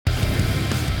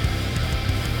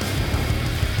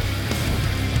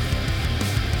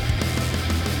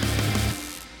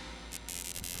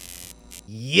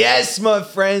Yes, my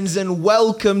friends, and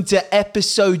welcome to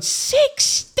episode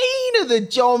 16 of the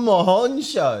John Mahon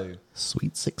Show.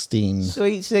 Sweet 16.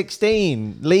 Sweet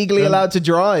 16. Legally allowed to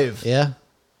drive. Yeah. Do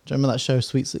you remember that show,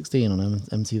 Sweet 16 on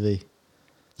MTV?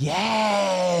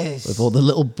 Yes. With all the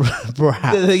little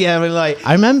brats. Yeah, I mean, like,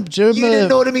 I remember, do you you remember,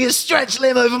 didn't order me a stretch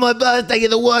limb over my birthday. You're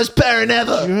the worst parent do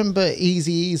ever. you remember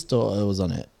Eazy-E's daughter was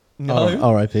on it? No.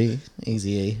 R.I.P.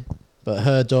 Eazy-E. But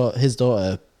his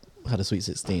daughter had a Sweet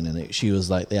 16 and she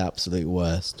was like the absolute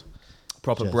worst.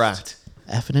 Proper Just brat.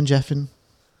 Effing and jeffing.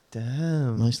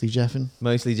 Damn. Mostly jeffing.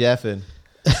 Mostly Jeffin.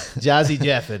 Jazzy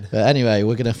Jeffin. But anyway,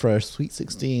 we're going to throw a Sweet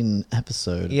 16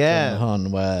 episode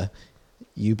on where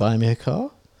you buy me a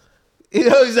car. You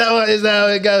know, is that how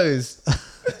it goes?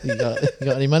 You got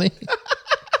any money?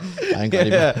 I ain't got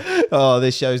any money. Oh,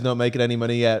 this show's not making any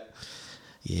money yet.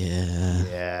 Yeah.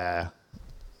 Yeah.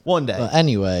 One day. But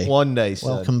anyway, One day,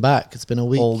 son. welcome back. It's been a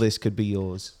week. All this could be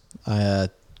yours. I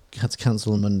had to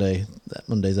cancel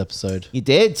Monday's episode You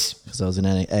did. because I was in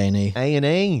A&E.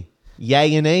 A&E.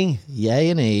 Yay and E. Yay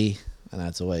and E. And I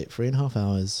had to wait 3.5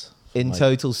 hours In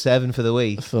total, 7 for the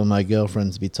week. for my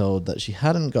girlfriend to be told that she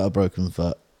hadn't got a broken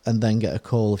foot and then get a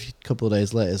call a couple of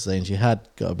days later saying she had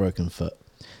got a broken foot.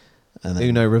 And then,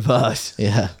 Uno reverse.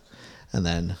 yeah. And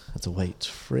then I had to wait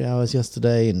 3 hours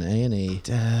yesterday in A&E.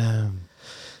 Damn.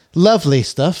 Lovely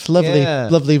stuff. Lovely, Yeah.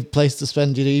 lovely place to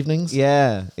spend your evenings.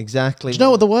 Yeah, exactly. Do you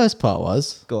know what the worst part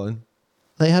was? Go on.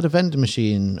 They had a vending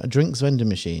machine, a drinks vending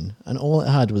machine, and all it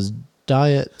had was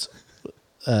Diet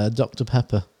Dr.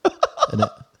 Pepper in it.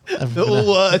 The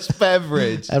worst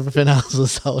beverage. Everything else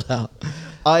was sold out.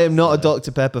 I am not a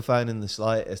Dr. Pepper fan in the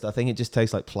slightest. I think it just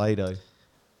tastes like Play-Doh.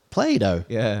 Play-Doh.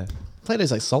 Yeah.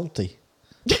 Play-Doh's like salty.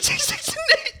 Is it?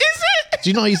 Do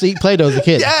you not used to eat Play-Doh as a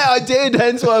kid? Yeah, I did.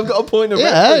 Hence why I've got a point of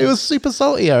Yeah, reference. it was super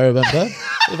salty, I remember.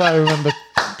 If I remember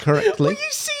correctly. Were you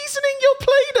seasoning your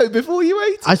Play-Doh before you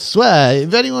ate it? I swear,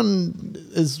 if anyone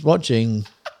is watching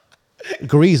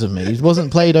agrees with me, it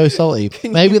wasn't Play-Doh salty.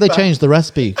 Maybe they changed the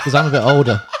recipe because I'm a bit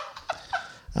older.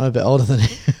 I'm a bit older than you.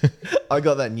 I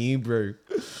got that new brew.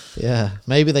 Yeah,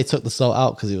 maybe they took the salt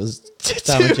out because it was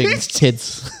damaging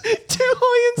kids. Too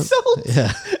high in salt.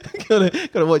 Yeah.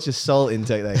 gotta watch your salt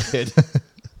intake there, kid.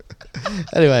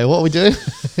 Anyway, what are we doing?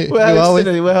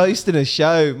 We're hosting a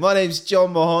show. My name's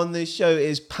John Mahon. This show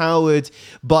is powered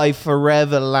by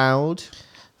Forever Loud.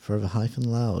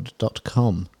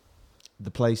 Forever-loud.com.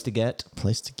 The place to get.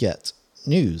 Place to get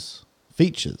news,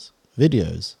 features,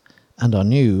 videos, and our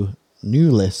new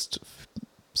list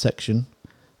section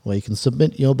where you can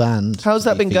submit your band. How's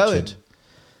that been going?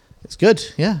 It's good,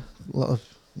 yeah. A lot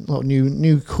of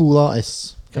new cool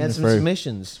artists coming Had some through.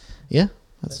 submissions. Yeah, had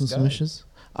Let's some go. submissions.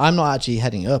 I'm not actually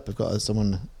heading up. I've got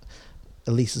someone.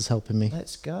 Elise is helping me.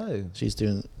 Let's go. She's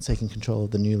taking control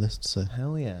of the new list, so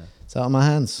Hell yeah. it's out of my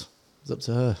hands. It's up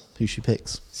to her who she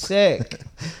picks. Sick.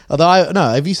 Although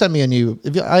if you send me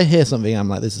I hear something, I'm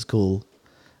like, this is cool.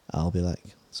 I'll be like,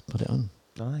 let's put it on.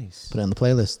 Nice. Put it on the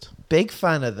playlist. Big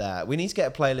fan of that. We need to get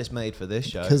a playlist made for this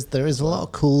show. Because there is a lot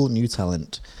of cool new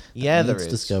talent. Yeah, there needs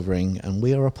is. discovering, and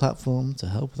we are a platform to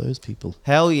help those people.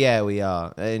 Hell yeah, we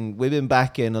are. And we've been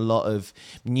backing a lot of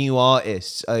new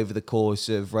artists over the course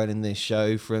of running this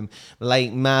show, from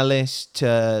Late Malice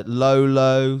to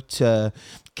Lolo to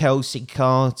Kelsey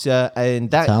Carter,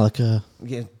 and that... Metallica.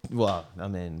 Yeah, well, I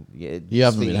mean... Yeah, You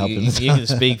haven't been helping You can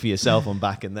speak for yourself on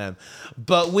backing them.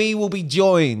 But we will be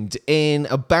joined in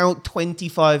about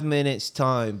 25 minutes'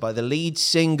 time by the lead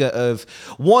singer of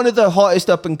one of the hottest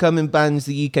up-and-coming bands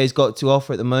the UK's got to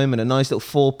offer at the moment, a nice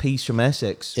little 4-piece from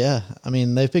Essex. Yeah, I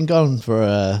mean, they've been gone for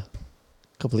a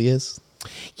couple of years.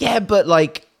 Yeah, but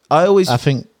like, I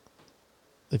think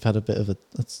they've had a bit of a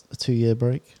 2-year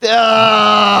break.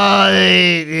 Ah,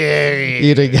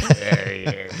 You didn't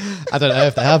get I don't know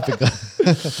if they have been gone.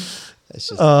 It's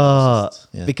just,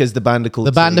 yeah. because the band are called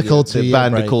The band are called 2 The year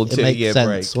band break. are called It 2 makes year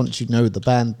sense break. once you know the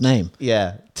band name.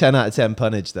 Yeah, 10 out of 10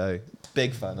 punnage though.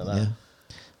 Big fan of that. Yeah,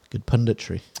 good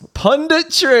punditry.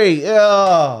 Punditry.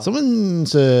 Yeah.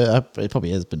 It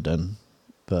probably has been done,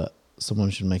 but someone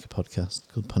should make a podcast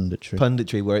called Punditry.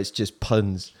 Punditry, where it's just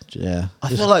puns. Yeah, I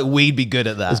feel like we'd be good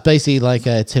at that. it's basically like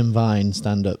a Tim Vine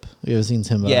stand-up. Have you ever seen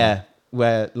Tim Vine? Yeah,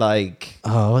 where like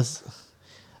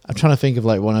I'm trying to think of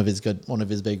like one of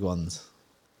his big ones.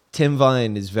 Tim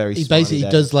Vine is very. He smiley basically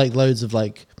there. does like loads of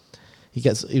like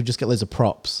he'll just get loads of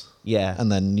props Yeah, and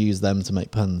then use them to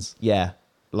make puns. yeah.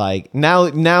 Like now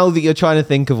that you're trying to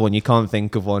think of one, you can't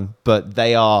think of one, but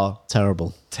they are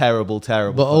Terrible. terrible.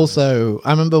 But puns. also,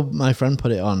 I remember my friend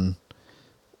put it on.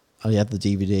 He had the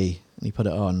DVD and he put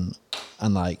it on,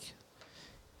 and like,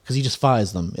 because he just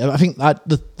fires them. I think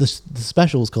the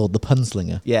special is called The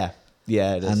Punslinger. Yeah.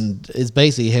 Yeah, it is. And it's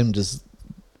basically him just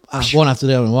one after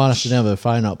the other, one after the other,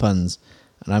 firing out puns.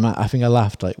 And I think I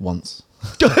laughed like once.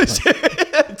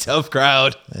 Tough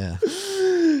crowd. Yeah.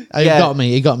 He got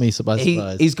me by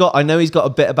surprise. I know he's got a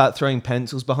bit about throwing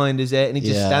pencils behind his ear, and he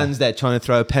just stands there trying to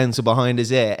throw a pencil behind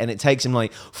his ear, and it takes him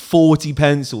like 40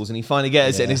 pencils, and he finally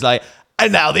gets it, and he's like,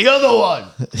 and now the other one.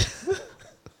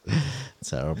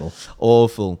 Terrible.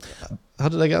 Awful. How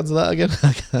did I get onto that again?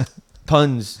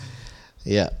 Puns.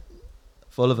 Yeah.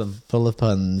 Full of them. Full of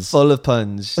puns. Full of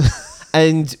puns.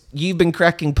 And you've been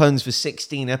cracking puns for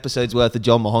 16 episodes worth of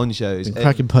John Mahon shows. Been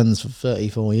cracking puns for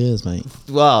 34 years, mate.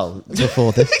 Well,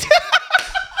 before this.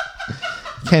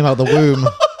 Came out the womb.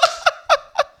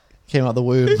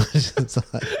 It's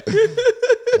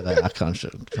like, I can't.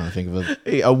 I'm trying to think of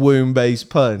a womb-based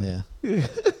pun. Yeah.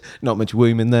 Not much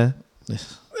womb in there. There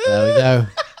we go.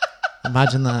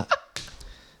 Imagine that.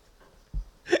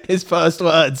 His first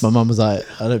words. My mum was like,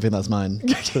 I don't think that's mine.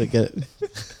 Couldn't get it.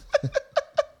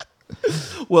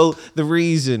 Well, the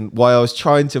reason why I was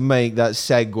trying to make that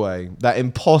segue, that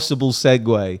impossible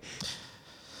segue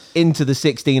into the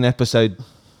 16 episode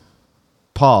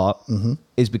part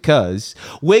is because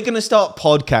we're going to start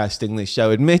podcasting this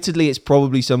show. Admittedly, it's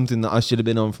probably something that I should have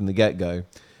been on from the get-go.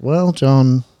 Well,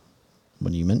 John,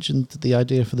 when you mentioned the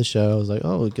idea for the show, I was like,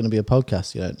 oh, it's going to be a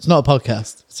podcast. You know, it's not a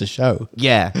podcast, it's a show.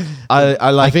 Yeah.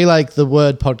 I feel like the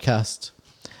word podcast,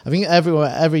 I think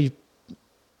every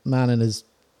man and his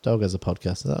dog has a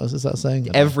podcast. Is that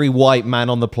saying? Every white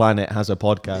man on the planet has a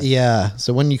podcast. Yeah.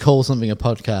 So when you call something a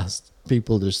podcast,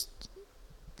 people just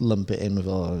lump it in with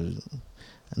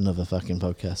another fucking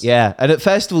podcast. Yeah. And at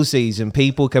festival season,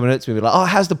 people coming up to me were like, "Oh,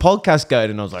 how's the podcast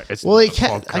going?" And I was like, "It's I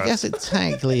guess it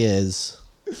technically is.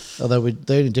 Although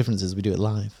the only difference is we do it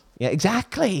live. Yeah,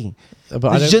 exactly. But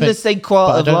I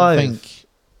don't think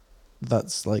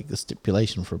that's like the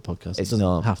stipulation for a podcast. It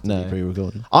doesn't have to be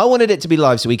pre-recorded. I wanted it to be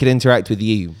live so we could interact with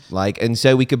you, and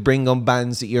so we could bring on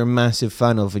bands that you're a massive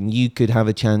fan of, and you could have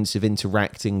a chance of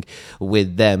interacting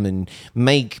with them and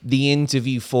make the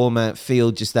interview format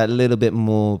feel just that little bit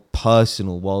more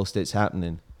personal whilst it's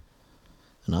happening.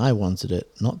 And I wanted it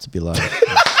not to be live.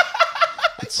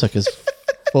 It took us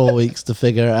 4 weeks to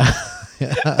figure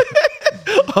it out.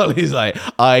 Ollie's like,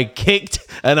 I kicked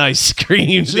and I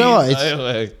screamed. You know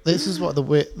what? This is what the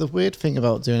weird thing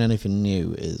about doing anything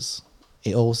new is.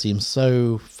 It all seems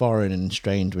so foreign and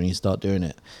strange when you start doing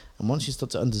it, and once you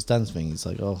start to understand things, it's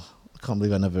like, oh, I can't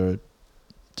believe I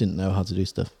didn't know how to do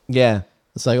stuff. Yeah,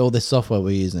 it's like all this software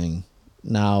we're using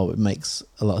now. It makes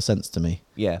a lot of sense to me.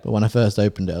 Yeah, but when I first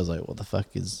opened it, I was like, what the fuck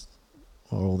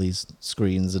are all these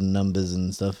screens and numbers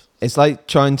and stuff? It's like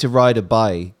trying to ride a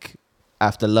bike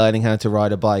after learning how to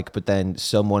ride a bike, but then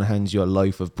someone hands you a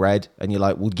loaf of bread and you're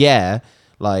like, well, yeah,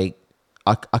 like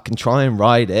I can try and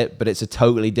ride it, but it's a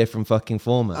totally different fucking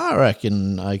format. I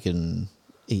reckon I can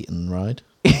eat and ride.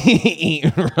 Eat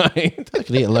and ride? I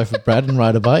can eat a loaf of bread and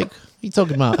ride a bike. What are you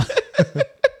talking about?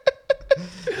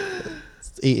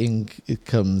 Eating, it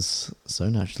comes so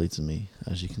naturally to me,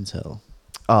 as you can tell.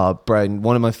 Oh, Bren,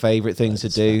 one of my favourite things to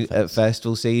do at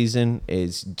festival season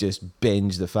is just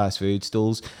binge the fast food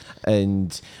stalls.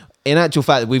 And in actual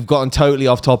fact, we've gotten totally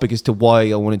off topic as to why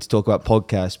I wanted to talk about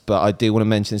podcasts, but I do want to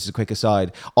mention this as a quick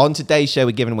aside. On today's show,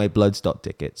 we're giving away Bloodstock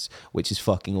tickets, which is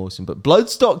fucking awesome. But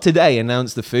Bloodstock today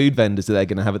announced the food vendors that they're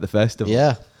going to have at the festival.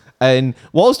 Yeah. And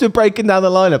whilst we're breaking down the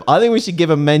lineup, I think we should give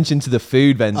a mention to the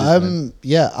food vendors.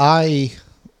 Yeah, I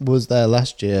was there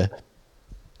last year,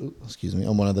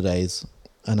 on one of the days.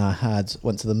 And I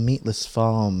went to the Meatless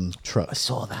Farm truck. I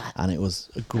saw that. And it was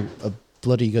a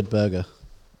bloody good burger.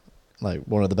 Like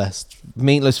one of the best.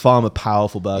 Meatless Farm are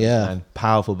powerful burgers, man.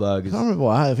 Powerful burgers. I can't remember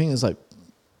what I think it was like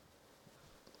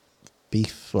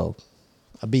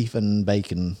a beef and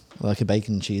bacon, like a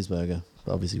bacon cheeseburger,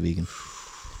 but obviously vegan.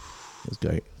 It was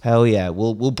great. Hell yeah.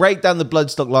 We'll break down the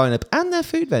Bloodstock lineup and their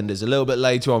food vendors a little bit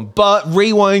later on. But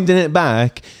rewinding it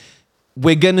back,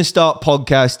 we're going to start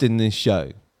podcasting this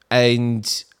show. And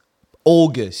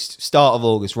start of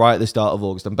August, right at the start of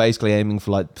August, I'm basically aiming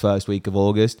for like the first week of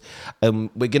August. We're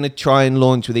going to try and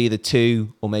launch with either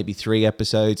 2 or maybe 3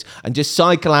 episodes and just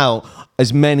cycle out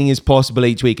as many as possible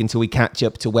each week until we catch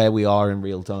up to where we are in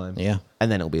real time. Yeah.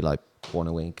 And then it'll be like 1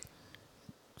 a week.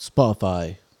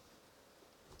 Spotify,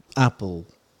 Apple,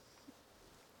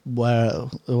 what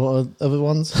other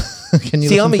ones? Can you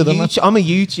see? I'm a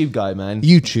YouTube guy, man.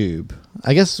 YouTube.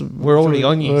 I guess we're already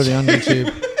on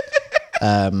YouTube.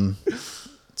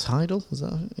 Tidal, was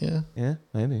that? Yeah,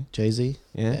 maybe. Jay-Z.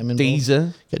 Yeah.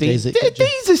 Deezer.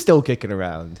 Deezer's still kicking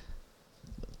around.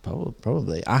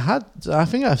 Probably. I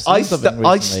think I've seen something recently.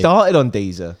 I started on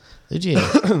Deezer. Did you?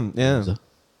 Yeah.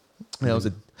 That was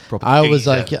I was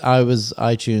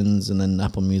iTunes and then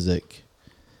Apple Music.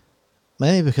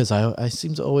 Mainly because I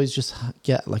seem to always just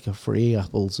get like a free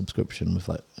Apple subscription with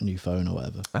like a new phone or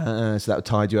whatever. So that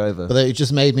tied you over. But it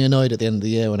just made me annoyed at the end of the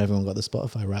year when everyone got the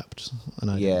Spotify Wrapped, and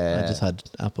I just had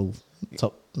Apple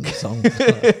top songs.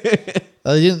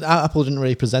 Apple didn't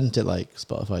really present it like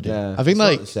Spotify did. Yeah, I think it's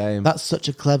not like the same. that's such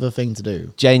a clever thing to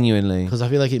do. Genuinely. Because I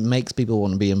feel like it makes people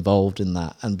want to be involved in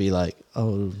that and be like,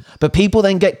 oh. But people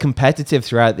then get competitive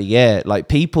throughout the year. Like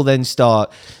people then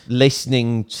start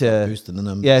listening to Start boosting the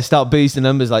numbers. Yeah, start boosting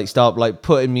numbers. Like start like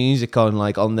putting music on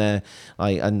like on their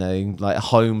like I don't know like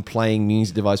home playing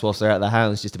music device whilst they're at the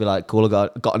house just to be like, cool, I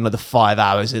got another 5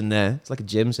 hours in there. It's like a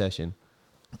gym session.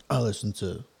 I listen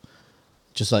to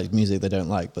just like music they don't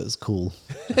like, but it's cool.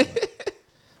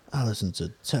 I listen to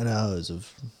 10 hours of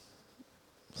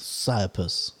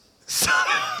Cyprus. Was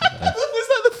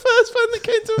that the first one that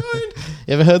came to mind?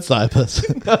 You ever heard Cyprus?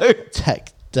 No.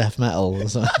 Tech death metal or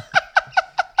something.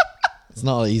 It's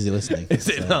not easy listening. Is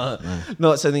it not? No.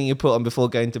 Not something you put on before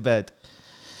going to bed?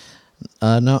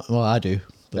 No, well, I do.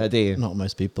 Do you? Not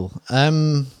most people.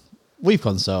 We've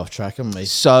gone so off track, haven't we?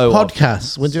 So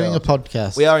podcasts. We're doing a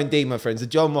podcast. We are indeed, my friends. The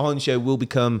John Mahon Show will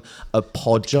become a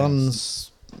podcast.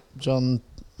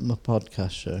 My podcast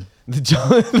show. The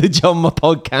John My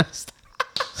podcast.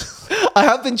 I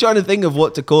have been trying to think of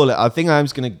what to call it. I think I'm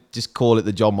just going to just call it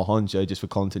the John Mahon Show just for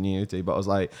continuity. But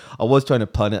I was trying to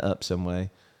pun it up some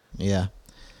way. Yeah.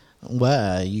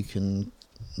 Where you can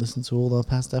listen to all our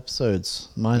past episodes,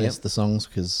 minus the songs,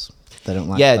 because they don't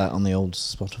like that on the old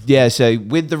Spotify. Yeah, so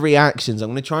with the reactions, I'm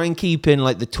going to try and keep in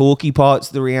like the talky parts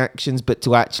of the reactions, but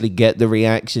to actually get the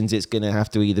reactions, it's going to have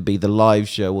to either be the live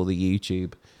show or the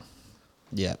YouTube.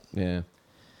 Yeah. Yeah.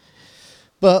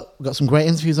 But we've got some great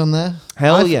interviews on there.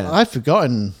 I've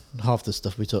forgotten half the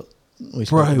stuff we spoke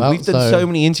about. We've done so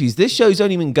many interviews. This show's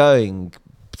only been going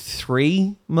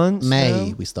 3 months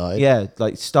now. We started. Yeah,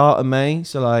 like start of May,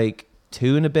 so like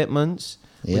 2 and a bit months.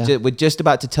 Yeah. We're just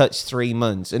about to touch 3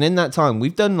 months. And in that time,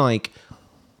 we've done like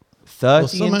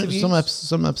 30 interviews.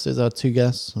 Some episodes had 2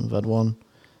 guests, and we've had 1.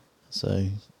 So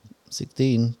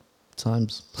 16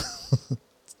 times.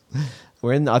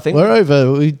 We're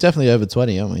definitely over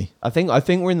 20, aren't we? I think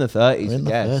we're in the 30s. We're in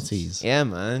the 30s. Yeah,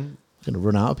 man. We're going to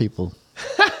run out of people.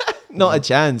 Not a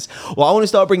chance. Well, I want to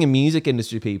start bringing music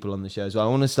industry people on the show as well. I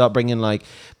want to start bringing like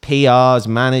PRs,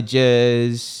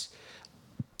 managers.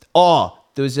 Oh,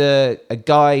 there was a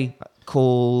guy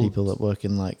called... People that work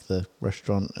in like the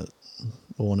restaurant at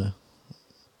Warner.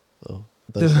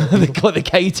 They got the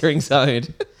catering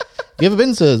side. You ever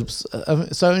been to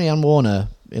Sony and Warner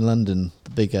in London, the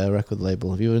big record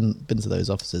label? Have you been to those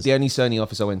offices? The only Sony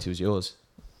office I went to was yours.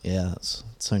 Yeah, that's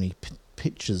Sony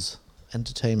Pictures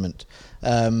Entertainment.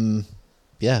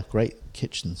 Yeah, great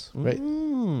kitchens. Great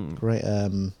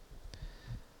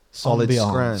solid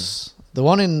ambiance. scran. The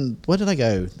one in... Where did I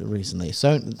go recently? Is it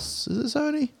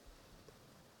Sony?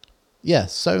 Yeah,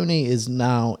 Sony is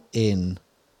now in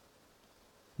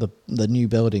the new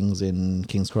buildings in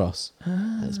King's Cross.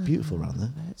 It's beautiful around there.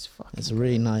 It's a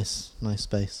really nice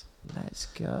space. Let's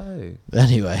go.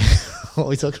 Anyway, what are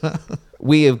we talking about?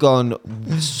 We have gone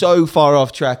so far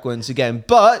off track once again.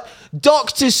 But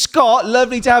Dr. Scott,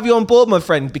 lovely to have you on board, my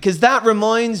friend, because that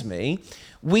reminds me,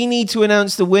 we need to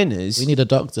announce the winners. We need a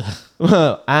doctor.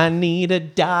 I need a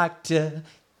doctor.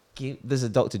 There's a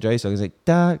Dr. Dre song. It's like,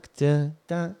 doctor,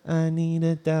 I need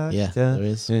a doctor. Yeah, there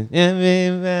is.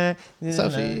 It's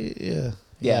actually,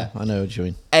 yeah. I know what you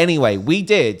mean. Anyway, we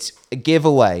did a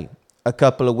giveaway a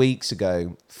couple of weeks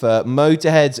ago for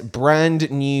Motorhead's brand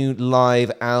new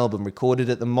live album recorded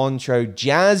at the Montreux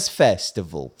Jazz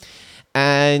Festival.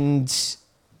 And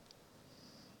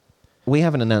we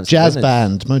haven't announced jazz the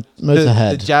band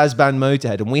Motorhead. The jazz band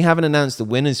Motorhead, and we haven't announced the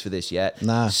winners for this yet.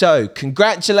 Nah. So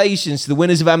congratulations to the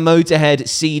winners of our Motorhead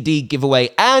CD giveaway,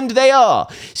 and they are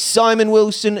Simon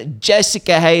Wilson,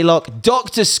 Jessica Haylock,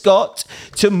 Dr. Scott,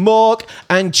 Tamork,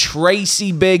 and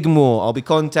Tracy Bigmore. I'll be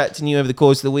contacting you over the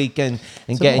course of the weekend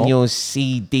and getting your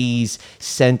CDs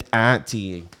sent out to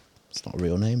you. It's not a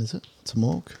real name, is it?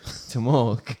 Tamork.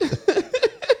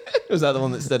 Was that the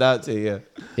one that stood out to you?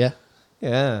 Yeah.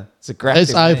 Yeah, it's a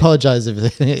cracking I name. apologise if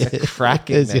It's a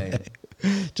cracking name.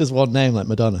 Yeah. Just one name, like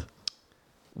Madonna.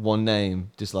 One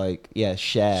name, just like,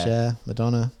 Cher,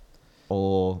 Madonna.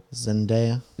 Or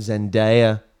Zendaya.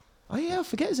 Oh yeah, I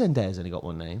forget Zendaya's only got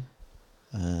one name.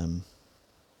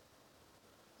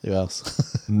 Who else?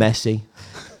 Messi.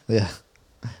 Yeah.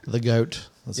 The GOAT.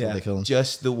 That's what they call him.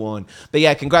 Just the one. But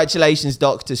yeah, congratulations,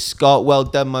 Dr. Scott. Well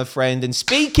done, my friend. And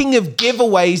speaking of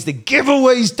giveaways, the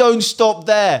giveaways don't stop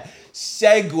there.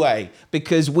 segue,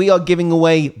 because we are giving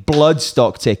away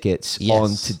Bloodstock tickets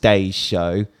on today's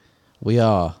show. We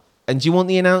are. And do you want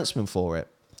the announcement for it?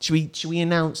 Should we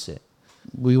announce it?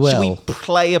 We will. Should we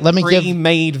play a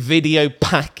pre-made video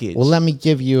package? Well, let me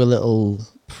give you a little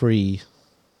pre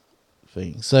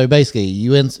thing. So basically,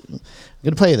 I'm going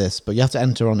to play this, but you have to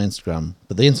enter on Instagram.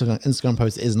 But the Instagram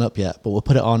post isn't up yet, but we'll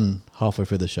put it on halfway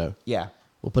through the show. Yeah.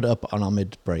 We'll put it up on our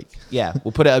mid-break. Yeah,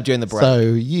 we'll put it up during the break. So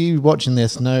you watching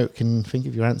this can think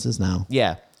of your answers now.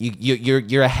 Yeah,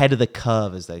 you're ahead of the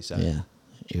curve, as they say. Yeah,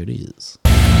 here it is.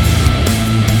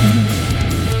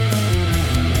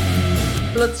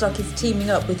 Bloodstock is teaming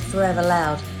up with Forever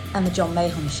Loud and The John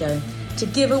Mahon Show to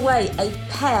give away a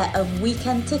pair of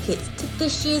weekend tickets to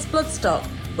this year's Bloodstock,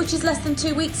 which is less than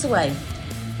 2 weeks away.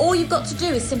 All you've got to do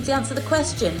is simply answer the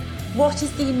question, what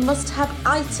is the must-have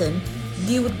item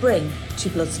you would bring to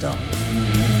Bloodstock?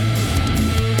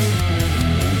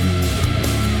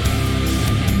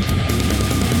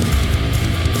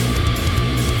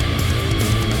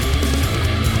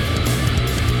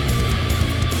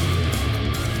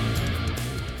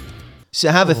 So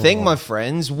have a think, my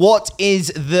friends. What is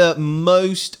the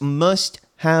most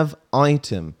must-have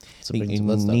item that you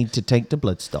need to take to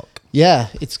Bloodstock? Yeah,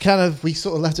 it's kind of, we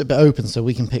sort of left it a bit open so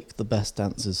we can pick the best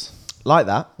answers. Like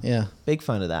that? Yeah. Big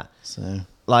fan of that. So,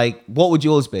 like, what would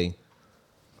yours be?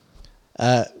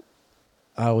 I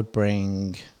would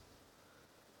bring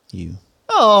you.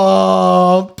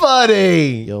 Oh,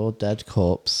 buddy. Your dead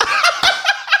corpse.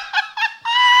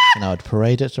 And I would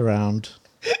parade it around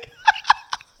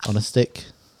on a stick.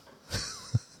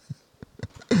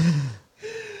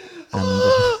 And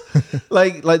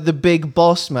like the big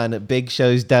boss man at Big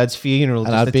Show's dad's funeral,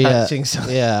 and just I'd be attaching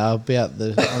something. Yeah, I'll be at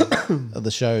the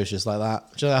shows just like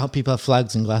that. Do you know how people have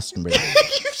flags in Glastonbury?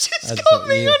 You just got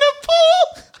me on a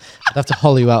pole. I'd have to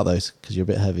hollow you out though, because you're a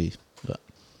bit heavy. But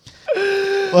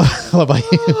what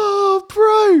about you? Oh,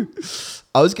 bro!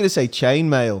 I was gonna say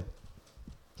chainmail.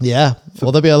 Yeah,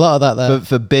 well, there'll be a lot of that there.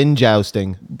 For bin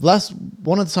jousting.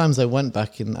 One of the times I went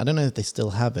back in, I don't know if they still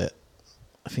have it.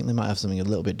 I think they might have something a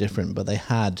little bit different, but they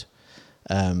had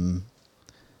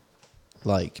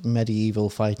like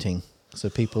medieval fighting. So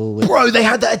people would, bro, they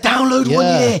had that download one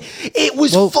year. It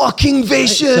was fucking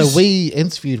vicious. So we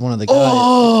interviewed one of the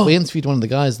guys. We interviewed one of the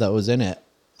guys that was in it,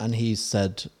 and he was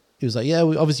like, yeah,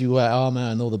 obviously we wear armor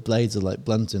and all the blades are like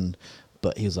blunted,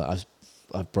 but he was like,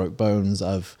 I've broke bones.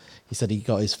 He said he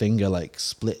got his finger like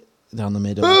split down the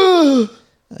middle.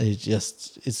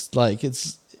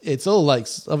 It's all like,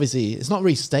 obviously it's not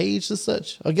really staged as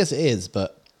such. I guess it is,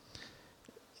 but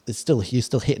you're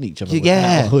still hitting each other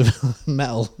with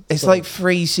metal. It's like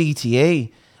free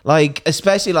CTE. Like,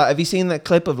 especially like, have you seen that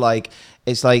clip of like,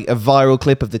 it's like a viral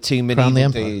clip of the two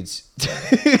medieval dudes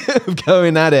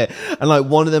going at it, and like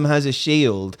one of them has a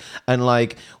shield, and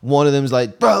like one of them's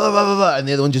like blah, blah, blah, blah, blah, and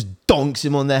the other one just donks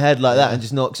him on the head like that and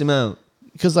just knocks him out.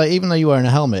 Because like even though you're wearing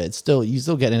a helmet, you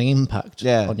still get an impact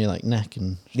on your like neck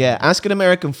and yeah. Ask an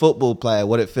American football player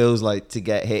what it feels like to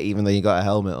get hit even though you got a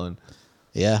helmet on.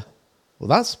 Yeah, well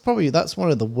that's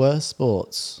one of the worst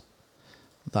sports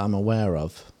that I'm aware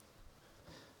of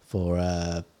for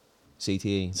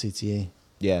CTE.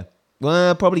 Yeah,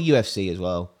 well, probably UFC as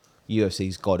well.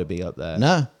 UFC's got to be up there.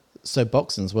 No, so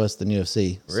boxing's worse than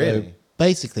UFC. Really? So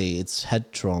basically, it's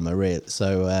head trauma. Really.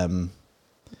 So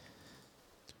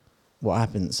what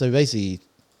happens? So basically,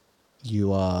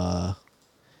 you are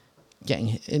getting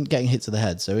hit to the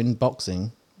head. So in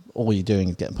boxing, all you're doing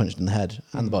is getting punched in the head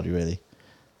and the body, really,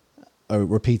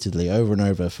 repeatedly, over and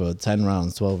over for 10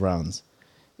 rounds, 12 rounds.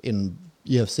 In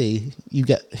UFC, you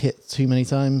get hit too many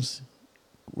times,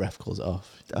 ref calls it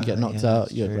off. You get knocked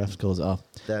out, your ref calls it off.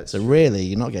 So really,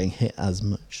 you're not getting hit as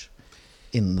much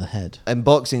in the head. And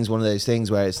boxing's one of those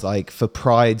things where it's like, for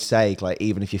pride's sake, like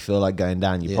even if you feel like going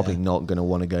down, you're probably not going to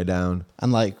want to go down.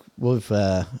 And like with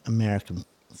American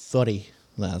footy,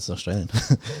 that's Australian.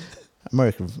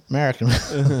 American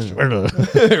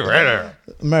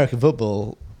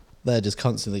football, they're just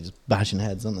constantly just bashing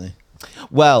heads, aren't they?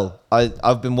 Well,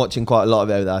 I've been watching quite a lot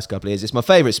of it over the last couple of years. It's my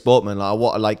favourite sport, man.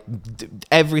 Like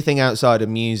everything outside of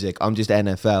music, I'm just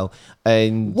NFL.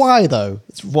 And why though?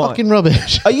 It's fucking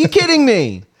rubbish. Are you kidding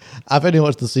me? I've only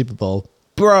watched the Super Bowl,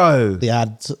 bro. The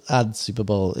ad Super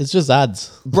Bowl. It's just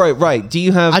ads, bro. Right? Do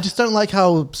you have? I just don't like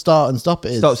how start and stop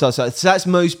it is. Stop. So that's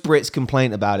most Brits'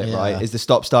 complaint about it, right? Is the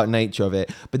stop-start nature of it.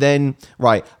 But then,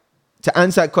 right. To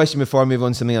answer that question before I move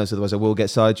on to something else, otherwise I will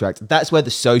get sidetracked. That's where the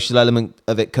social element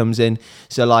of it comes in.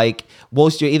 So like,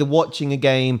 whilst you're either watching a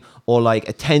game or like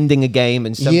attending a game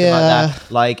and something like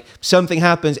that, like something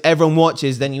happens, everyone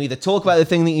watches, then you either talk about the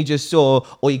thing that you just saw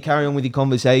or you carry on with your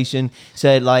conversation.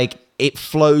 So like, it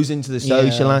flows into the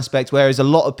social Yeah. aspect. Whereas a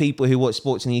lot of people who watch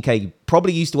sports in the UK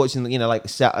probably used to watching, you know, like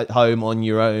sat at home on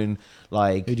your own,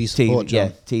 like Who do you support,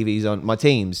 John? TVs on my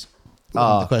teams.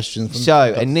 The question from So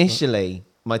Bloodstock. initially,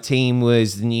 my team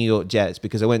was the New York Jets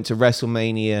because I went to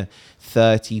WrestleMania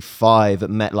 35 at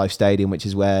MetLife Stadium, which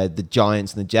is where the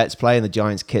Giants and the Jets play, and the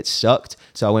Giants kits sucked,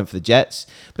 so I went for the Jets.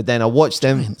 But then I watched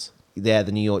them. Giants? Yeah,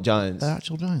 the New York Giants. They're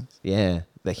actual Giants. Yeah,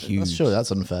 they're huge. Sure, that's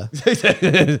unfair.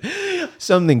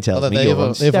 Something tells me the you're other-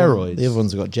 on the other- steroids. The other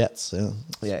ones have got jets. Yeah,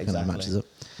 Yeah, Kind exactly. of matches up.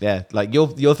 Yeah, like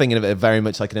you're thinking of it very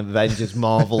much like an Avengers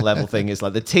Marvel level thing. It's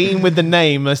like the team with the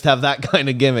name must have that kind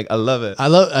of gimmick. I love it. I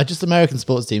love just American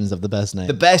sports teams have the best name.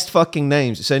 The best fucking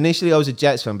names. So initially I was a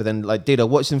Jets fan, but then like, dude, I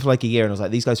watched them for like a year and I was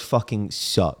like, these guys fucking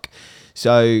suck.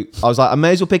 So I was like, I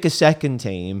may as well pick a second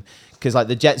team because like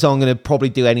the Jets aren't going to probably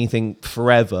do anything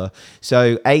forever.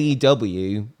 So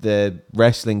AEW, the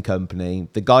wrestling company,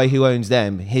 the guy who owns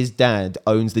them, his dad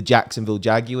owns the Jacksonville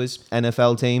Jaguars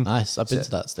NFL team. Nice. I've been to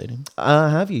that stadium.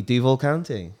 Have you? Duval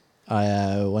County?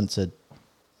 I went to,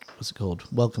 what's it called?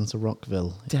 Welcome to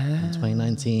Rockville Damn. in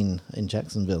 2019 in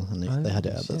Jacksonville, and they had it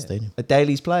at that Shit. stadium. At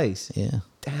Daly's Place? Yeah.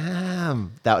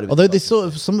 Damn. That would have been Although they fucking- sort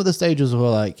of, some of the stages were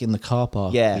like in the car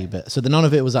park. Yeah. Bit. So none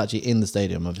of it was actually in the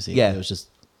stadium, obviously. Yeah. It was just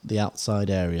the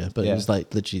outside area, but Yeah. it was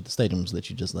like literally, the stadium was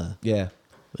literally just there. Yeah.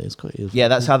 But it was quite, it was Yeah,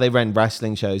 that's how they ran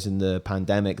wrestling shows in the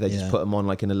pandemic. They just Yeah. put them on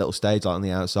like in a little stage, like on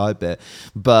the outside bit.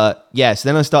 But yeah, so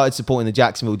then I started supporting the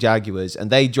Jacksonville Jaguars,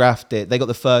 and they got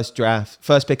the first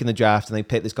pick in the draft, and they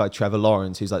picked this guy Trevor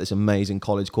Lawrence, who's like this amazing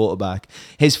college quarterback.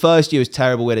 His first year was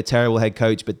terrible. We had a terrible head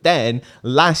coach, but then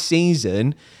last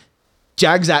season,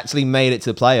 Jags actually made it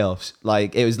to the playoffs.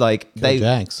 Like it was like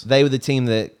Jags. they were the team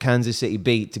that Kansas City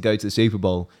beat to go to the Super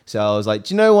Bowl. So I was like,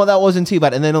 do you know what? That wasn't too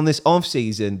bad. And then on this off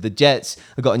season, the Jets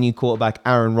have got a new quarterback,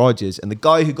 Aaron Rodgers, and the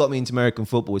guy who got me into American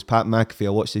football was Pat McAfee. I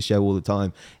watch this show all the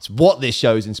time. It's what this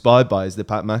show is inspired by, is the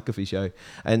Pat McAfee show.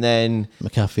 And then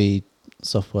McAfee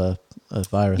software,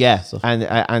 virus. yeah, software.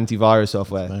 and antivirus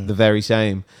software, Right. the very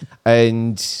same.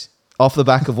 And off the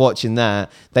back of watching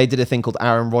that, they did a thing called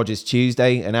Aaron Rodgers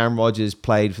Tuesday, and Aaron Rodgers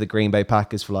played for the Green Bay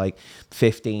Packers for like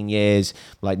 15 years,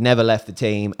 like never left the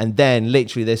team. And then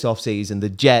literally this offseason, the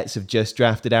Jets have just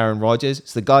drafted Aaron Rodgers.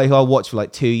 So the guy who I watched for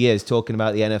like 2 years talking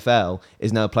about the NFL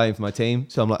is now playing for my team.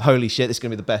 So I'm like, holy shit, this is going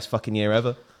to be the best fucking year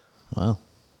ever. Well,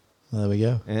 there we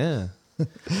go. Yeah.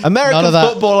 American None of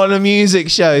that- football on a music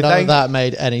show. None of that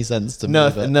made any sense to me.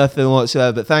 but- Nothing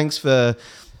whatsoever. But thanks for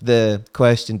the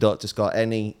question, Dr. Scott.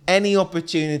 Any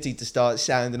opportunity to start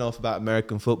sounding off about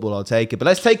American football, I'll take it. But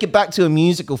let's take it back to a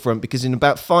musical front, because in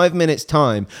about 5 minutes'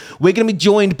 time, we're going to be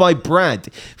joined by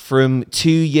Brad from 2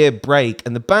 Year Break.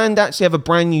 And the band actually have a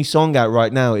brand new song out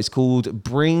right now. It's called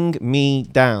Bring Me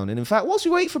Down. And in fact, whilst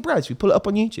we wait for Brad, should we pull it up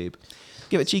on YouTube?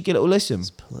 Give it a cheeky little listen.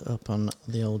 Pull it up on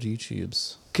the old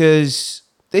YouTubes. Because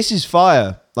this is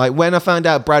fire. Like when I found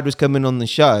out Brad was coming on the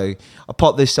show, I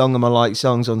popped this song on my like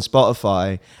songs on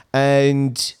Spotify,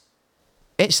 and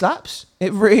it slaps.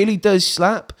 It really does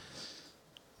slap.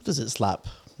 Does it slap?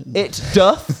 It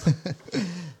doth.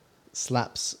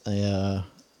 Slaps a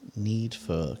need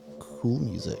for cool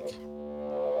music.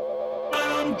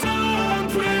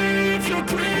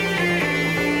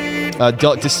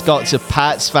 Dr. Scott's a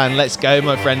Pats fan. Let's go,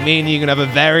 my friend. Me and you are going to have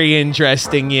a very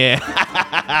interesting year.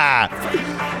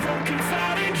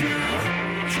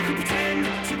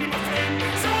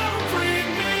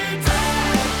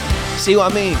 See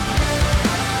what I mean?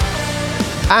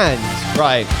 And,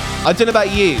 right, I don't know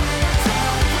about you,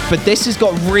 but this has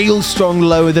got real strong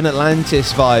Lower Than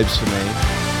Atlantis vibes for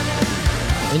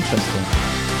me. Interesting.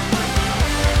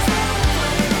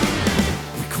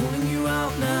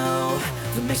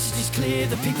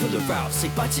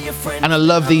 And I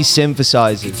love these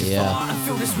synthesizers. Yeah.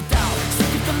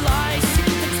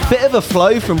 Bit of a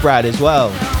flow from Brad as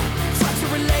well.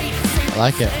 I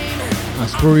like it.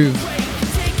 Nice groove.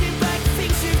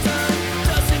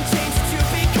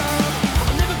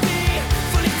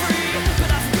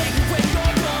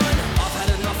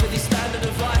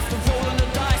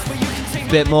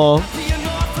 Bit more.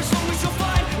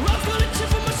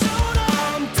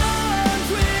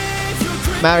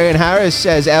 Marion Harris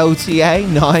says LTA,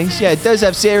 nice. Yeah, it does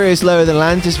have serious Lower Than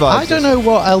Atlantis vibes. I don't know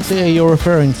what LTA you're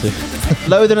referring to.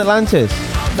 Lower Than Atlantis?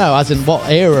 No, as in what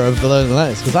era of Below the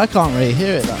Lights, because I can't really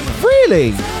hear it that much.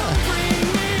 Really?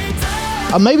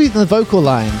 Maybe the vocal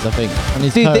lines, I think, and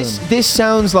his Dude, tone. this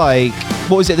sounds like,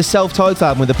 what was it, the self-titled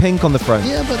album with the pink on the front?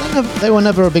 Yeah, but they were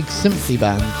never a big sympathy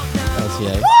band,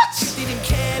 LTA.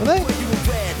 What? Were they?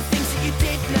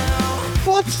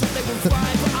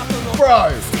 What?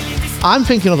 Bro. I'm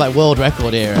thinking of like World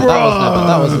Record era.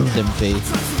 That wasn't sympathy.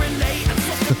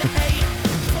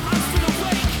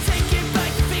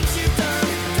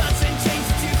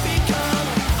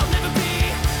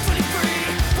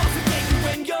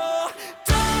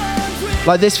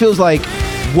 Like this feels like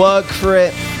work for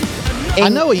it. I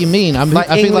know what you mean. I like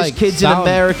think English like kids in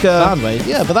America. Soundwave.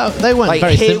 Yeah, but they weren't Like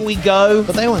very Here We Go.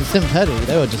 But they weren't synth heavy.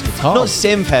 They were just guitar. Not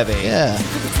synth heavy. Yeah.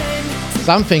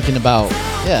 So I'm thinking about,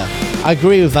 I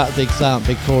agree with that big sound,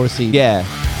 big chorusy,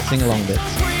 sing along bits.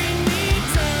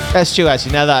 That's true.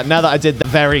 Actually, now that I did the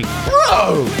very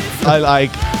bro, I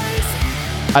like.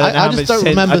 I just don't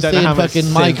remember seeing fucking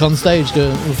Mike on stage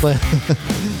doing.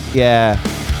 Yeah.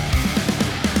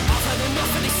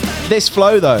 This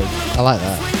flow though. I like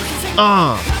that.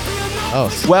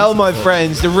 Well, my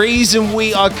friends, the reason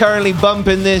we are currently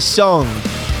bumping this song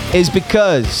is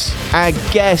because our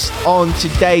guest on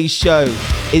today's show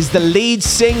is the lead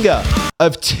singer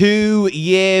of 2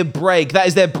 Year Break. That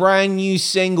is their brand new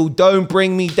single, Don't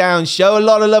Bring Me Down. Show a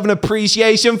lot of love and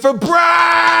appreciation for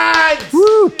Brad!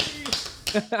 Woo!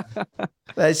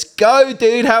 Let's go,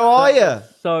 dude. How are you?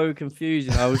 So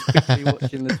confusing. I was quickly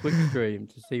watching the Twitch stream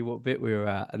to see what bit we were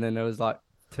at, and then there was like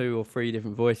 2 or 3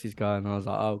 different voices going, and I was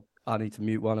like, oh, I need to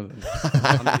mute one of them.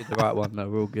 I muted the right one. No,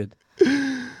 we're all good.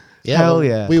 Yeah, hell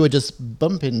yeah. We were just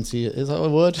bumping to you. Is that a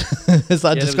word? Is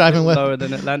that describing what? what? Lower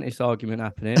than Atlantis argument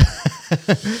happening.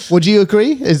 Would you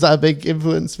agree? Is that a big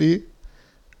influence for you?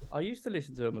 I used to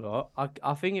listen to them a lot.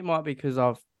 I think it might be because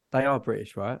they are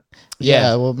British, right?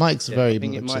 Yeah, well, Mike's very. I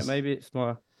think it might. Maybe it's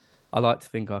my. I like to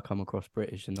think I come across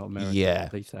British and not American. Yeah.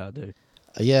 Please say I do.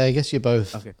 Yeah, I guess you're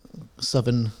both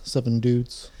southern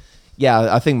dudes.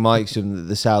 Yeah, I think Mike's from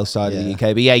the south side of the UK.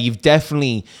 But yeah, you've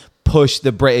definitely pushed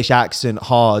the British accent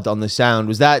hard on the sound.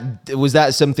 Was that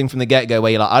something from the get-go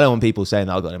where you're like, I don't want people saying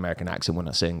that I've got an American accent when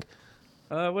I sing?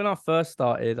 When I first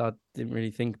started, I didn't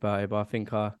really think about it, but I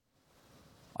think I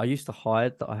used to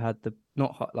hide that I had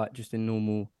like just in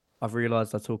normal. I've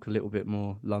realised I talk a little bit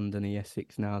more London-y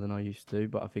Essex now than I used to,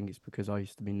 but I think it's because I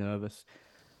used to be nervous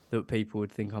that people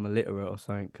would think I'm illiterate or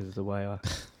something because of the way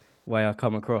I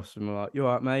come across. And I'm like, you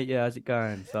all right, mate? Yeah, how's it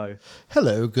going? So,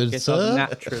 hello, good sir. I've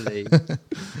naturally,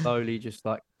 slowly just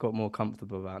like got more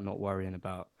comfortable about not worrying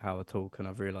about how I talk, and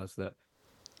I've realised that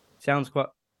it sounds quite.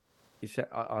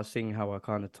 I sing how I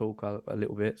kind of talk a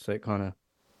little bit, so it kind of.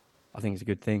 I think it's a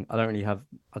good thing. I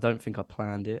don't think I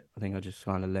planned it. I think I just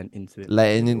kind of lent into it.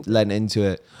 Lent into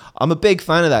it. I'm a big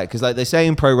fan of that because like they say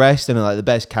in pro wrestling, like the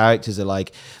best characters are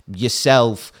like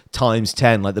yourself times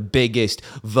 10, like the biggest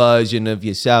version of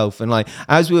yourself. And like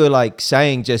as we were like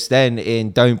saying just then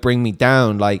in Don't Bring Me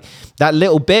Down, like that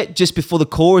little bit just before the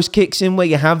chorus kicks in where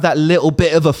you have that little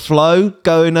bit of a flow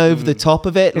going over the top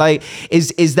of it. Like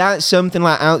is that something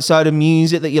like outside of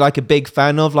music that you're like a big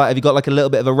fan of? Like have you got like a little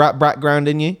bit of a rap background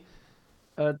in you?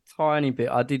 A tiny bit.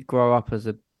 I did grow up as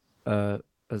as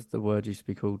the word used to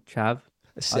be called, chav.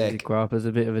 Sick. I did grow up as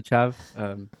a bit of a chav.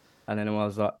 And then when I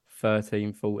was like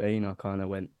 13, 14, I kind of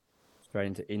went straight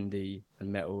into indie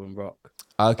and metal and rock.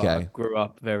 Okay. But I grew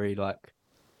up very like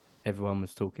everyone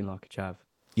was talking like a chav.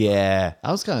 Yeah.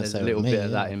 I was kind of There's a little bit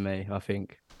of that in me, I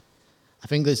think. I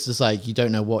think it's just like you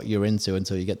don't know what you're into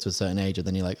until you get to a certain age, and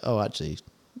then you're like, oh, actually,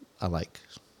 I like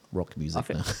rock music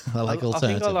now. I like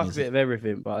alternative music. I think I like a bit of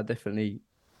everything, but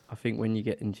I think when you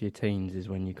get into your teens is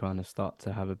when you kind of start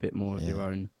to have a bit more of your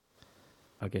own,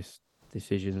 I guess,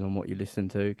 decisions on what you listen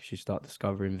to because you start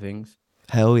discovering things.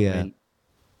 Hell yeah. I mean,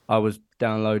 I was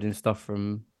downloading stuff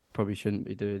from, probably shouldn't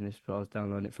be doing this, but I was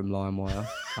downloading it from LimeWire.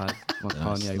 I had my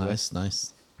Kanye West.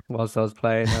 Nice. Whilst I was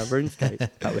playing RuneScape.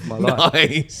 That was my life.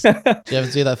 Nice. Do you ever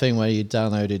do that thing where you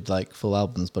downloaded like full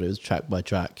albums, but it was track by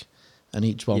track? And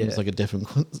each one was like a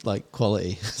different like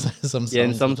quality.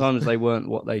 And sometimes they weren't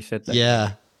what they said they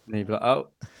were. And you'd be like, oh,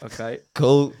 okay.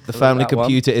 Cool. The family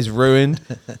computer is ruined.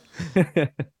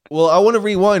 Well, I want to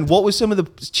rewind. What were some of the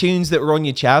tunes that were on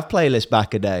your Chav playlist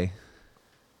back a day?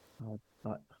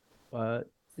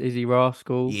 Izzy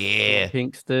Rascal. Yeah.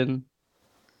 Kingston.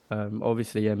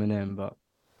 Obviously Eminem, but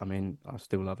I mean, I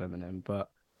still love Eminem. But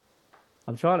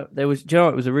I'm trying to. It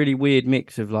was a really weird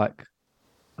mix of like,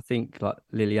 I think like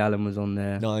Lily Allen was on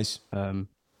there. Nice.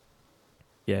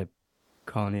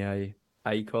 Kanye.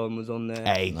 Akon was on there.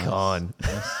 Akon.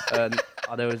 And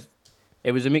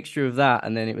it was a mixture of that,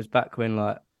 and then it was back when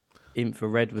like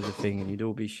infrared was a thing, and you'd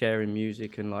all be sharing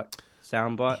music and like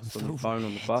sound bites on the phone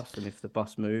on the bus, and if the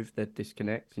bus moved, they'd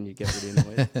disconnect, and you'd get really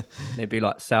annoyed. And it'd be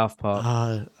like South Park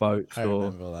boats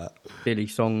or Billy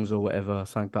songs or whatever,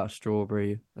 something about a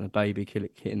strawberry and a baby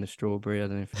hitting the strawberry. I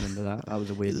don't know if you remember that. That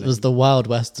was a weird. It was the Wild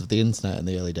West of the internet in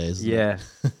the early days. Yeah.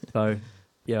 So.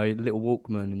 Yeah, a little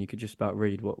Walkman, and you could just about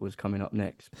read what was coming up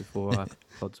next before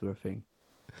iPods were a thing.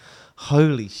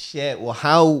 Holy shit. Well,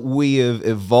 how we have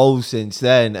evolved since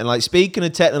then. And like speaking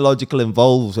of technological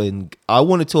involving, I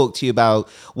want to talk to you about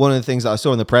one of the things that I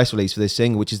saw in the press release for this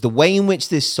single, which is the way in which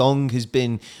this song has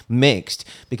been mixed.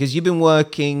 Because you've been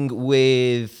working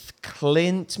with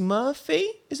Clint Murphy.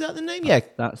 Is that the name? Yeah.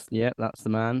 That's the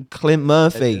man. Clint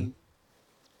Murphy. Legend.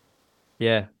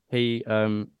 Yeah,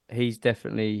 he's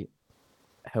definitely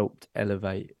helped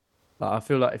elevate. Like I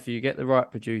feel like if you get the right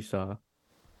producer,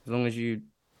 as long as you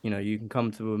know you can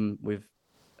come to them with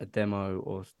a demo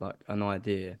or like an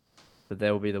idea, but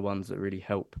they'll be the ones that really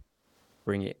help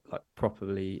bring it like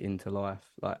properly into life.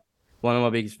 Like one of my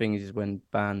biggest things is when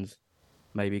bands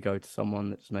maybe go to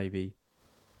someone that's maybe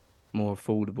more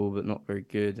affordable but not very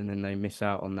good, and then they miss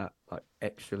out on that like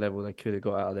extra level they could have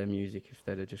got out of their music if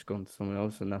they'd have just gone to someone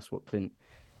else. And that's what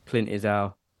Clint is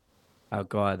our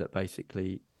guy that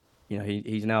basically, you know,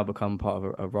 he's now become part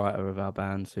of a writer of our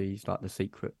band, so he's like the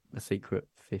secret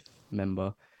fifth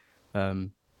member.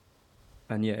 And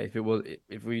yeah, if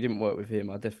we didn't work with him,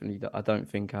 I don't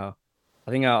think I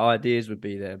think our ideas would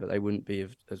be there, but they wouldn't be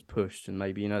as pushed. And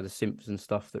maybe, you know, the synths and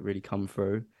stuff that really come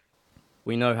through.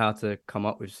 We know how to come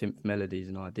up with synth melodies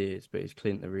and ideas, but it's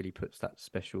Clint that really puts that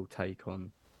special take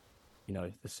on, you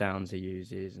know, the sounds he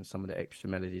uses and some of the extra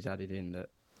melodies added in that,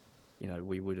 you know,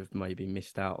 we would have maybe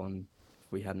missed out on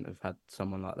if we hadn't have had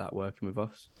someone like that working with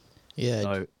us. Yeah.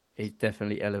 So he's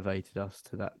definitely elevated us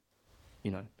to that, you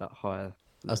know, that higher.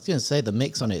 I was going to say the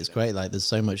mix on it is great. Like there's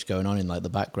so much going on in like the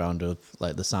background of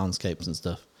like the soundscapes and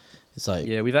stuff. It's like,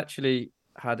 yeah, we've actually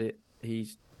had it.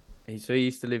 So he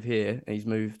used to live here, and he's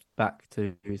moved back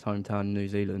to his hometown in New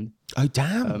Zealand. Oh,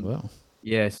 damn. wow.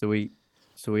 Yeah, so we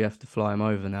have to fly him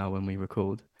over now when we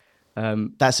record.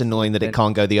 That's annoying that it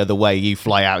can't go the other way. You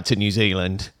fly out to New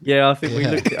Zealand. Yeah, I think we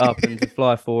looked it up, and to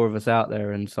fly 4 of us out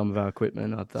there and some of our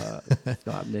equipment, it's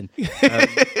not happening.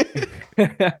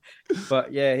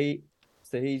 But yeah,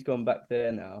 he's gone back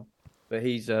there now, but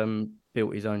he's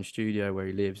built his own studio where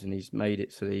he lives, and he's made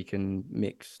it so that he can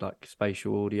mix like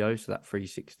spatial audio, so that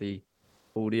 360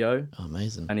 audio. Oh,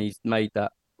 amazing. And he's made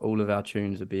that all of our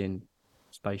tunes are being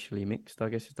spatially mixed, I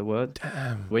guess is the word.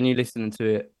 Damn. When you listen to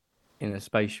it in a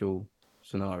spatial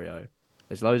scenario,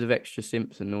 there's loads of extra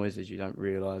synths and noises you don't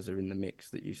realize are in the mix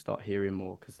that you start hearing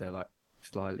more because they're like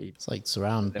slightly, it's like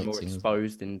surround they're more mixing.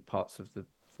 exposed in parts of the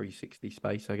 360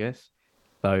 space, I guess.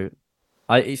 So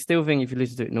I still think if you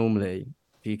listen to it normally,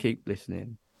 if you keep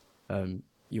listening,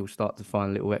 you'll start to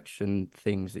find little extra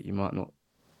things that you might not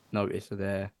notice are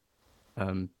there,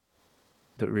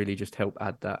 that really just help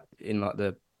add that in, like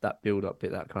that build up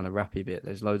bit, that kind of rappy bit.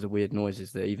 There's loads of weird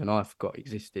noises that even I forgot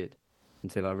existed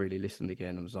until I really listened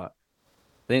again. I was like,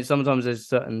 I think sometimes there's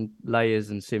certain layers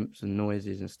and synths and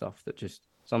noises and stuff that just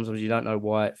sometimes you don't know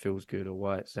why it feels good or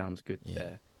why it sounds good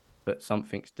there, but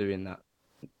something's doing that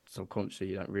subconsciously,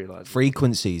 you don't realize.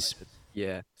 Frequencies.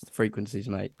 Yeah, it's the frequencies,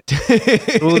 mate.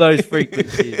 All those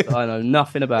frequencies I know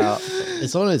nothing about.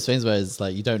 It's one of those things where it's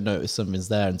like you don't notice something's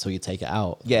there until you take it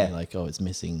out. Yeah. You're like, oh, it's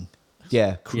missing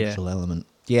Yeah. a crucial element.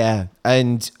 Yeah,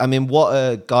 and I mean, what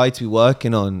a guy to be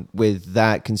working on with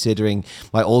that, considering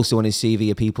like also on his CV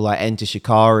are people like Enter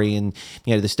Shikari and,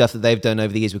 you know, the stuff that they've done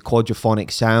over the years with quadraphonic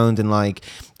sound and like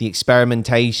the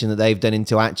experimentation that they've done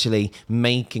into actually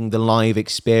making the live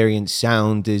experience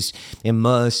sound as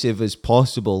immersive as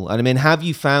possible. And I mean, have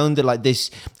you found that like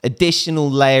this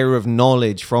additional layer of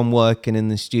knowledge from working in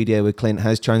the studio with Clint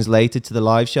has translated to the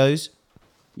live shows?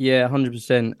 Yeah,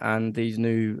 100%. And these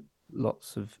new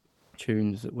lots of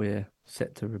tunes that we're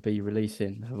set to be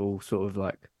releasing have all sort of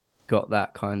like got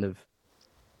that kind of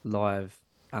live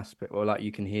aspect, or like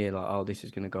you can hear like, oh, this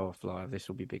is going to go off live, this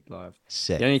will be big live.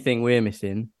 Sick. The only thing we're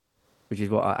missing, which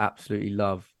is what I absolutely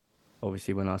love,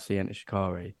 obviously when I see Enter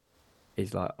Shikari,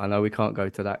 is like, I know we can't go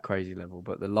to that crazy level,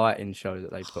 but the lighting show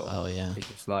that they put on, it's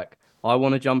just like, I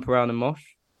want to jump around and mosh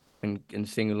and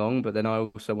sing along, but then I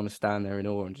also want to stand there in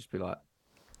awe and just be like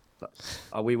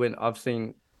I've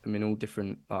seen them in all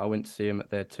different, I went to see them at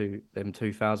their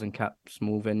 2,000 cap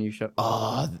small venue show.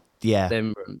 Oh, yeah.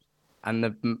 Them rooms.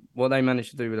 And what they managed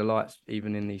to do with the lights,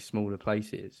 even in these smaller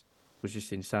places, was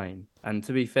just insane. And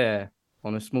to be fair,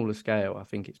 on a smaller scale, I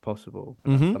think it's possible.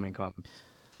 That's something I'm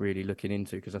really looking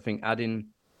into, because I think adding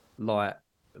light,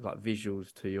 like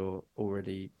visuals to your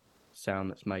already sound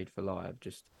that's made for live,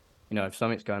 just, you know, if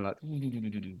something's going like,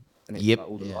 and it's like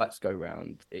all the lights go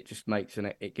round, it just makes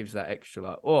it gives that extra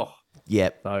like, oh.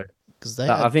 Yep. So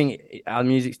I think our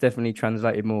music's definitely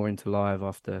translated more into live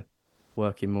after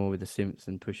working more with the synths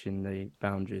and pushing the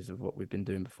boundaries of what we've been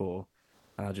doing before.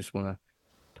 And I just want to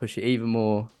push it even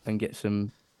more and get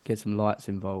some lights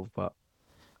involved, but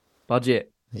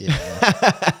budget.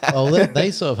 Yeah. Well,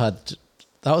 they sort of had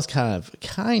that was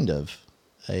kind of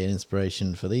an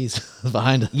inspiration for these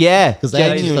behind us. Yeah, Because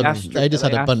genuinely. they just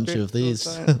had a bunch Asterisks of these. or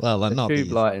something? Well, like The not tube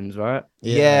these. lightings, right?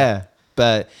 Yeah.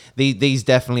 But these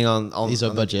definitely on These are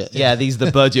on- budget. Yeah, these are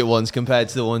the budget ones compared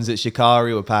to the ones that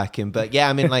Shikari were packing. But yeah,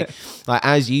 I mean, like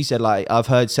as you said, like I've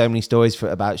heard so many stories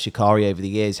about Shikari over the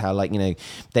years. How like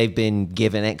they've been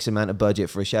given X amount of budget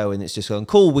for a show, and it's just going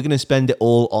cool. We're going to spend it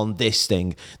all on this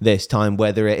thing this time,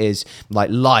 whether it is like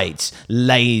lights,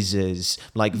 lasers,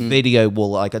 like video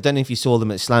wall. Like I don't know if you saw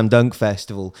them at Slam Dunk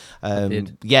Festival.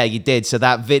 did. Yeah, you did. So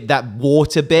that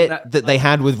water bit that they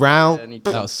had with Rao. Yeah, and he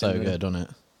That jumped was so in good, wasn't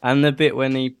it? And the bit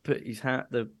when he put his hand,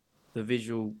 the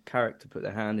visual character put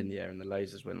their hand in the air and the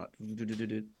lasers went like, I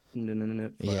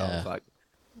Yeah. was like,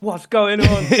 what's going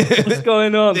on? What's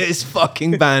going on? This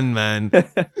fucking band, man.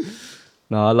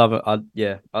 No, I love it.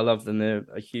 I love them. They're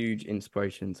a huge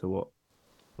inspiration to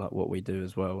what we do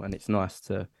as well. And it's nice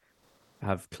to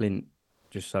have Clint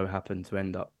just so happen to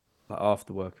end up like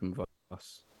after working with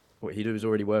us. What he was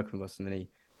already working with us, and then he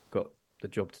got the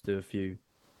job to do a few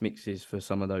mixes for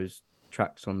some of those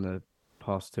tracks on the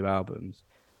past 2 albums.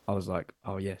 I was like,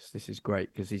 oh yes, this is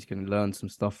great because he's going to learn some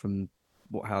stuff from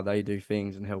how they do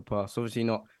things and help us. Obviously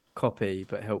not copy,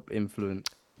 but help influence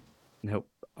and help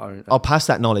I'll pass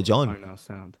that knowledge on. own our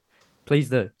sound. Please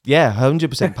do. Yeah,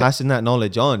 100% passing that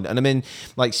knowledge on. And I mean,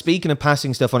 like speaking of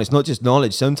passing stuff on, it's not just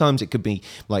knowledge. Sometimes it could be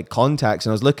like contacts.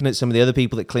 And I was looking at some of the other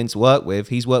people that Clint's worked with.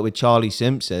 He's worked with Charlie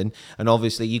Simpson. And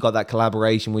obviously you got that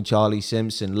collaboration with Charlie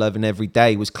Simpson, Loving Every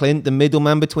Day. Was Clint the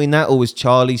middleman between that, or was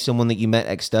Charlie someone that you met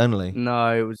externally?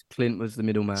 No, it was Clint was the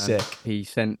middleman. Sick. He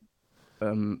sent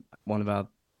one of our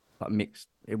like mixed.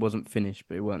 It wasn't finished,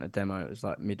 but it weren't a demo. It was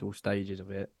like middle stages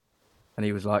of it. And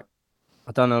he was like,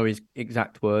 I don't know his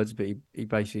exact words, but he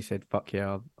basically said, "Fuck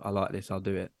yeah, I like this, I'll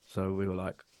do it." So we were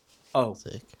like, "Oh,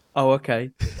 Sick. oh,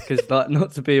 okay." Because like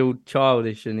not to be all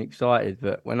childish and excited,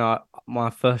 but when my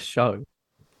first show,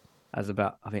 I think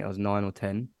I was 9 or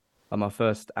 10, and my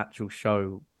first actual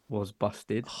show was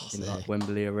Busted in like sick.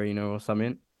 Wembley Arena or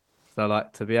something. So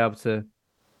like to be able to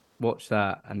watch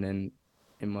that and then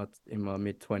in my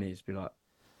mid-20s be like,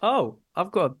 "Oh,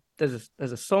 there's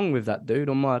a song with that dude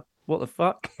on my." What the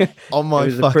fuck? On my It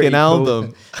was a fucking pretty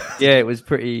album. Yeah, it was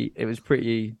pretty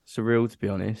surreal to be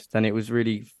honest, and it was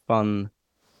really fun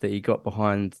that he got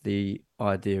behind the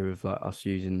idea of like us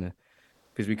using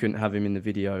because we couldn't have him in the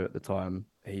video at the time.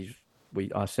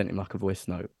 I sent him like a voice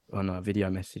note on a video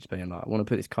message being like, I want to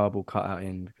put this cardboard cutout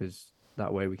in because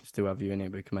that way we can still have you in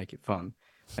it, but we can make it fun.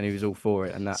 And he was all for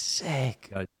it. And that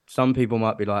Sick. some people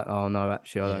might be like, oh no,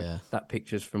 actually, I don't. Yeah. That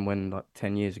picture's from when like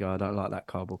 10 years ago. I don't like that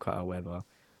cardboard cutout, or whatever.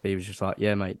 But he was just like,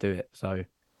 yeah, mate, do it. So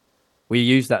we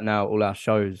use that now at all our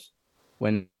shows.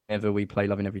 Whenever we play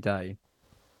Loving Every Day,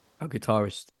 our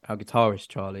guitarist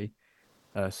Charlie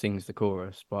sings the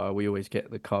chorus, but we always get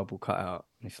the cardboard cutout.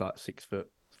 And it's like 6'3"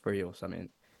 or something,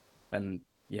 and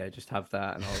yeah, just have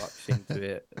that, and I'll like sing to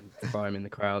it and throw him in the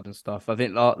crowd and stuff. I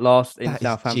think last in That is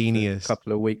Southampton genius. a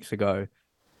couple of weeks ago,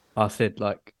 I said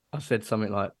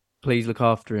something like, "Please look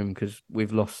after him because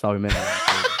we've lost so many."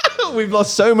 We've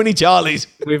lost so many Charlies.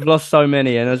 We've lost so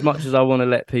many, and as much as I want to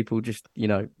let people just,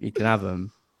 you can have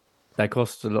them, they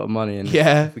cost a lot of money, and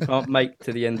Yeah. if we can't make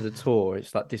to the end of the tour,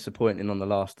 it's like disappointing on the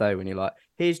last day when you're like,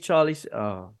 "Here's Charlie."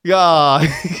 Oh, Yeah.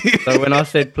 so when I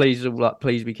said, "Please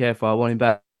be careful, I want him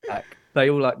back," they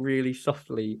all like really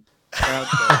softly crowd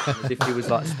as if he was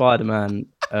like Spider-Man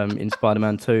in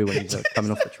Spider-Man 2 when he's coming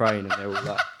off the train, and they're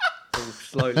all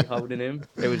slowly holding him.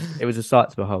 It was a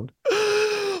sight to behold.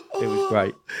 It was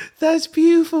great. That's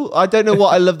beautiful. I don't know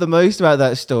what I love the most about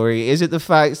that story. Is it the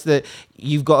fact that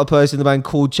you've got a person in the band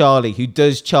called Charlie who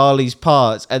does Charlie's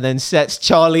parts and then sets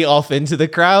Charlie off into the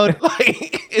crowd?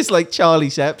 Like it's like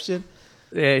Charlieception.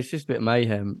 Yeah, it's just a bit of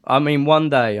mayhem. I mean,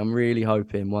 one day, I'm really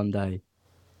hoping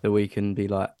that we can be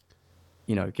like,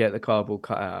 get the cardboard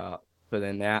cut out, but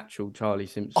then the actual Charlie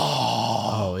Simpson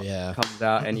Oh yeah. comes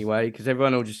out anyway, because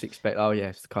everyone will just expect, oh yeah,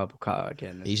 it's the cardboard cut out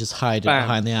again. He's just hiding Bam.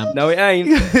 behind the amp. No, it ain't.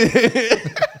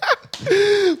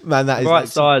 Man, that is Right like,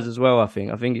 size as well, I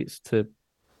think. I think it's to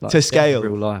scale.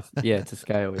 real life. Yeah, to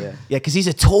scale, yeah. Yeah, because he's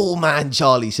a tall man,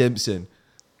 Charlie Simpson.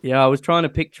 Yeah, I was trying to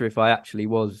picture if I actually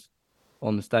was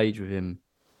on the stage with him,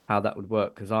 how that would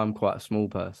work, because I'm quite a small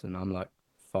person. I'm like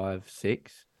 5'6".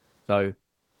 So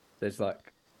there's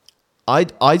like...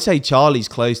 I'd say Charlie's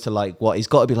close to like what? He's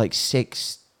got to be like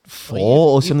 6'4" Well,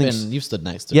 or something. You've stood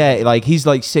next to him. Yeah, like he's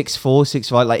like 6'4",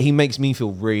 6'5". Like he makes me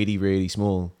feel really, really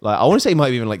small. Like I want to say he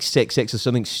might be even like 6'6" or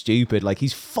something stupid. Like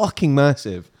he's fucking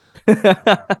massive. He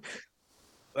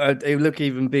would look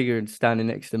even bigger and standing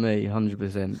next to me,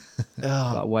 100%.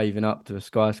 Oh. Like waving up to a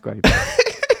skyscraper.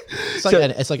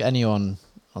 It's like anyone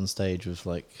on stage with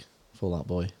like Fall Out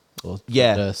Boy or Fred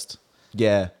Yeah. Durst.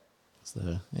 Yeah,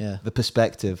 So yeah, the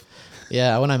perspective.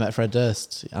 yeah. When I met Fred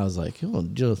Durst, I was like, "Oh,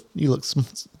 you look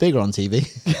bigger on TV."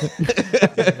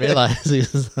 Didn't realize he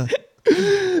was.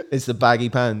 It's the baggy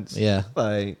pants. Yeah.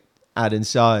 Like adding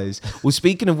size. Well,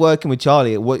 speaking of working with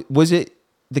Charlie, was it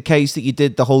the case that you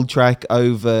did the whole track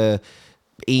over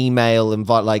email and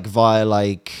via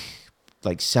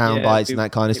sound Yeah, bites and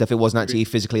that kind of stuff? It wasn't actually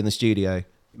physically in the studio.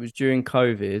 It was during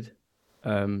COVID,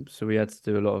 so we had to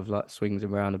do a lot of like swings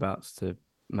and roundabouts to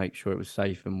make sure it was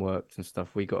safe and worked and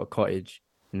stuff. We got a cottage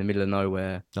in the middle of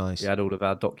nowhere. Nice. We had all of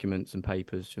our documents and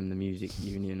papers from the music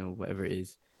union or whatever it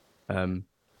is,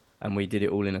 and we did it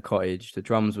all in a cottage. The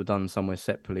drums were done somewhere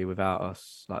separately without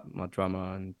us. Like my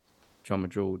drummer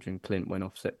George and Clint went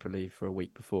off separately for a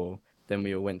week before. Then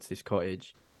we all went to this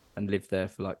cottage and lived there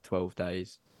for like 12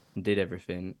 days and did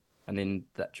everything. And then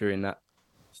during that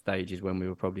stage is when we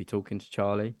were probably talking to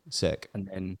Charlie. Sick.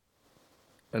 And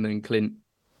then Clint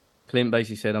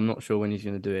basically said, I'm not sure when he's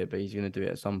going to do it, but he's going to do it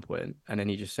at some point. And then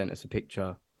he just sent us a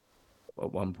picture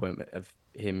at one point of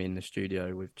him in the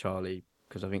studio with Charlie,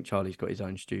 because I think Charlie's got his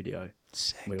own studio.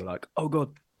 Sick. We were like, oh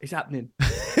God, it's happening.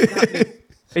 It's happening.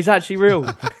 It's actually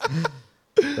real.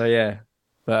 So yeah,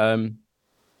 but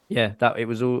yeah, that it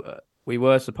was all. We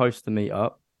were supposed to meet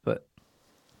up, but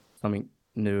something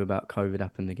new about COVID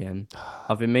happened again.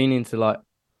 I've been meaning to like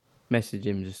message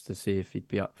him just to see if he'd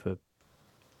be up for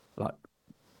like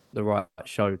the right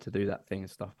show to do that thing and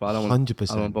stuff. But I don't want 100%. I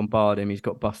don't want to bombard him. He's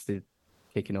got Busted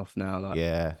kicking off now. Like,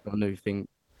 Yeah. he's got a new thing.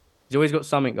 He's always got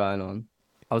something going on.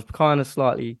 I was kind of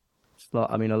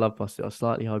I mean, I love Busted. I was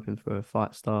slightly hoping for a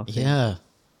Fight Star thing. Yeah.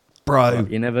 Bro.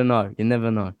 But you never know. You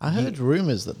never know. I heard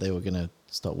rumors that they were gonna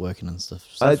start working on stuff.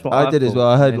 That's what I did as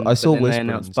thought. well. I saw but then they whisperings.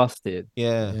 announced Busted.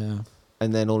 Yeah. Yeah.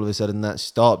 And then all of a sudden that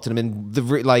stopped. And I mean, that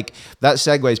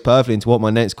segues perfectly into what my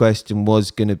next question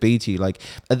was going to be to you. Like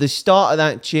at the start of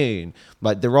that tune,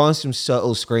 like there are some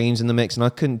subtle screams in the mix, and I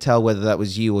couldn't tell whether that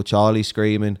was you or Charlie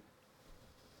screaming.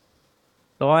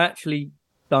 So I actually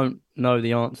don't know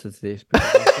the answer to this,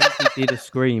 because I think he did a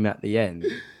scream at the end,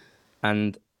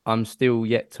 and I'm still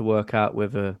yet to work out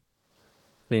whether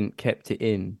Clint kept it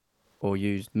in or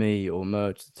used me or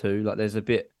merged the two. Like there's a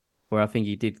bit where I think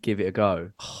he did give it a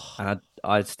go, and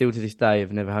I still to this day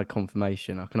have never had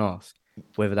confirmation. I can ask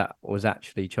whether that was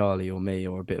actually Charlie or me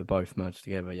or a bit of both merged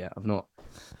together yet. Don't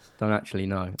actually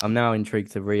know. I'm now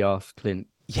intrigued to re-ask Clint.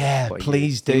 Yeah,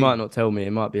 please do. He might not tell me.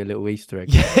 It might be a little Easter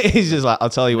egg. Yeah, he's just like, I'll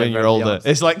tell you when Never you're had the older. answer.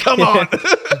 It's like, come on.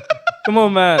 Come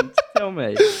on, man. Tell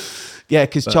me. Yeah,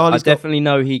 because But Charlie's I definitely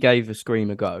know he gave a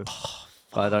scream a go.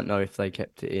 But I don't know if they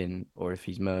kept it in or if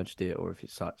he's merged it or if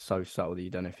it's like so subtle that you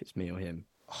don't know if it's me or him.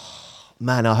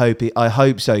 Man, I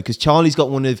hope so, because Charlie's got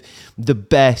one of the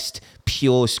best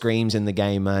pure screams in the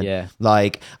game, man. Yeah.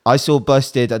 Like I saw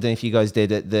Busted. I don't know if you guys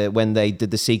did it when they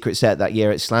did the secret set that year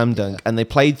at Slam Dunk, and they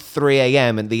played 3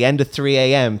 a.m. At the end of 3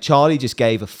 a.m., Charlie just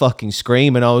gave a fucking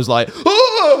scream, and I was like,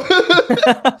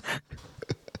 oh!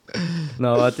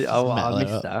 No, I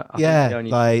missed that. I Yeah, think the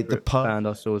only like the band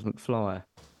I saw was McFly.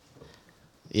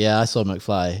 Yeah, I saw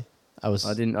McFly.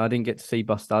 I didn't get to see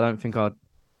Buster. I don't think I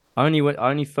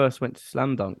only first went to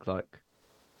Slam Dunk like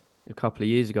a couple of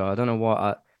years ago. I don't know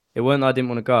why. It weren't that I didn't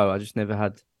want to go. I just never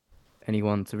had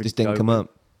anyone to really just didn't go come with. up.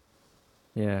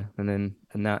 Yeah, and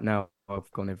now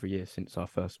I've gone every year since I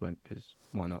first went, because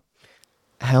why not?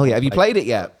 Hell yeah! Have you played it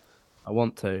yet? I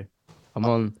want to.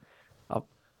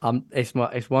 It's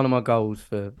one of my goals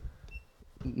for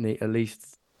at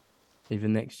least either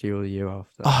next year or the year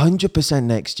after. 100%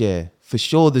 next year for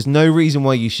sure. There's no reason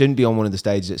why you shouldn't be on one of the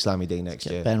stages at Slammy D next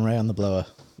year. Ben Ray on the blower.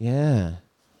 Yeah.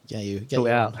 Get you Sort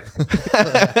it out.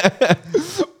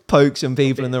 Poke some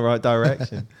people in the right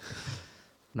direction.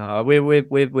 No,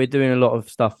 we're doing a lot of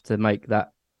stuff to make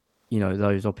that,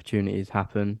 those opportunities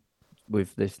happen.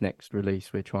 With this next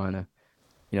release, we're trying to,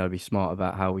 be smart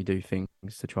about how we do things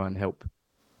to try and help,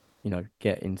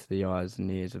 get into the eyes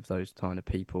and ears of those kind of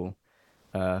people.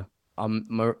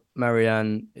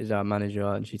 Marianne is our manager,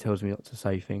 and she tells me not to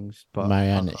say things. But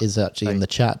Marianne is actually in the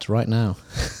chat right now.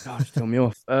 Oh, just tell me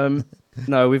off.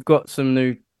 No, we've got a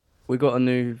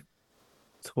new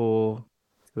tour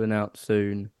to announce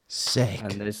soon. Sick.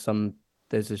 And there's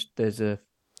a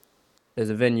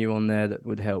venue on there that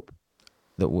would help.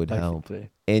 That would help. Basically.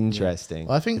 Interesting.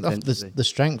 Well, I think the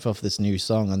strength of this new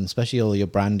song, and especially all your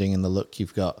branding and the look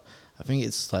you've got, I think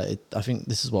it's like I think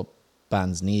this is what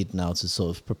bands need now to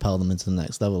sort of propel them into the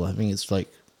next level. I think it's like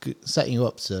setting you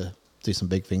up to do some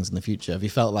big things in the future. Have you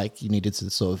felt like you needed to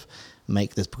sort of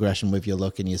make this progression with your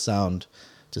look and your sound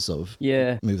to sort of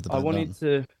move the band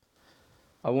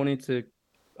on?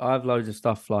 I have loads of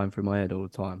stuff flying through my head all the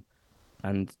time,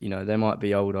 and you know there might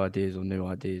be old ideas or new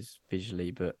ideas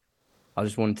visually, but I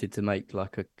just wanted to make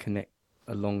like a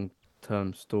long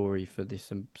term story for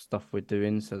this stuff we're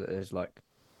doing, so that there's like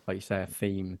you say, a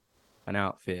theme, an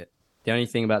outfit. The only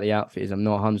thing about the outfit is I'm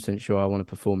not 100% sure I want to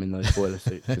perform in those boiler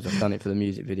suits because I've done it for the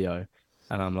music video,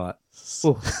 and I'm like,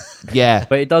 oh, Yeah.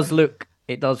 but it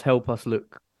does help us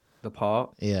look the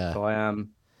part. Yeah. So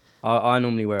I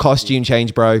normally wear Costume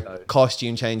change, bro. So.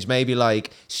 Costume change. Maybe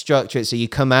like structure it so you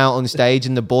come out on stage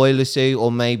in the boiler suit,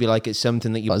 or maybe like it's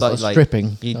something that you Like like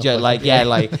stripping. You just like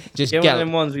just Get get one of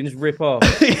them ones we can just rip off.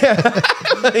 yeah,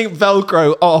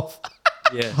 Velcro off.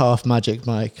 Yeah. Half Magic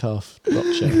Mike, half rock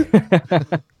show.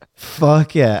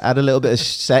 Fuck yeah! Add a little bit of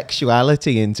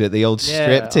sexuality into it. The old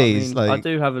striptease. I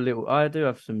do have a little. I do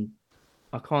have some.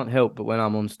 I can't help but when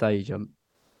I'm on stage, I've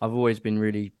always been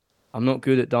really. I'm not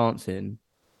good at dancing,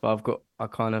 but I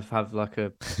kind of have like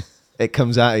a. It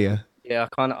comes out of you. Yeah,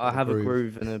 I have a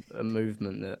groove and a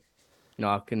movement that, you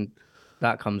know,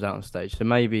 that comes out on stage. So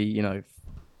maybe, you know,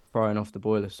 throwing off the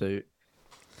boiler suit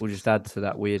will just add to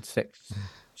that weird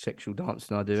sexual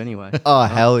dancing I do anyway. Oh,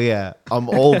 hell yeah. I'm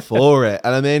all for it.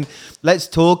 And I mean, let's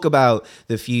talk about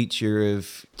the future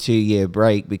of 2 Year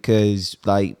Break, because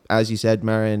like, as you said,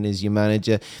 Marion is your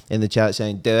manager in the chat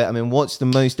saying, do it. I mean, what's the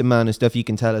most amount of stuff you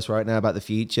can tell us right now about the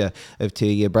future of 2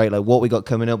 Year Break? Like what we got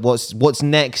coming up? What's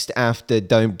next after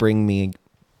Don't Bring Me?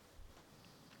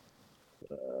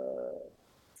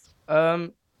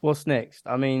 What's next?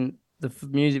 I mean, the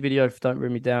music video for Don't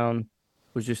Bring Me Down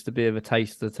was just a bit of a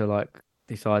taster to like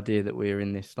this idea that we're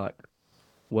in this like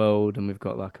world and we've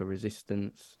got like a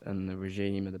resistance and the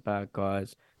regime are the bad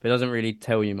guys, but it doesn't really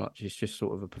tell you much. It's just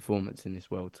sort of a performance in this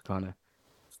world to kind of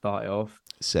start it off.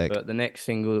 Sick. But the next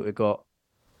single that we got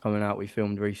coming out, we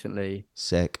filmed recently.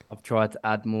 Sick. I've tried to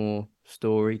add more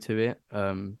story to it.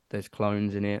 There's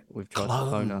clones in it. We've tried to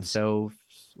clone ourselves.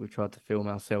 We've tried to film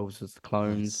ourselves as the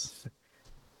clones. Nice.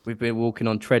 We've been walking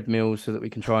on treadmills so that we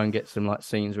can try and get some like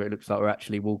scenes where it looks like we're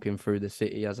actually walking through the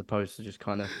city as opposed to just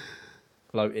kind of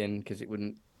floating, because it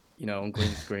wouldn't, you know, on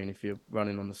green screen, if you're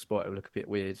running on the spot, it would look a bit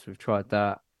weird. So we've tried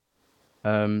that.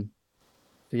 So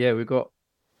yeah, we've got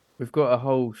a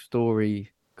whole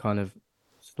story kind of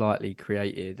slightly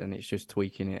created, and it's just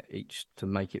tweaking it each to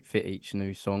make it fit each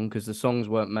new song, because the songs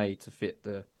weren't made to fit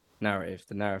the narrative.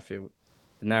 The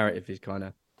narrative is kind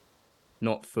of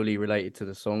not fully related to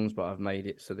the songs, but I've made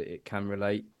it so that it can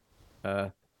relate.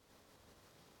 The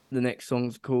next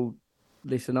song's called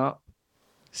Listen Up.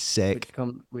 Sick.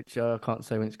 Which I can't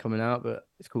say when it's coming out, but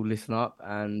it's called Listen Up.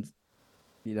 And,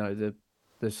 you know, the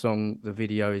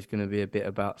video is going to be a bit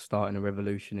about starting a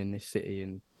revolution in this city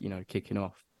and, you know, kicking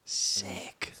off.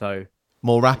 Sick. So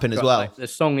more rapping as well. Like, the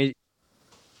song is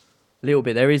a little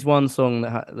bit. There is one song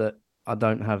that I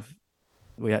don't have.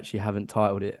 We actually haven't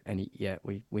titled it any yet.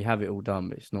 We have it all done,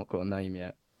 but it's not got a name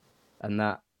yet. And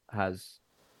that has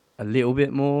a little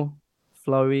bit more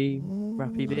flowy,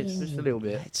 rappy bits, just a little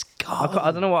bit. Let's go. I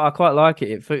don't know what, I quite like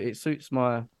it. It suits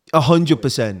my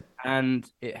 100%. and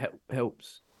it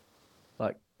helps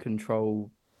like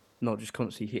control, not just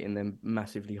constantly hitting them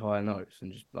massively high notes,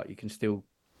 and just like you can still,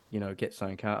 you know, get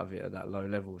something out of it at that low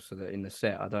level, so that in the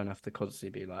set I don't have to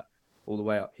constantly be like all the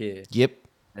way up here. Yep.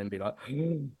 And be like,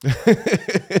 so,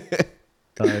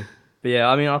 but yeah,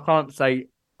 I mean, I can't say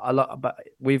I like, but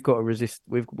we've got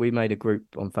we made a group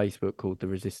on Facebook called The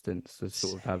Resistance to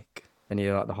sort of have any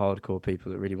of like the hardcore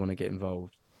people that really want to get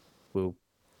involved. We'll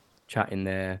chat in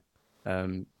there,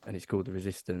 and it's called The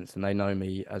Resistance, and they know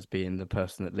me as being the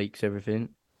person that leaks everything.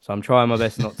 So I'm trying my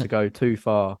best not to go too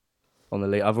far on the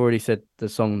leak. I've already said the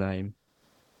song name.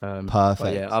 Perfect.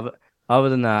 But yeah, other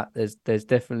than that, there's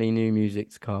definitely new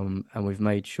music to come, and we've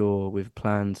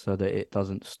planned so that it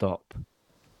doesn't stop,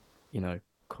 you know,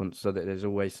 so that there's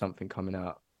always something coming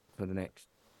out for the next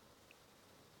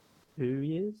 2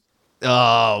 years.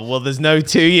 Oh, well, there's no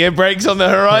 2 year breaks on the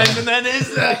horizon then,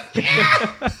 is there?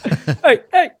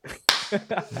 Hey!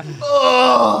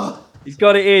 Oh! He's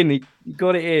got it in. He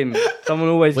got it in. Someone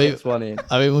always gets one in.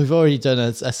 I mean, we've already done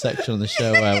a section on the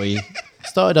show where we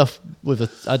started off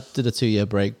with I did a 2 year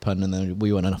break pun, and then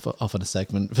we went off on a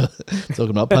segment for talking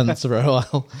about puns for a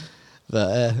while.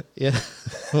 But yeah,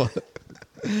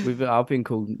 We've been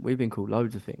called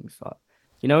loads of things. Like,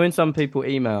 you know, when some people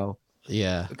email,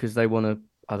 yeah, because they want to,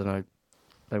 I don't know,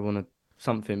 they want to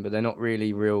something, but they're not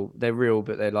really real. They're real,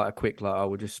 but they're like a quick, like, I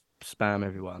will just spam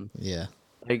everyone. yeah.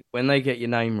 When they get your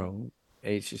name wrong,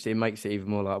 it makes it even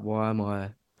more like, why am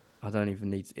I don't even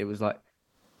need to, it was like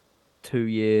 2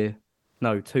 year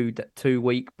no 2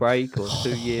 week break or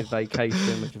 2 year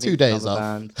vacation, which I 2 think days another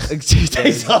off. band. 2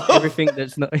 days off. Everything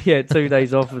that's not 2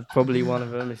 days off was probably one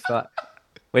of them. It's like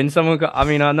when someone got. I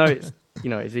mean, I know it's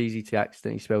it's easy to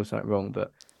accidentally spell something wrong,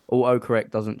 but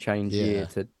autocorrect doesn't change year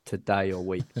to day or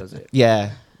week, does it?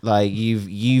 Yeah, like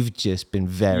you've just been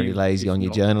very You've lazy just on your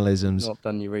not journalisms. not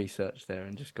done your research there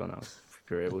and just gone, oh,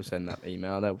 screw it, we'll send that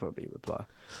email. They'll probably reply.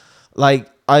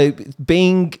 Like I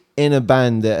being in a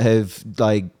band that have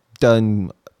like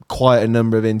done quite a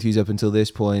number of interviews up until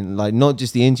this point, like not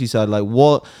just the interview side, like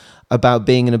what about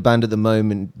being in a band at the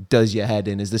moment does your head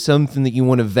in? Is there something that you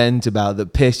want to vent about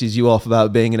that pisses you off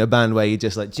about being in a band where you're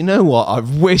just like, do you know what? I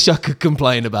wish I could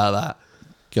complain about that.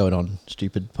 Going on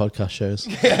stupid podcast shows.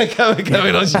 Yeah,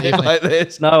 going on shit like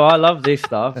this. No, I love this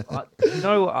stuff. I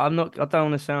don't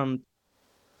want to sound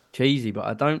cheesy, but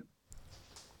I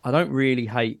don't really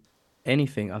hate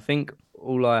anything. I think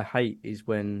all I hate is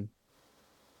when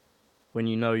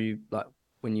you like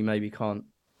when you maybe can't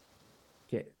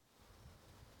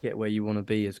get where you want to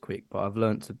be as quick. But I've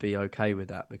learned to be okay with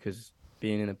that because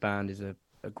being in a band is a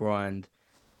grind.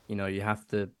 You have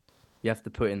to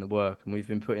put in the work, and we've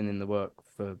been putting in the work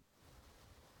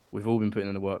we've all been putting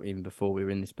in the work even before we were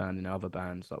in this band and other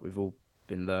bands. Like we've all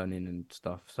been learning and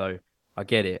stuff. So I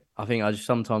get it. I think I just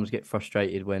sometimes get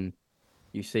frustrated when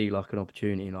you see like an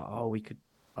opportunity, like, oh, we could.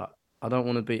 I don't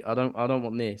want to be. I don't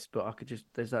want this, but I could just.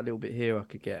 There's that little bit here I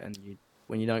could get, and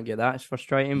when you don't get that, it's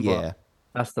frustrating. Yeah. But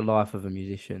that's the life of a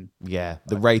musician. Yeah,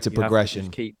 the rate of You have to progression.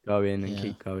 just keep going and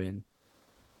keep going.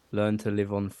 Learn to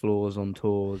live on floors on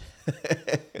tours.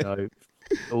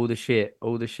 All the shit.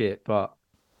 But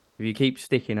if you keep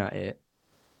sticking at it,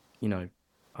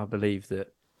 I believe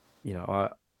that,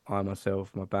 I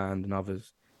myself, my band, and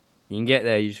others, you can get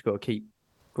there. You just got to keep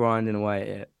grinding away at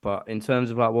it. But in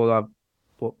terms of like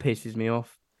what pisses me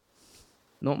off,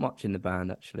 not much in the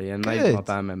band actually, and maybe my Good.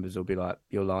 band members will be like,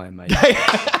 "You're lying, mate."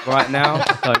 Right now,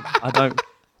 I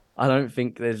don't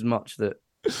think there's much that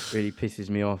really pisses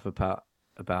me off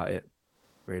about it.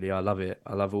 Really, I love it.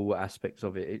 I love all aspects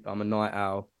of it. I'm a night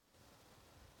owl.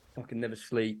 I can never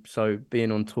sleep, so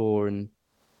being on tour and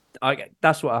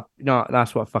that's what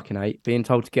I fucking hate. Being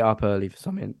told to get up early for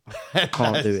something, I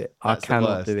can't do it. I That's the cannot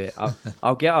worst. do it.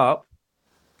 I'll get up,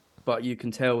 but you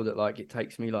can tell that like it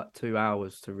takes me like 2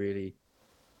 hours to really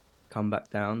come back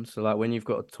down. So like when you've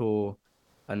got a tour,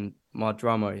 and my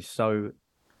drummer is so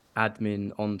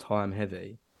admin on time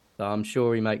heavy, that I'm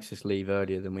sure he makes us leave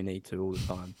earlier than we need to all the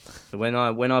time. So when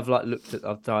I've like looked at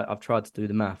I've tried to do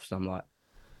the maths, I'm like,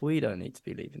 we don't need to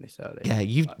be leaving this early. Yeah,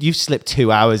 you've slipped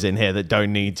 2 hours in here that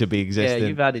don't need to be existing. Yeah,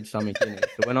 you've added something in it.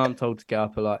 So when I'm told to get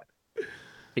up at like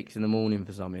 6 a.m.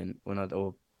 for something,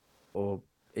 or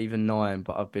even 9,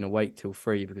 but I've been awake till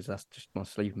 3 because that's just my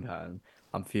sleeping pattern,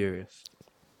 I'm furious.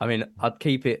 I mean, I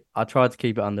tried to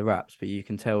keep it under wraps, but you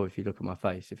can tell if you look at my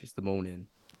face, if it's the morning,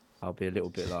 I'll be a little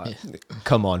bit like,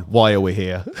 Come on, why are we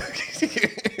here?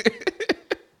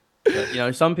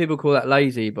 but, some people call that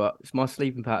lazy, but it's my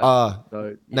sleeping pattern.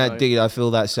 So, Dude, I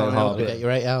feel that so can't help hard. it. Get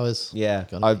your 8 hours. Yeah,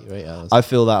 Gotta get your 8 hours. I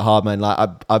feel that hard, man. Like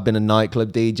I've been a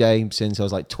nightclub DJ since I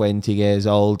was like 20 years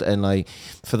old, and like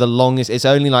for the longest, it's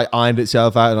only like ironed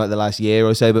itself out in like the last year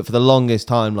or so. But for the longest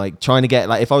time, like trying to get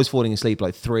like if I was falling asleep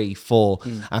like 3, 4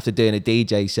 after doing a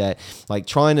DJ set, like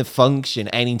trying to function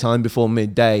any time before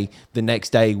midday the next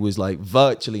day was like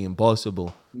virtually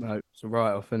impossible. No, it's a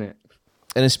write-off, isn't it?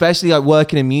 And especially like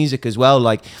working in music as well,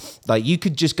 like you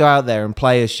could just go out there and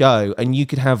play a show and you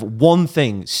could have one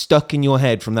thing stuck in your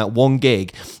head from that one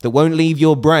gig that won't leave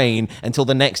your brain until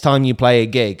the next time you play a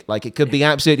gig. Like it could be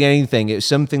absolutely anything. It's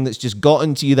something that's just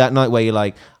gotten to you that night where you're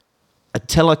like,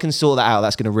 until I can sort that out,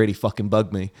 that's going to really fucking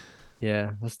bug me.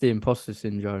 Yeah, that's the imposter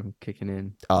syndrome kicking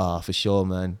in. For sure,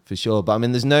 man. For sure. But I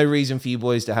mean, there's no reason for you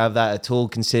boys to have that at all,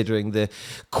 considering the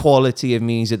quality of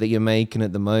music that you're making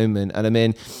at the moment. And I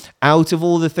mean, out of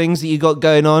all the things that you got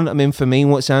going on, I mean, for me,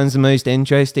 what sounds the most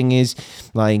interesting is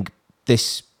like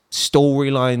this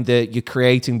storyline that you're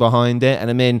creating behind it. And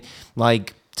I mean,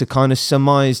 like to kind of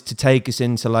surmise, to take us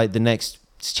into like the next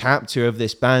chapter of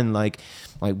this band, like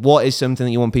what is something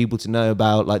that you want people to know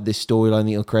about like this storyline that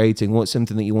you're creating? What's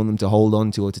something that you want them to hold on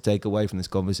to or to take away from this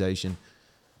conversation?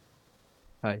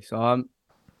 Okay, so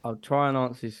I'll try and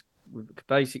answer this.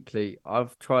 Basically,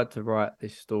 I've tried to write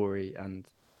this story and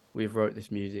we've wrote this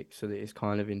music so that it's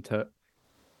kind of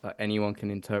like anyone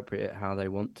can interpret it how they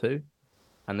want to.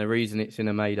 And the reason it's in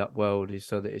a made-up world is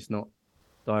so that it's not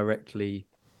directly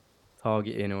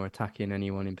targeting or attacking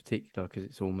anyone in particular because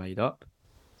it's all made up.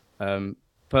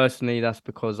 Personally, that's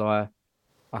because I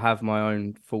have my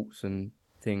own thoughts and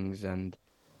things and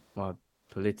my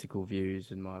political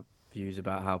views and my views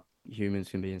about how humans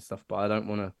can be and stuff, but I don't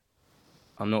want to.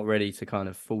 I'm not ready to kind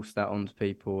of force that onto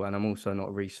people, and I'm also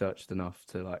not researched enough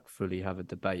to like fully have a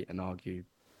debate and argue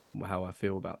how I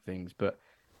feel about things. But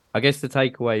I guess the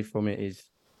takeaway from it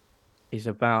is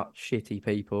about shitty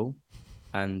people,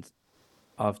 and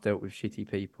I've dealt with shitty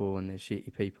people, and there's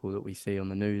shitty people that we see on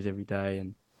the news every day,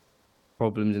 and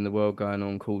problems in the world going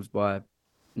on caused by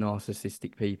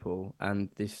narcissistic people. And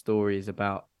this story is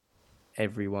about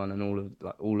everyone and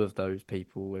all of those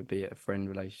people, be it a friend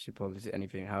relationship or is it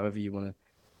anything, however you want to.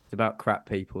 It's about crap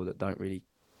people that don't really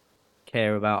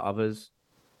care about others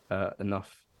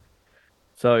enough.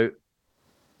 So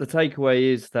the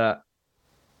takeaway is that,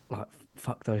 like,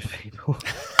 fuck those people.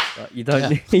 Like, you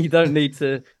don't need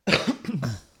to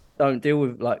don't deal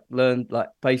with, like, learn, like,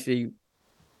 basically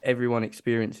everyone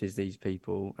experiences these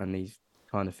people and these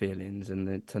kind of feelings, and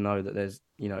then to know that there's,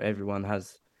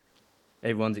 everyone's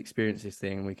experienced this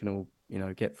thing, and we can all,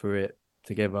 get through it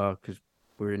together because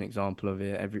we're an example of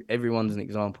it. Everyone's an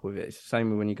example of it. It's the same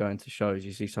with when you go into shows,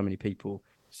 you see so many people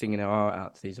singing their heart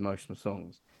out to these emotional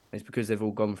songs. And it's because they've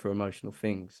all gone through emotional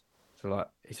things. So, like,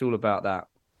 it's all about that.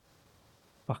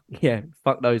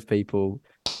 Fuck those people,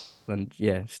 and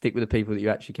stick with the people that you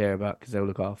actually care about because they'll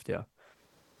look after you.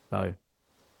 So,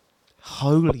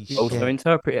 Holy shit. also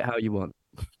interpret it how you want.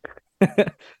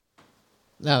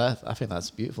 No, I think that's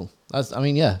beautiful.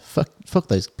 Fuck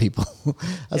those people.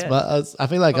 I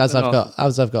feel like Fuck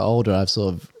as I've got older, I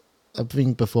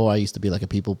think before I used to be like a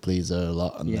people pleaser a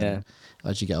lot, and then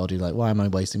as you get older, you're like, why am I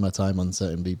wasting my time on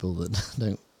certain people that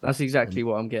don't? That's exactly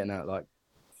what I'm getting at. Like,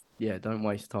 don't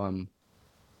waste time.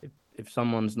 If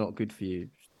someone's not good for you,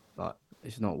 like,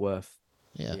 it's not worth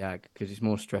the ag, because it's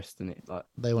more stress than it. Like,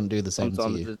 they wouldn't do the same to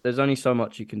you. There's only so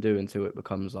much you can do until it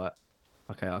becomes like,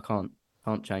 okay, I can't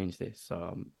change this,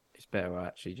 so it's better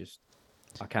I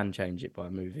can change it by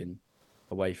moving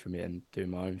away from it and doing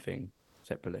my own thing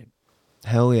separately.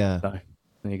 Hell yeah. So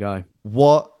there you go.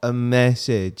 What a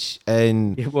message.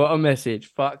 And what a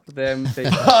message. Fuck them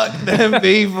people. Fuck them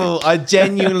people. I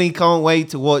genuinely can't wait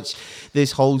to watch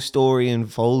this whole story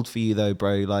unfold for you though,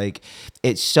 bro. Like,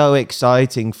 it's so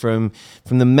exciting from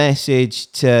the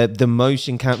message to the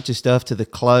motion capture stuff to the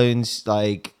clones.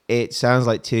 Like, it sounds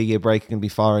like 2 Year Break can be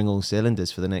firing all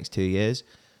cylinders for the next 2 years.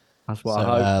 That's what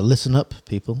I hope. Listen up,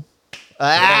 people.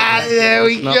 There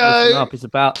we go. Listen up. It's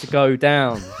about to go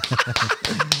down.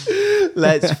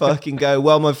 Let's fucking go.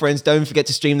 Well, my friends, don't forget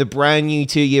to stream the brand new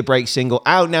 2 Year Break single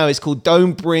out now. It's called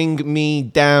Don't Bring Me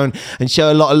Down, and show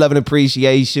a lot of love and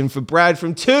appreciation for Brad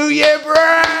from 2 Year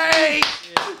Break.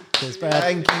 Cheers, Brad.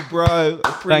 Thank you, bro.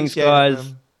 Thanks, guys.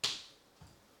 It,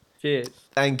 Cheers.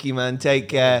 thank you, man. Take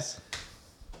care.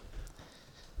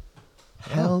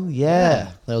 Hell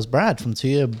yeah. That was Brad from 2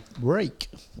 Year Break.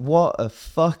 What a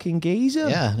fucking geezer.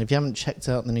 Yeah, and if you haven't checked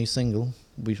out the new single,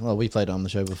 we played it on the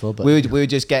show before, but we were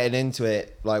just getting into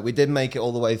it. Like, we didn't make it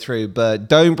all the way through, but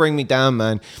Don't Bring Me Down,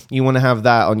 man. You want to have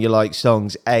that on your like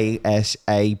songs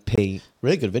ASAP.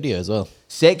 really good video as well.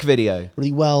 Sick video.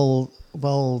 Really well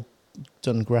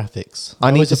done graphics.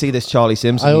 I need to see this Charlie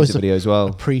Simpson music video as well.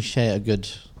 Appreciate a good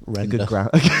render. A good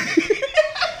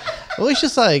Well, it's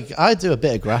just like, I do a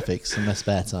bit of graphics in my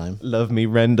spare time. Love me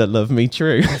render, love me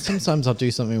true. Sometimes I'll do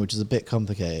something which is a bit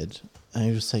complicated, and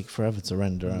it just take forever to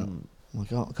render out.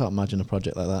 Like, I can't imagine a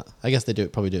project like that. I guess they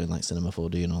probably do it in like Cinema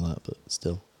 4D and all that, but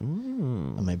still.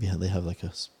 And maybe they have like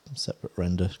a separate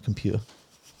render computer.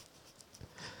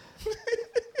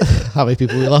 How many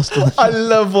people we lost? I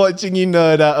love watching you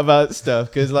nerd out about stuff,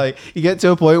 because like, you get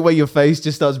to a point where your face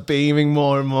just starts beaming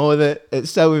more and more that it's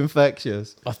so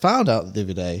infectious. I found out the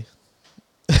other day.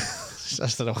 I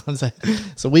don't know what I'm saying.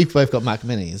 So we've both got Mac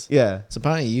Minis. Yeah. So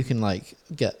apparently you can like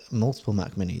get multiple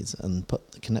Mac Minis and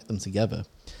connect them together.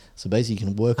 So basically you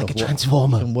can work Like off a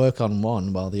transformer. You can work on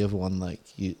one while the other one like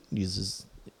uses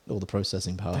all the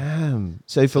processing power. Damn.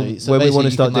 So when we basically want to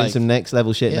you start can, doing some next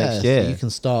level shit next year. So you can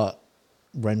start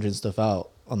rendering stuff out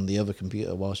on the other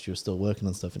computer whilst you're still working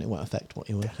on stuff, and it won't affect what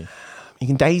you're working. You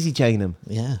can daisy chain them.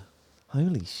 Yeah.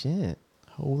 Holy shit.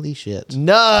 Holy shit.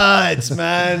 Nuts,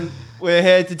 man. We're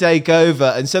here to take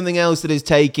over. And something else that is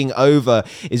taking over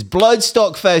is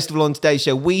Bloodstock Festival on today's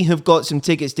show. We have got some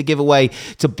tickets to give away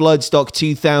to Bloodstock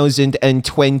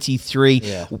 2023.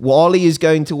 Yeah. Wally is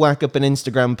going to whack up an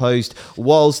Instagram post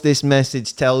whilst this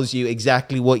message tells you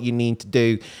exactly what you need to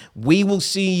do. We will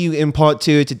see you in part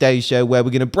 2 of today's show, where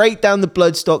we're going to break down the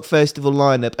Bloodstock Festival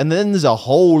lineup. And then there's a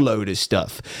whole load of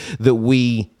stuff that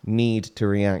we need to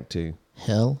react to.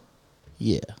 Hell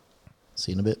yeah.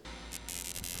 See you in a bit.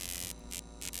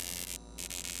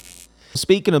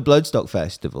 Speaking of Bloodstock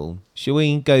Festival, shall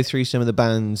we go through some of the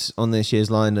bands on this year's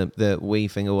lineup that we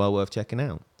think are well worth checking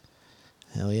out?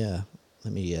 Hell yeah.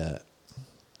 Let me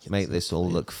Make this all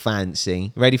look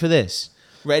fancy. Ready for this?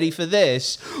 Ready for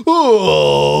this?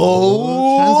 Oh,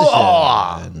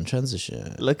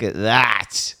 Transition. look at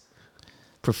that.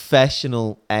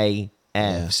 Professional AF.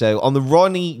 Yeah. So on the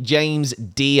Ronnie James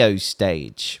Dio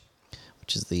stage.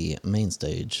 Which is the main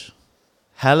stage.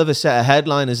 Hell of a set of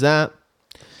headliners that.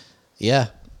 Yeah.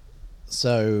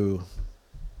 So,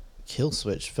 Kill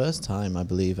Switch, first time, I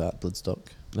believe, at Bloodstock.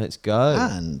 Let's go.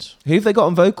 And Who have they got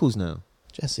on vocals now?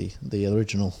 Jesse, the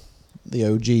original, the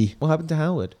OG. What happened to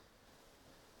Howard?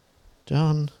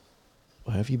 John,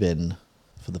 where have you been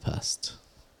for the past,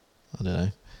 I don't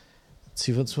know,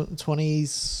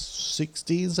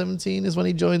 2016, 17 is when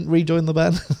he rejoined the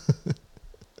band.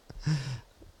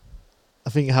 I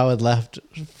think Howard left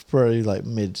probably like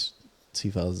mid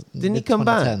 2000s. Didn't he come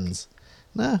back?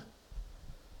 No.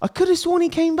 I could have sworn he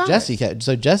came back.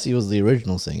 So Jesse was the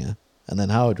original singer, and then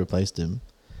Howard replaced him,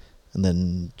 and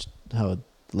then Howard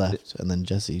left, and then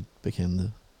Jesse became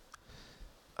the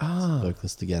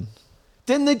vocalist again.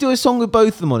 Didn't they do a song with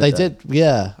both of them on it? They did,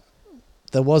 yeah.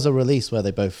 There was a release where they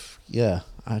both,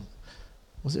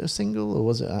 was it a single or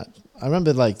was it? I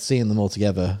remember like seeing them all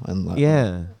together and like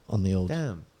on the old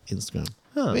Instagram.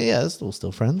 Huh. But yeah, they're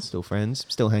still friends. Still friends.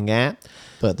 Still hang out.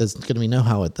 But there's going to be no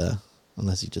Howard there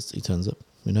unless he turns up.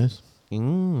 Who knows?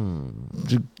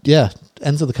 Yeah,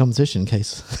 enter the competition in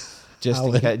case.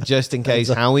 Just in case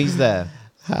Howie's there.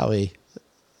 Howie.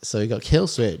 So you got Kill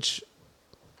Switch.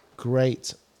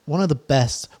 Great. One of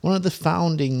the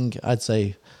founding, I'd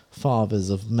say, fathers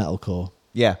of metalcore.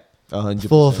 Yeah, 100%. The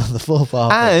four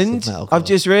fathers And of metalcore. I've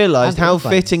just realised And how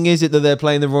Inflames. fitting is it that they're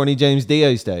playing the Ronnie James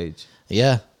Dio stage.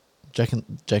 Yeah. Checking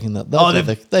that.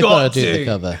 They've got to do to. the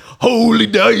cover. Holy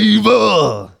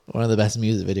diver! One of the best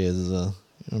music videos as well.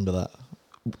 Remember that?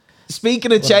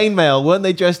 Speaking of chainmail, weren't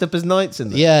they dressed up as knights in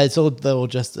there? Yeah, they're all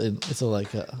just it's all like.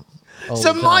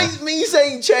 So me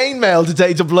saying chainmail to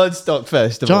take to Bloodstock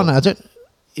Festival. John,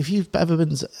 if you've ever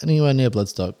been anywhere near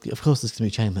Bloodstock, of course there's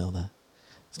going to be chainmail there.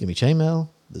 There's going to be chainmail.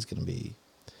 There's going to be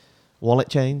wallet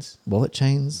chains.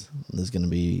 There's going to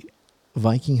be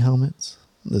Viking helmets.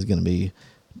 There's going to be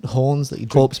horns that you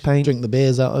Corpse paint. drink the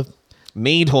beers out of.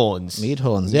 Mead horns.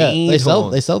 Yeah, they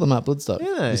sell them at Bloodstock.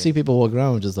 Yeah. You see people walk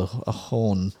around with just a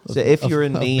horn. So if you're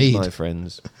in need, my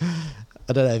friends,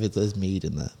 I don't know if there's mead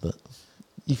in there, but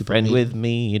you could friend put with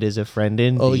mead is a friend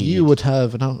indeed. Oh, you would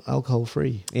have an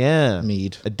alcohol-free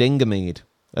mead. A dinga mead.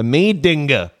 A mead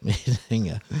dinga.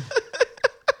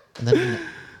 And then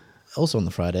also on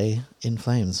the Friday, In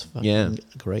Flames.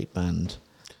 Great band.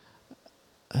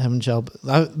 I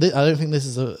don't think this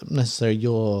is necessarily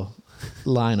your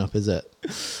lineup, is it?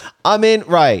 I mean,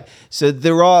 right. So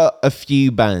there are a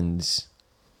few bands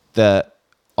that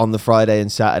on the Friday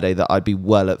and Saturday that I'd be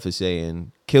well up for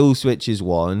seeing. Kill Switch is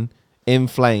one. In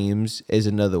Flames is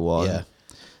another one. Yeah.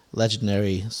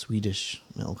 Legendary Swedish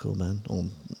metalcore band. Or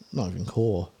not even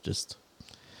core, just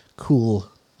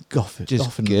cool gothic.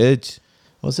 Just good.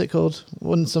 What's it called?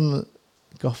 What's it?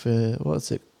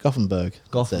 Gothenburg.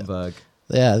 Gothenburg.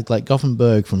 Yeah, like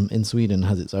Gothenburg in Sweden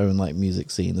has its own like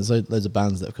music scene. There's loads of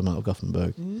bands that have come out of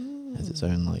Gothenburg. It has its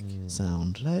own like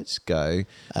sound. Let's go.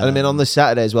 And I mean, on the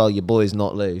Saturday as well, your boy's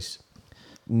Not Loose.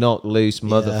 Not Loose,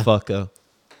 motherfucker.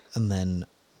 And then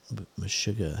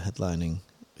Sugar headlining,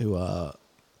 who are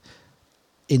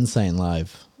insane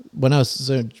live. Remember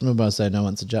I was saying I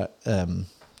went to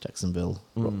Jacksonville.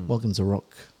 Welcome to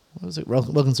Rock. What was it?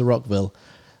 Welcome to Rockville.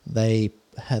 They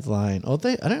headline, I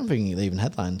don't think they even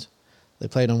headlined. They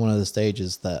played on one of the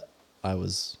stages that I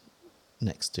was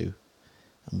next to,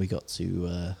 and we got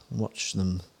to watch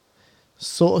them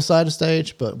sort of side of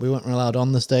stage, but we weren't allowed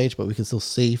on the stage, but we could still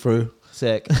see through.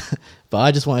 Sick. But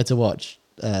I just wanted to watch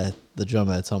the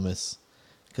drummer, Thomas,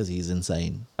 because he's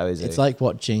insane. Oh, is he? It's like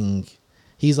watching...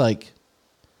 He's like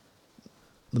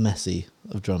the Messi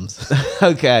of drums.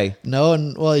 Okay.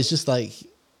 It's just like...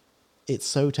 It's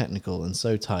so technical and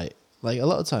so tight. Like, a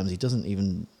lot of times he doesn't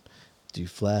even do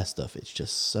flare stuff. It's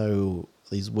just so...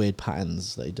 These weird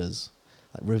patterns that he does.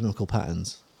 Like, rhythmical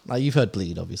patterns. Like, you've heard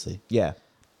Bleed, obviously. Yeah.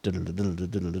 Or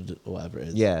whatever it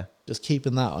is. Yeah. Just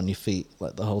keeping that on your feet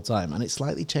like the whole time. And it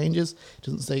slightly changes. It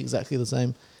doesn't stay exactly the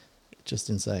same. Just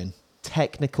insane.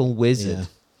 Technical wizard.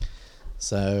 Yeah.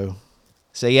 So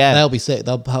yeah. they'll be sick.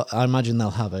 I imagine they'll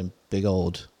have a big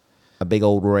old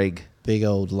rig. Big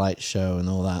old light show and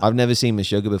all that. I've never seen Miss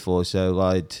Sugar before, so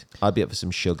I'd be up for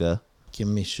some sugar.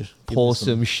 Pour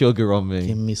some sugar on me.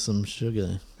 Give me some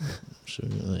sugar.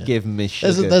 Yeah. Give me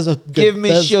sugar. Give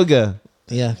me sugar.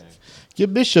 Yeah. Give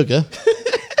me sugar.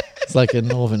 It's like a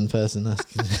northern person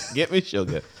asking. Give me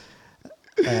sugar.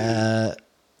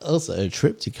 Also,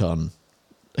 Triptychon.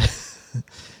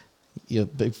 You're a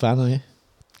big fan, are you?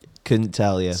 Couldn't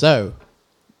tell you. So,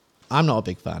 I'm not a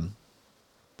big fan,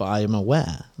 but I am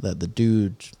aware that the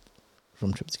dude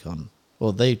from Triptychon,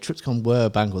 Triptychon were a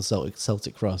band called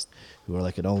Celtic Frost, who were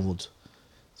like an old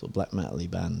sort of black metal-y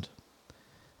band,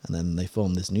 and then they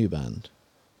formed this new band.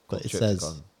 But it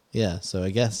says, yeah, so I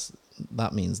guess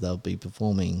that means they'll be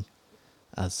performing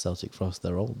as Celtic Frost,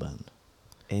 their old band.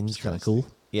 It's kind of cool.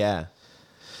 Yeah.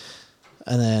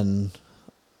 And then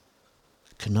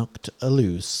Knocked a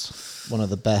Loose, one of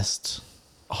the best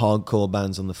hardcore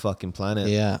bands on the fucking planet.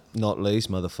 Yeah. Not Loose,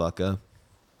 motherfucker.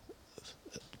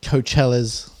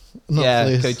 Coachella's Not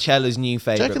Loose. Coachella's new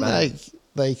favorite band.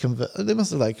 They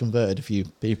must have converted a few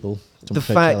people to the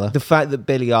fact that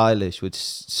Billie Eilish would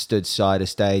stood side of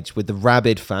stage with the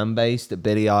rabid fan base that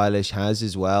Billie Eilish has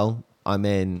as well. I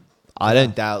mean, I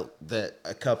don't doubt that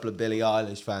a couple of Billie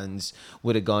Eilish fans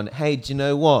would have gone, hey, do you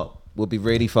know what would be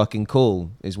really fucking cool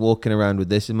is walking around with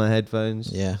this in my headphones.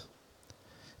 Yeah.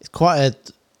 It's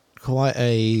it's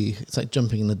like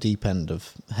jumping in the deep end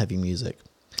of heavy music.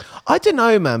 I don't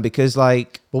know, man, because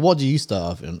But what do you start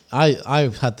off in?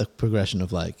 I've had the progression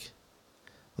of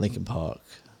Linkin Park,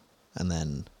 and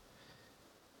then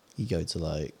you go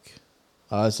to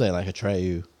I'd say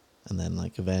Atreyu, and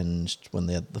then Avenged when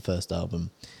they had the first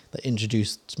album that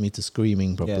introduced me to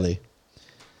screaming properly,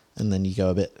 and then you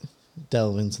go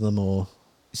delve into the more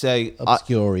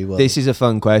obscure world. This is a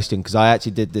fun question because I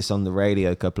actually did this on the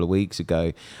radio a couple of weeks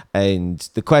ago, and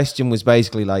the question was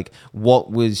basically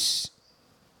what was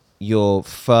your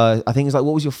first, I think it's what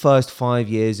was your first 5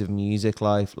 years of music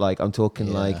life? I'm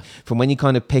talking from when you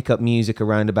kind of pick up music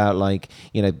around about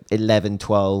 11,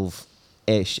 12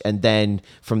 ish, and then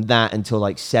from that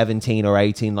until 17 or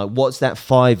 18, what's that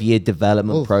 5-year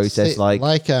development process like?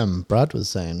 Brad was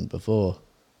saying before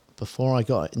I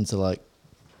got into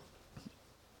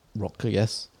rock, I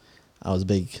guess I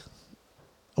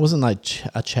wasn't a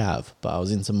chav, but I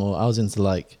was into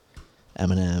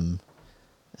Eminem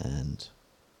and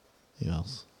who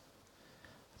else?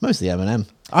 Mostly Eminem.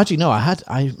 Actually, no, I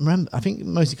remember, I think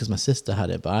mostly because my sister had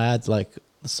it, but I had the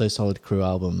So Solid Crew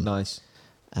album. Nice.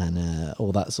 And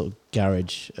all that sort of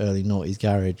garage, early noughties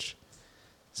garage.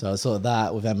 So I saw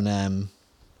that with Eminem.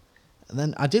 And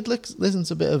then I did listen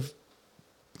to a bit of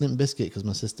Limp Bizkit because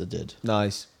my sister did.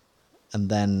 Nice. And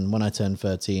then when I turned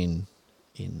 13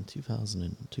 in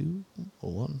 2002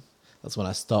 or 1, that's when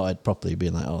I started properly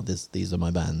being these are my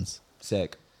bands.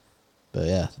 Sick.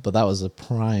 But that was a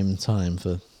prime time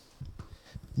for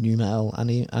new metal and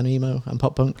emo and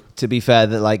pop punk. To be fair,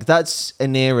 that's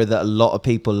an era that a lot of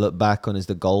people look back on as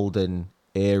the golden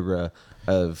era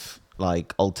of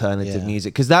alternative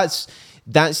music, because that's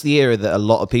the era that a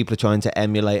lot of people are trying to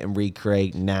emulate and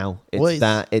recreate now.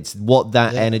 It's what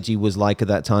that energy was like at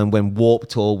that time when Warped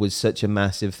Tour was such a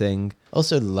massive thing.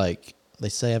 Also, they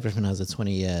say everything has a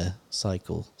 20-year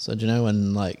cycle. So do you know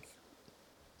when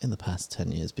in the past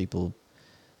 10 years people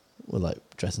were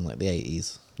dressing like the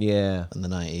 80s, and the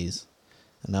 90s,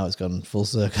 and now it's gone full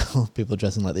circle. People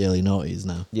dressing like the early noughties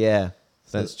now. Yeah,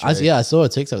 that's true. I saw a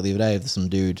TikTok the other day of some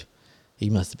dude. He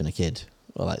must have been a kid,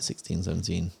 or 16,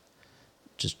 17,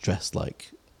 just dressed like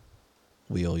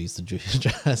we all used to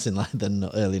dress in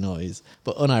the early noughties,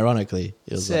 but unironically,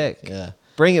 it was sick.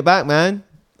 Bring it back, man.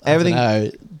 Everything.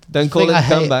 Don't call it a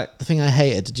comeback. The thing I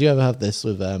hated. Did you ever have this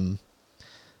with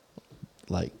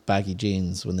baggy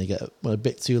jeans when they get a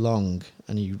bit too long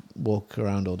and you walk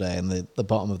around all day and the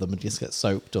bottom of them would just get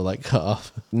soaked or cut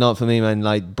off? Not for me, man.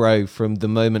 Bro, from the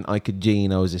moment I could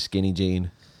jean, I was a skinny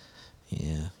jean.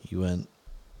 Yeah, you weren't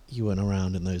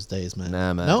around in those days, man.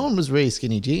 Nah, man. No one was really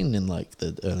skinny jean in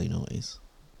the early noughties.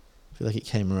 I feel like it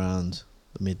came around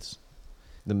the mid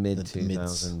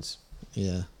 2000s.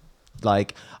 Yeah. I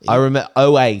remember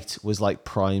 2008 was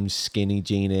prime skinny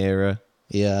jean era.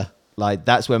 Yeah.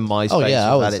 That's when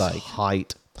MySpace was at its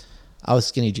height. I was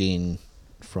skinny jean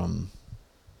from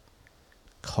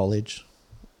college,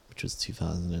 which was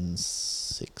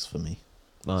 2006 for me.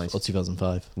 Nice. Or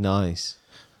 2005. Nice.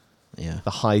 Yeah.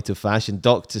 The height of fashion.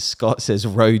 Dr. Scott says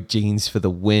road jeans for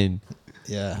the win.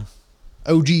 Yeah.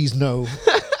 Oh, geez, no.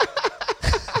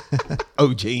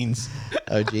 Oh, jeans.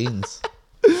 Oh, jeans.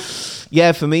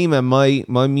 Yeah, for me, man,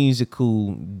 my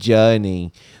musical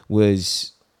journey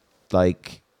was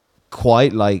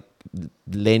quite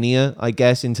linear, I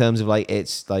guess, in terms of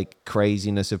its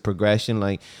craziness of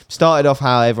progression. Started off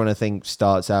how everyone I think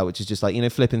starts out, which is just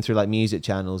flipping through music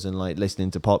channels and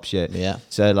listening to pop shit. Yeah.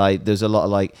 So there's a lot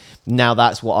of now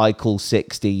that's what I call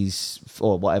 60s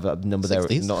or whatever number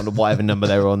 60s? Not whatever number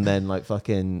they were on then.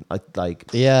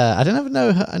 Yeah, I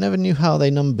never knew how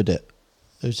they numbered it.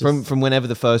 It was just from whenever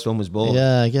the first one was born.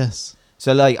 Yeah, I guess.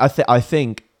 So I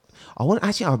think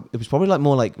It was probably like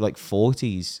more like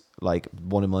 40s, like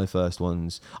one of my first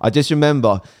ones. I just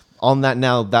remember on that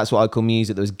now, that's what I call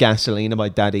music. There was Gasolina by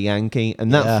Daddy Yankee,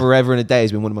 and that Forever and a Day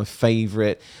has been one of my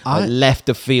favorite left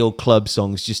of field club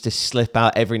songs, just to slip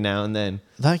out every now and then.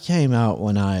 That came out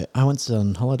when I went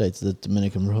on holiday to the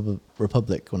Dominican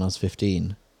Republic when I was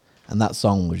 15, and that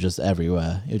song was just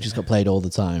everywhere. It just got played all the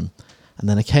time. And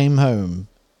then I came home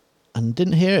and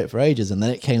didn't hear it for ages, and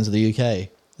then it came to the UK,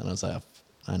 and I was like,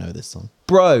 I know this song.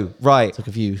 Bro, right. It took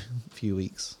a few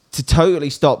weeks. To totally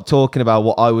stop talking about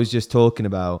what I was just talking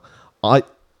about, I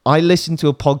listened to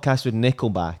a podcast with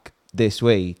Nickelback this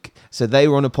week. So they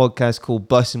were on a podcast called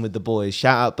Bussin' with the Boys.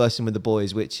 Shout out Bussin' with the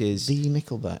Boys, which is The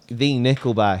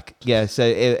Nickelback. Yeah,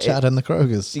 so Chad and the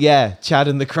Krogers. Yeah, Chad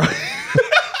and the Krogers.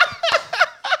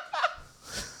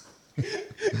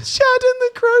 Chad and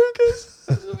the Krogers.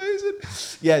 That's amazing.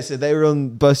 Yeah, so they were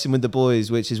on Bussin' with the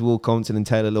Boys, which is Will Compton and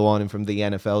Taylor Lewan from the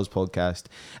NFL's podcast.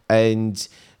 And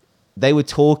they were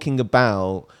talking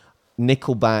about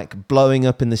Nickelback blowing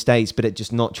up in the States, but it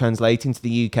just not translating to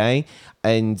the UK.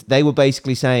 And they were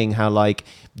basically saying how like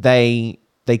they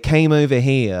came over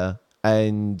here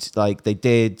and like they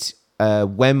did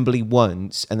Wembley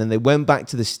once, and then they went back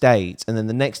to the States, and then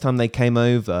the next time they came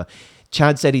over,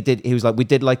 Chad said he was like, we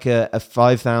did like a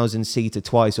 5,000 seater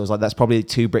twice. I was like, that's probably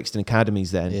 2 Brixton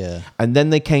Academies then. Yeah. And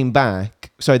then they came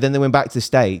back. Sorry, then they went back to the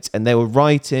States, and they were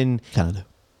writing Canada.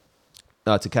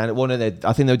 To Canada. Well, no,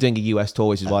 I think they were doing a US tour,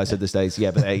 which is why I said the States.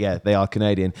 Yeah, but they are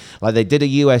Canadian. Like they did a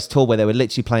US tour where they were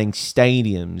literally playing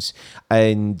stadiums,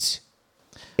 and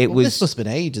this must have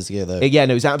been ages ago, though. Yeah,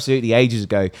 no, it was absolutely ages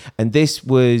ago. And this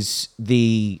was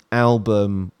the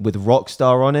album with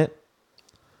Rockstar on it.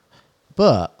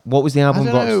 But what was the album?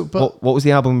 What was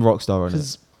the album with Rockstar on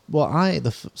it? Well,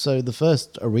 the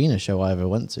first arena show I ever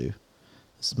went to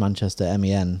was Manchester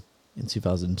MEN in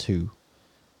 2002,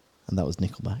 and that was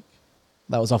Nickelback.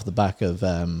 That was off the back of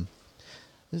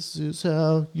This Is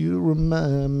How You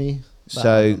Remind Me.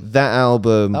 That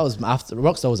album. That was after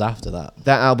Rockstar was after that.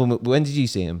 That album. When did you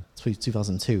see him?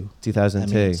 2002.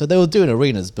 2002. So they were doing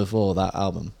arenas before that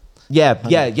album.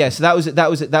 Yeah. So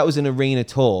that was an arena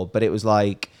tour, but it was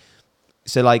like.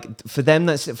 So like for them,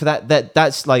 that's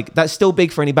still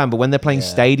big for any band. But when they're playing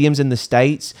stadiums in the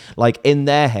States, like in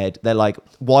their head, they're like,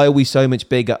 why are we so much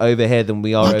bigger over here than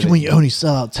we are? Why can we only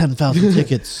sell out 10,000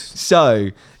 tickets? So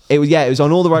it was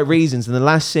on All the Right Reasons, and the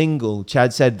last single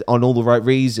Chad said on All the Right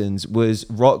Reasons was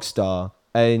Rockstar,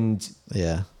 and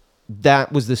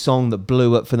that was the song that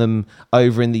blew up for them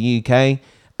over in the UK.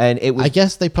 And it was. I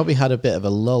guess they probably had a bit of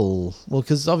a lull. Well,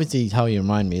 because obviously How You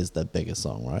Remind Me is their biggest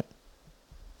song, right?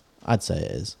 I'd say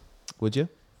it is. Would you?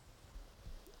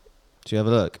 Do you have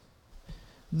a look?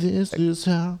 This is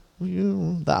how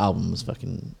you. That album was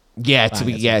fucking. To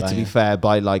be fair,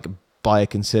 by a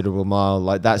considerable mile,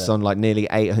 like that's on like nearly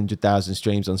 800,000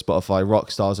 streams on Spotify.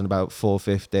 Rockstar's on about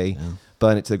 450. Yeah.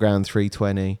 Burn It to the Ground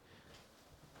 320.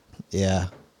 Yeah,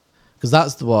 because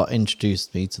that's what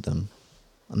introduced me to them,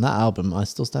 and that album I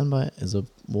still stand by it is a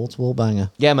wall-to-wall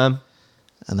banger. Yeah, man.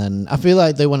 And then I feel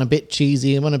like they went a bit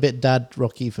cheesy and went a bit dad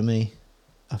rocky for me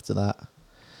after that.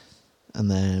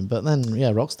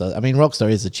 Rockstar. I mean,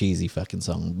 Rockstar is a cheesy fucking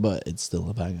song, but it's still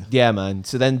a banger. Yeah, man.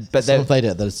 So then, but someone played it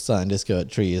at the silent disco at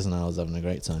Trees, and I was having a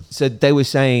great time. So they were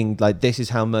saying like this is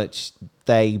how much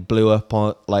they blew up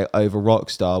on like over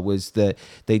Rockstar was that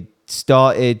they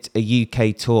started a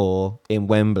UK tour in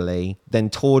Wembley,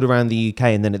 then toured around the UK,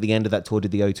 and then at the end of that tour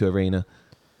did the O2 Arena.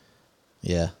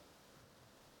 Yeah.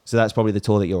 So that's probably the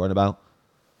tour that you're on about.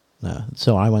 No,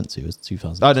 so I went to was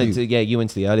 2002. Oh no, you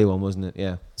went to the early one, wasn't it?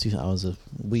 Yeah. I was a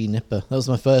wee nipper. That was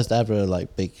my first ever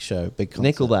like big show, big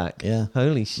concert. Nickelback. Yeah.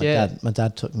 Holy shit. My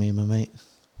dad took me and my mate.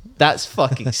 That's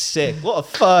fucking sick. What a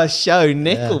first show,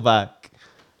 Nickelback. Yeah.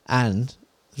 And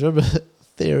do you remember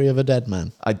Theory of a Dead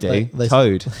Man? I do.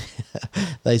 Toad.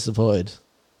 They supported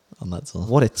on that song.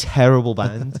 What a terrible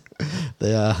band.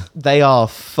 They are. They are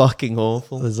fucking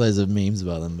awful. There's loads of memes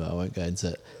about them, but I won't go into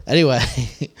it. Anyway,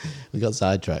 we got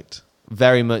sidetracked.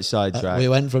 Very much sidetracked. We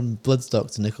went from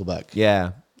Bloodstock to Nickelback.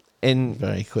 Yeah.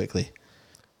 Very quickly.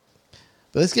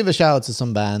 But let's give a shout out to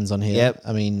some bands on here. Yep.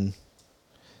 I mean,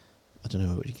 I don't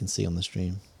know what you can see on the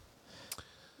stream.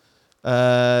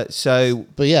 But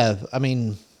yeah, I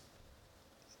mean,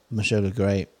 Meshuggah,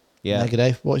 great. Yeah.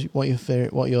 Megadeth, what your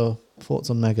favorite? What your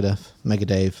thoughts on Megadeth?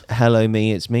 Megadave. Hello,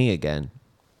 me, it's me again.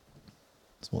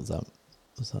 So what's that?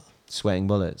 Sweating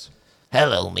Bullets.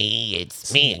 Hello, me,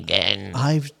 it's me again.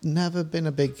 I've never been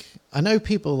a big. I know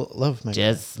people love Megadeth.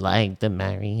 Just like the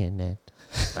marionette.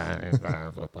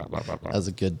 That was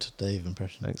a good Dave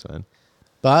impression. Thanks, man.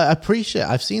 But I appreciate.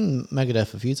 I've seen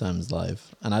Megadeth a few times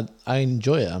live, and I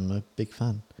enjoy it. I'm a big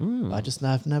fan.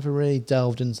 I've never really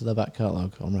delved into their back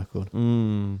catalogue on record.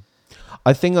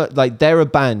 I think like they're a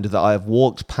band that I've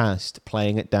walked past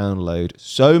playing at download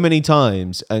so many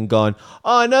times and gone,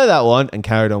 oh, I know that one, and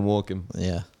carried on walking.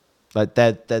 Yeah, Like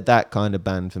they're that kind of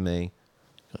band for me.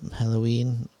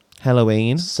 Halloween,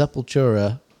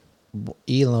 Sepultura.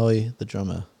 Eloy, the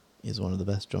drummer, is one of the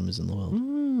best drummers in the world.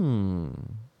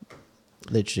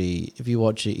 Literally, if you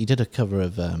watch it, he did a cover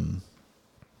of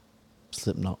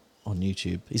Slipknot on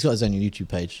YouTube. He's got his own YouTube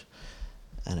page,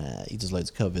 and he does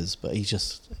loads of covers. But he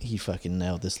fucking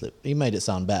nailed this slip. He made it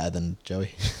sound better than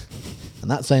Joey,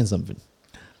 and that's saying something.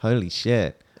 Holy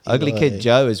shit! Ugly Kid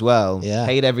Joe as well. Yeah.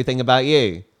 Hate Everything About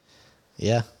You.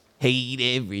 Yeah. Hate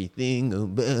everything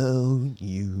about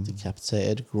you.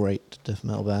 Decapitated, great death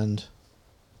metal band.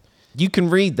 You can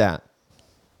read that.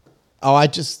 Oh, I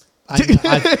know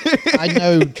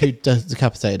who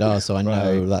Decapitated are, so I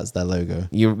know that's their logo.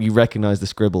 You recognize the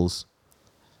scribbles.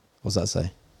 What's that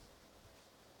say?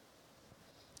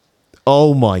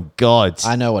 Oh my God.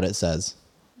 I know what it says.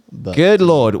 But Good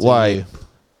Lord. do Wait. you?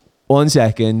 1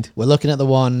 second. We're looking at the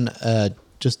one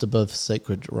just above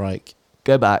Sacred Reich.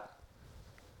 Go back.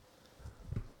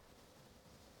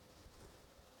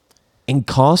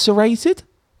 Incarcerated?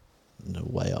 No,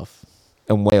 way off.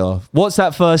 And way off. What's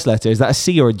that first letter? Is that a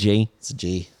C or a G? It's a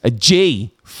G. A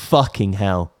G? Fucking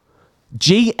hell.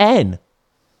 GN?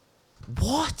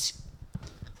 What?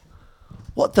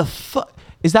 What the fuck?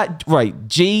 Is that right?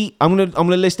 G. I'm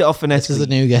gonna list it off phonetically. This is a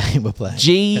new game we're playing.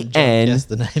 GN. Guess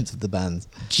the names of the bands.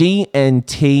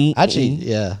 GNT. Actually,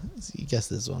 yeah. You guess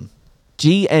this one.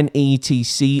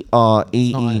 GNETCREE.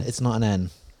 It's not an N.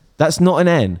 That's not an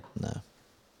N. No.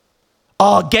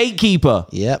 Oh, Gatekeeper.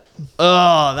 Yep.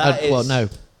 Oh, that is. Well,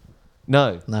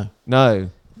 no. No.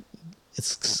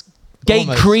 It's Gate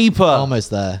Creeper. Almost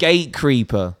there. Gate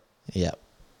Creeper. Yep.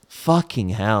 Fucking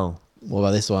hell. What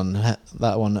about this one?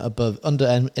 That one above,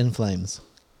 under In Flames.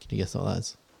 Can you guess what that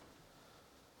is?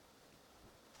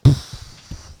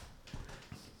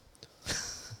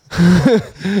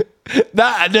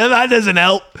 That doesn't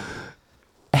help.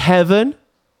 Heaven.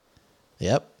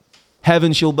 Yep.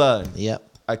 Heaven shall burn. Yep.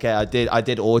 Okay, I did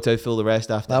autofill the rest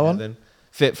after That one? Heaven.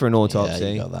 Fit for an autopsy.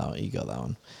 Yeah, you got that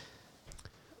one.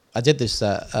 I did this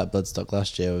at Bloodstock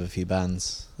last year with a few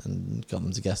bands and got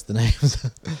them to guess the names.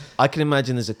 I can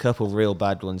imagine there's a couple real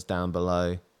bad ones down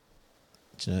below.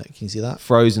 Do you know? Can you see that?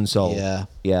 Frozen Soul. Yeah.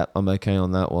 Yeah, I'm okay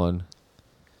on that one.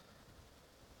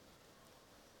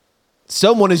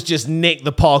 Someone has just nicked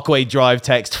the Parkway Drive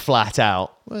text flat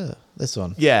out. Well, this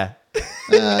one. Yeah.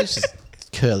 It's just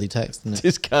curly text, isn't it?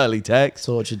 Just curly text.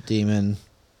 Tortured Demon.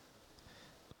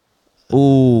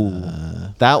 Ooh.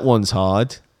 That one's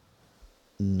hard.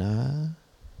 Nah.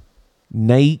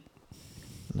 Nate.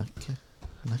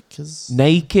 Knackers.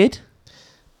 Naked.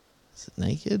 Is it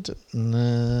naked?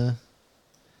 Nah.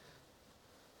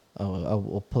 Oh,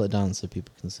 I'll pull it down so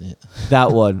people can see it.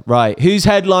 That one. Right. Who's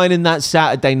headlining that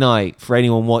Saturday night for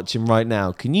anyone watching right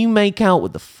now? Can you make out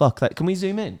what the fuck that... Can we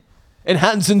zoom in?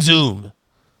 Enhance and zoom.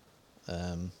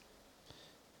 Anyway,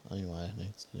 I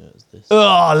need to do it as this.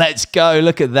 Oh, let's go.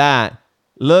 Look at that.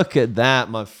 Look at that,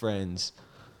 my friends.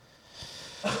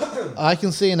 I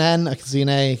can see an N, I can see an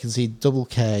A, I can see double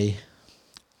K.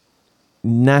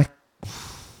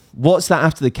 What's that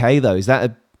after the K, though? Is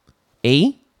that a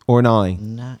E or an I?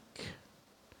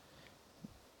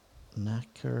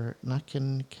 Naked.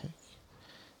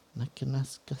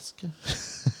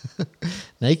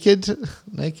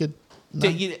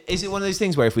 Is it one of those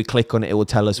things where if we click on it, it will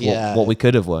tell us Yeah. what we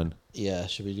could have won? Yeah,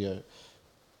 should we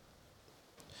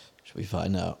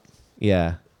find out?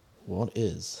 Yeah. What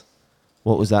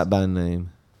was that band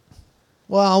name?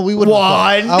 Well, we wouldn't.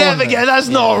 That's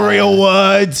not a real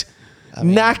word.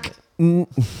 My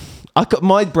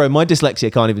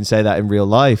dyslexia can't even say that in real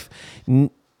life.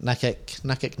 Nakik.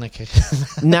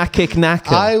 Nakik.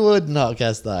 I would not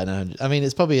guess that. I mean,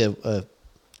 it's probably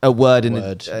a word in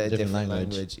word a different language.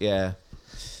 language. Yeah.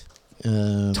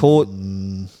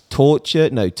 torture.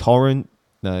 No. Torrent.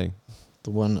 No.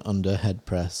 The one under head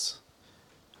press.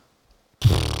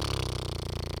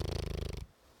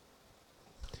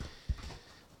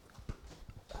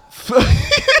 I love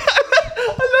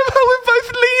how we're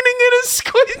both leaning in and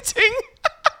squinting.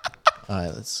 All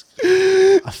right,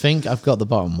 I think I've got the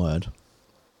bottom word.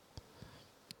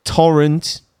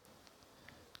 Torrent.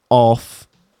 Off.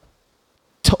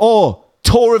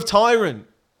 Tour of Tyrant.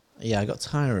 Yeah, I got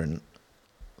tyrant.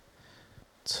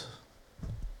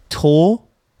 Torrent.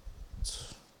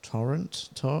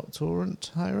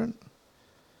 Tyrant.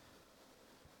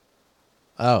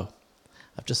 Oh,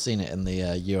 I've just seen it in the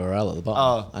URL at the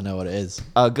bottom. I know what it is.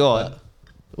 Oh, go on.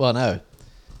 Well, no.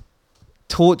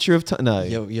 Torture of time. No.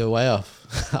 You're way off.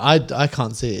 I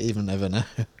can't see it even ever now.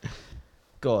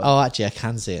 Go on. Oh, actually, I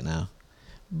can see it now.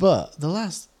 But the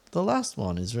last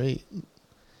one is really.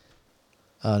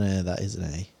 Oh no, that is an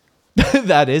A.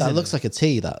 That is. That looks like a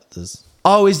T. That does.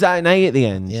 Oh, is that an A at the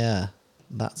end? Yeah,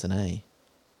 that's an A.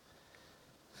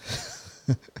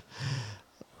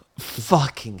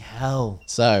 Fucking hell.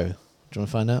 So, do you want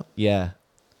to find out? Yeah.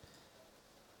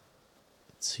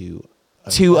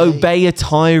 To obey a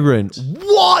tyrant.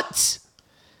 What?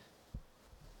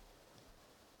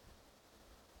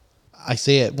 I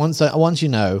see it. Once you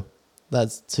know,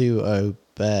 that's to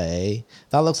obey.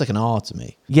 That looks like an R to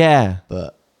me. Yeah.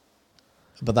 But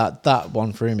that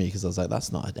one threw me because I was like,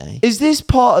 that's not an A. Is this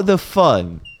part of the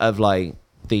fun of like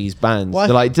these bands? Why-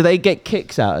 Like, do they get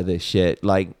kicks out of this shit?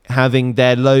 Like having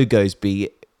their logos be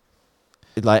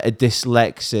like a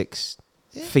dyslexic's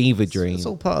fever dream. It's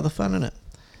all part of the fun, isn't it?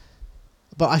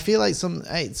 But I feel like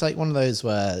it's like one of those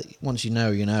where once you know,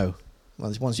 you know.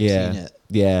 Once you've seen it.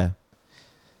 Yeah.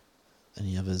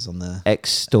 Any others on there?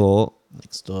 Extort.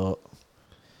 Next door.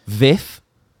 Viff.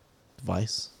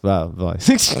 Vice. Well, Vice.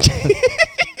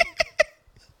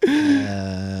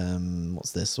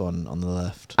 What's this one on the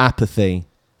left? Apathy.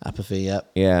 Apathy,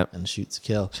 yep. Yeah. And Shoot to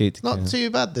Kill. Shoot to Not Kill. too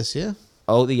bad this year.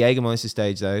 Oh, the Jägermeister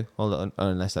stage though. Hold on,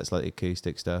 unless that's like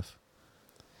acoustic stuff.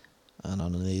 And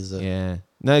on these. Yeah.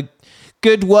 No,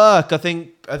 good work. I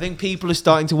think people are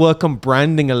starting to work on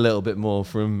branding a little bit more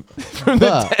from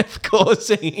the deathcore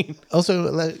scene.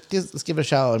 Also, let's give a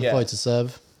shout out and Yeah. Employed to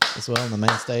Serve as well on the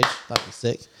main stage. That'd be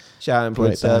sick. Shout out Employed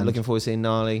Great Serve. band. Looking forward to seeing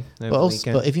Gnarly over But, the also,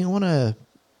 weekend. but if you want to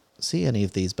see any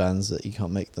of these bands that you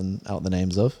can't make them out the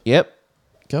names of, Yep.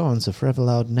 go on to Forever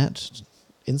Loud Net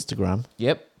Instagram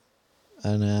Yep.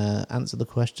 and answer the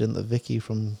question that Vicky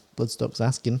from Bloodstock's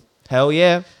asking. Hell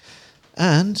yeah.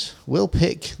 And we'll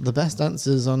pick the best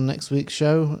answers on next week's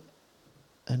show.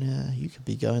 And you could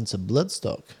be going to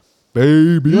Bloodstock.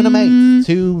 Baby. You want to make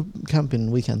 2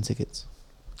 camping weekend tickets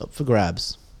up for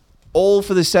grabs. All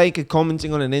for the sake of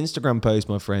commenting on an Instagram post,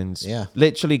 my friends. Yeah.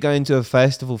 Literally going to a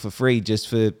festival for free just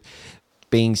for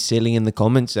being silly in the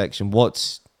comment section.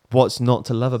 What's not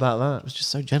to love about that? We're just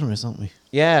so generous, aren't we?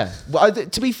 Yeah. Well,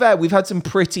 to be fair, we've had some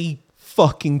pretty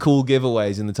fucking cool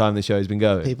giveaways in the time the show's been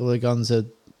going. People have gone to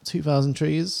 2,000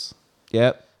 trees.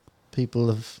 Yep. People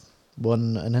have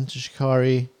won an Enter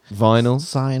Shikari Vinyl.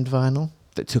 signed vinyl.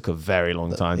 That took a very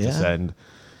long time to yeah. send.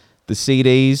 The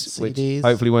CDs, which CDs.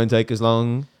 hopefully won't take as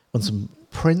long. Won some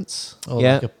prints or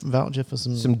Yeah. like a voucher for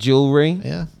some Jewellery.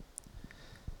 yeah.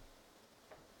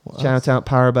 What else? Shout out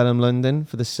Parabellum London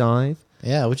for the scythe.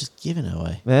 Yeah, we're just giving it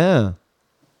away. Yeah.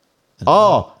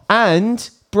 Oh, and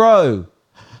bro.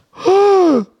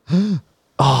 Oh,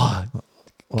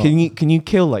 What? can you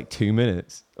kill like 2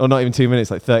 minutes? Or not even 2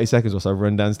 minutes, like 30 seconds or so,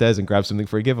 run downstairs and grab something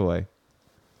for a giveaway.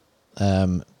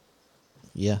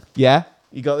 Yeah. Yeah?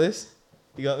 You got this?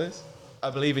 You got this? I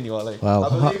believe in you, Ollie. I Well,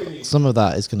 believe in you. some of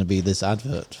that is going to be this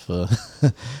advert for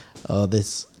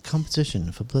this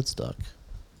competition for Bloodstock.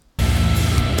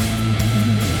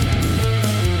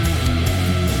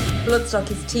 Bloodstock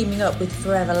is teaming up with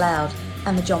Forever Loud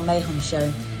and the John Mayhem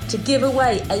Show to give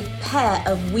away a pair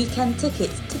of weekend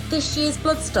tickets to this year's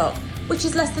Bloodstock, which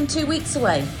is less than 2 weeks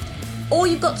away. All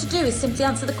you've got to do is simply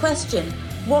answer the question,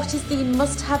 what is the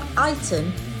must-have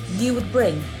item you would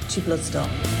bring to Bloodstock?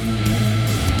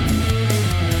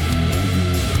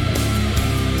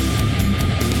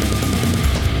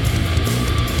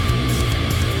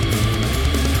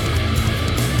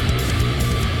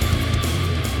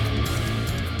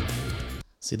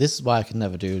 See, this is why I can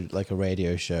never do like a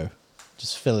radio show.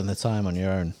 Just filling the time on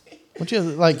your own. What do you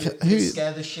like? Who?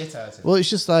 Scare the shit out of me. Well, it's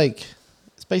just like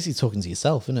it's basically talking to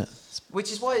yourself, isn't it?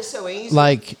 Which is why it's so easy.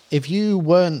 Like if you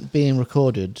weren't being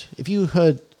recorded, if you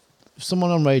heard someone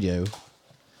on radio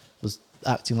was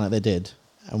acting like they did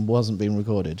and wasn't being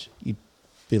recorded, you'd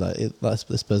be like,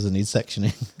 this person needs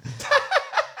sectioning.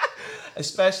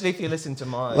 Especially if you listen to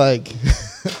mine. Like,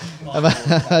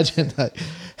 imagine like,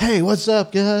 hey, what's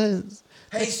up, guys?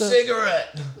 hey,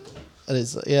 cigarette! And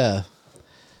it's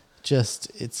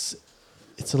just it's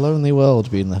a lonely world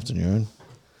being left on your own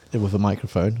with a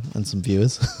microphone and some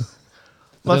viewers.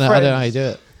 I don't know how you do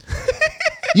it.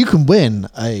 You can win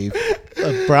a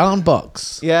brown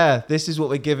box. Yeah, this is what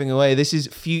we're giving away. This is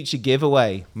future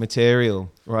giveaway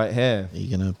material right here. Are you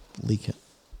gonna leak it?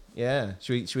 Yeah.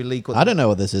 Should we leak what I don't know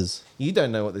what this is. You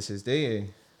don't know what this is, do you?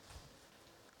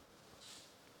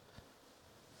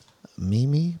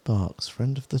 Mimi Barks,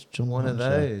 friend of the John. One of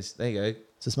Martin Show. those. There you go.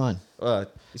 Is this mine? Well,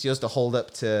 it's yours to hold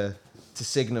up to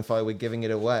signify we're giving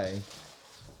it away.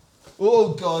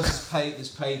 Oh God, there's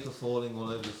paper falling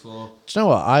all over the floor. Do you know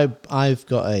what? I've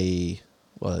got in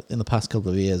the past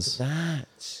couple of years,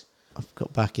 That. I've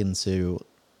got back into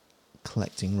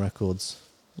collecting records.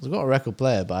 I've got a record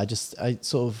player, but I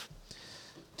sort of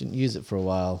didn't use it for a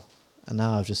while, and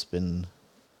now I've just been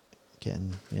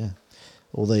getting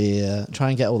all the try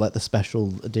and get all like the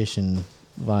special edition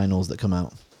vinyls that come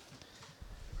out.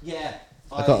 Yeah.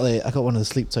 I got one of the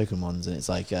Sleep Token ones, and it's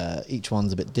like each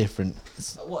one's a bit different.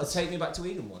 What, a Take Me Back to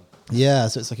Eden one? Yeah,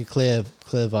 so it's like a clear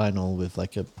vinyl with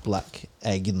like a black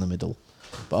egg in the middle.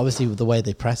 But obviously with the way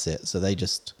they press it, so they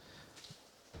just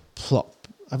plop.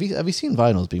 Have you seen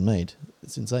vinyls being made?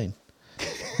 It's insane.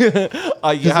 You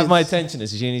have my attention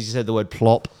as soon as you said the word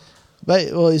plop. But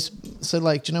it's so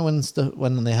like, do you know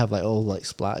when they have like all like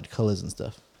splattered colours and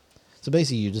stuff? So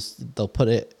basically they'll put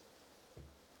it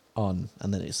on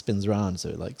and then it spins around so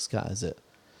it like scatters it.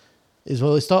 I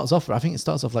think it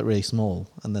starts off like really small,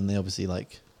 and then they obviously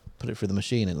like put it through the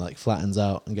machine and it like flattens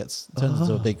out and turns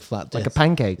into a big flat disc. Like a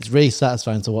pancake. It's really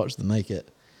satisfying to watch them make it.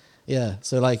 Yeah,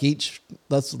 so like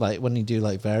that's like when you do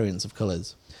like variants of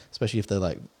colours, especially if they're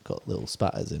like got little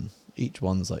spatters in, each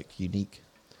one's like unique.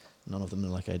 None of them are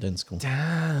like identical.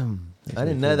 Damn. It's I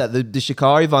didn't really know cool. that. The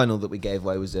Shikari vinyl that we gave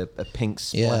away was a pink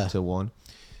splatter one.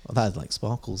 Well, that had like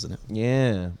sparkles in it.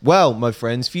 Yeah. Well, my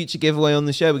friends, future giveaway on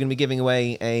the show. We're going to be giving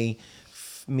away a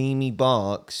Mimi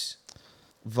Barks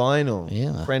vinyl.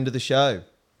 Yeah. Friend of the show.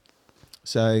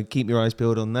 So keep your eyes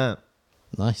peeled on that.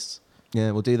 Nice. Yeah,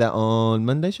 we'll do that on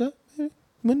Monday show. Maybe?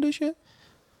 Monday show.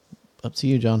 Up to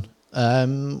you, John.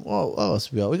 What else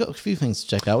have we got? We've got a few things to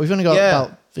check out. We've only got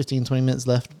about 15, 20 minutes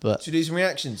left, but Should we do some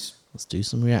reactions? let's do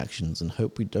some reactions and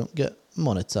hope we don't get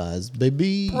monetized,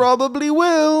 baby. Probably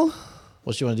will.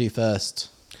 What do you want to do first?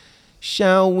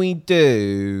 Shall we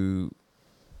do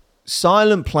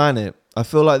Silent Planet? I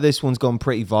feel like this one's gone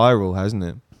pretty viral, hasn't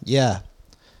it? Yeah.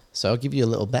 So I'll give you a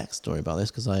little backstory about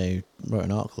this because I wrote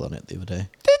an article on it the other day.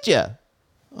 Did you?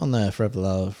 On there, Forever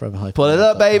Hyper. Pull it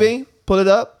up, baby. Pull it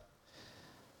up.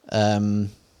 Let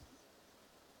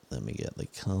me get the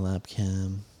collab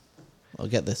cam. I'll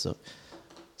get this up.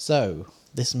 So,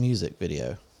 this music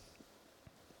video,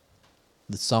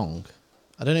 the song,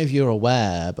 I don't know if you're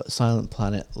aware, but Silent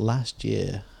Planet last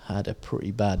year had a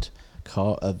pretty bad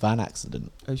van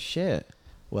accident Oh, shit.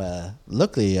 where,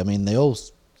 luckily, I mean, they all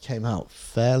came out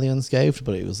fairly unscathed,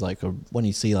 but it was like when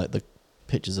you see like the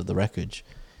pictures of the wreckage,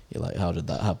 you're like, how did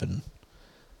that happen?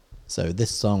 So this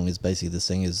song is basically, the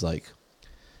singer's like,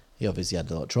 he obviously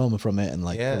had a lot of trauma from it and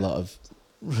like a lot of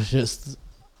just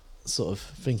sort of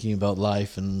thinking about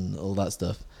life and all that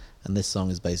stuff. And this song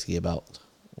is basically about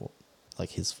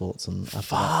like his thoughts on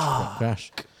after that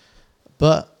crash,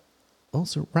 but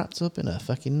also wrapped up in a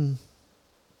fucking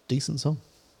decent song.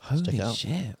 Let's check it out.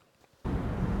 Shit.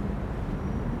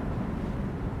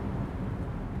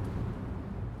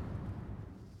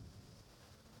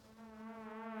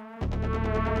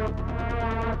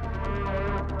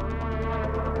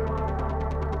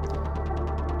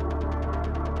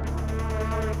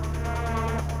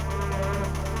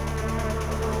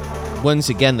 Once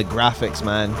again, the graphics,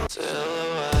 man.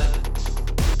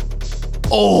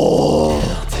 Oh!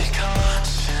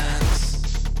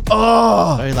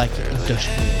 Oh! Very like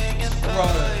industrial.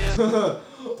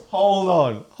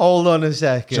 Hold on a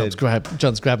second.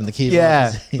 John's grabbing the keyboard.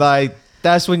 Yeah, like,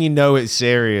 that's when you know it's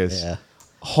serious. Yeah.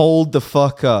 Hold the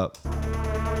fuck up.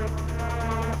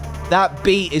 That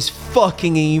beat is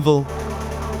fucking evil.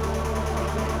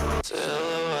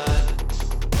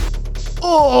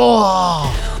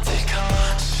 Oh!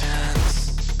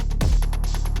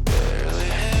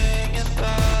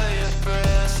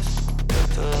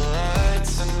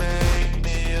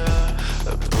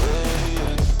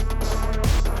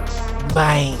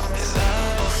 Mate.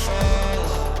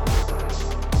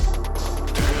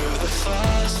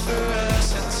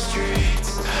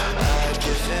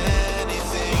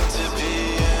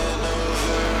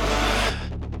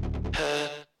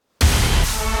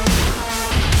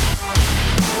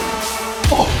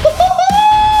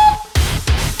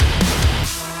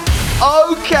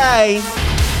 Okay.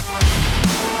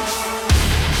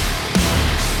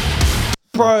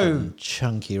 Bro.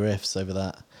 Chunky riffs over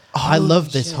that. I Holy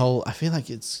love this shit. whole, I feel like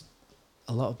it's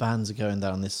a lot of bands are going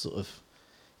down this sort of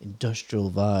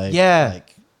industrial vibe. Yeah.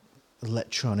 Like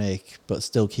electronic, but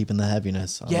still keeping the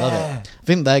heaviness. I love Yeah. it. I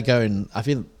think they're going,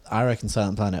 I reckon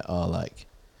Silent Planet are like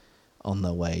on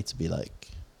their way to be like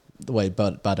the way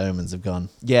Bad Omens have gone.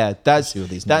 Yeah, that's See all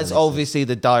these new that's releases. obviously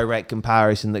the direct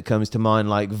comparison that comes to mind.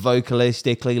 Like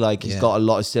vocalistically, like it's Yeah. got a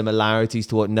lot of similarities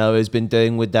to what Noah's been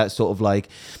doing with that sort of like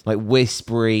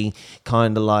whispery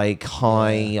kind of like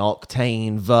high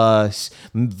octane verse,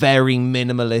 very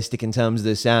minimalistic in terms of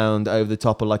the sound, over the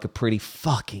top of like a pretty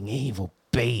fucking evil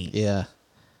beat. Yeah.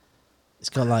 It's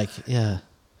got like, it's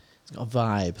got a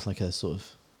vibe, like a sort of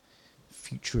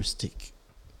futuristic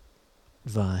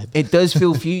vibe. It does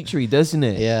feel futury, doesn't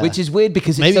it? Yeah. Which is weird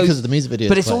because it's Maybe so, because of the music video.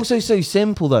 but it's also so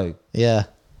simple though. Yeah.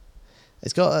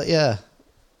 It's got,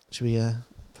 Should we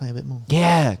play a bit more?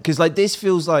 Yeah, because like this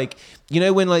feels like, you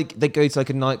know, when like they go to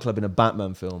like a nightclub in a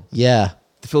Batman film. Yeah.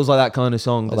 It feels like that kind of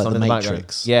song Or that's like on the in the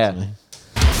Matrix. background. Yeah.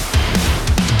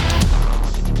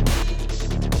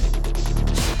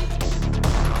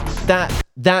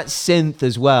 That synth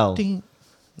as well. Ding.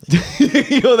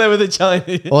 You're there with the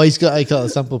Chinese. Oh, he got a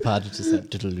sample pad which just like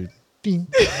diddle-doo, ding.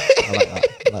 I like that.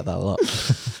 I like that a lot.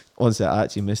 One sec, I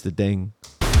actually missed the ding.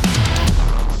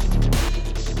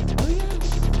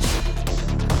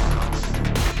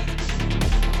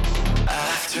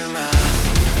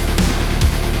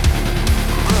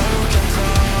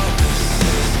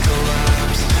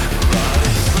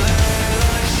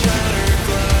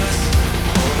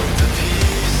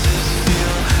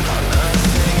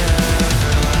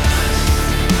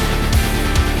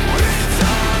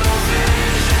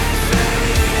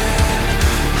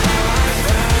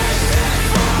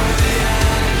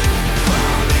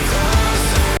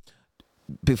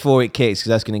 Before it kicks, because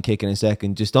that's going to kick in a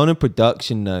second, just on a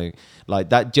production note, like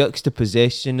that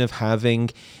juxtaposition of having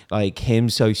like him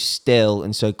so still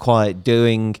and so quiet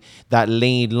doing that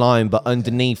lead line, but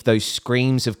underneath those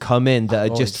screams have come in that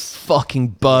are just fucking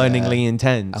burningly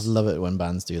intense. I love it when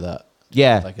bands do that.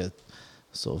 Yeah. Like a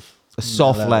sort of A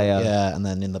soft layer. Yeah, and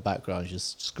then in the background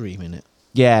just screaming it.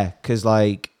 Yeah, because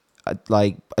like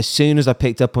as soon as I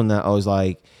picked up on that, I was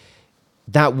like,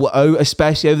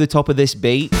 especially over the top of this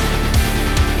beat.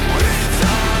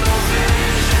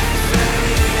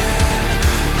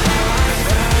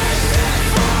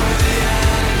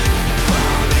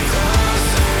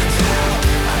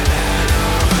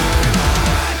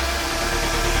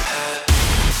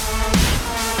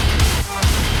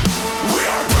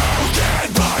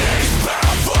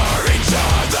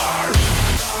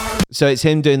 So it's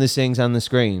him doing the sings and the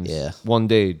screams. Yeah. One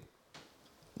dude.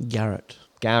 Garrett.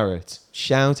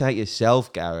 Shout out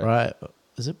yourself, Garrett. Right.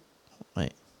 Is it?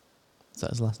 Wait. Is that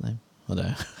his last name? I don't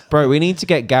know. Bro, we need to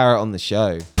get Garrett on the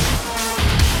show. Do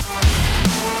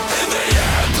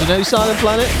you know Silent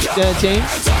Planet team?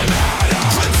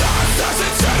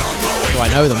 Do I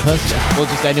know them personally? Or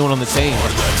just anyone on the team?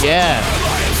 Yeah.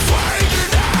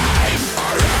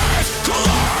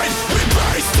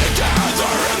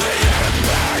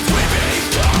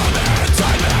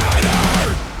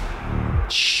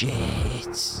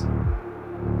 Shit.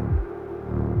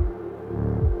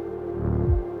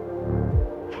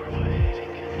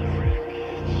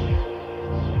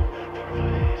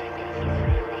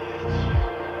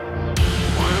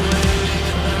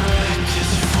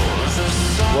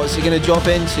 What's he gonna drop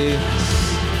into?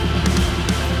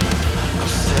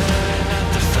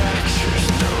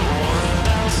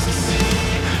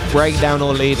 Breakdown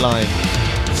or lead line?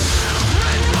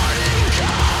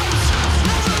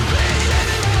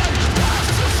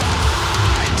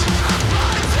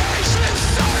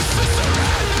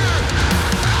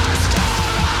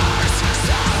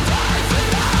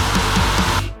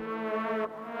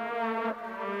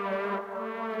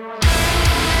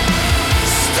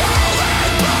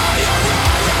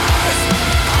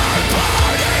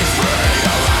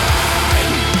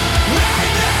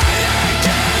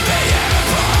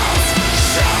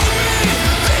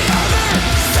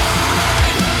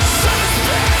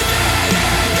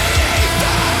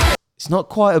 It's not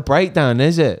quite a breakdown,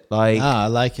 is it? Like I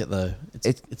like it though.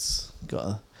 It's got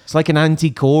a... it's like an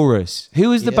anti-chorus. Who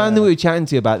was the band that Yeah. we were chatting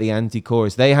to about the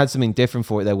anti-chorus? They had something different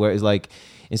for it there, where it was like,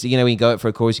 it's, you know, when you go up for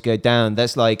a chorus, you go down.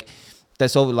 That's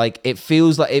all like it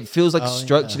feels like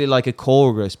structurally like a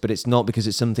chorus, but it's not, because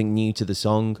it's something new to the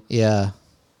song. Yeah.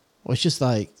 Well, it's just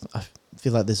like, I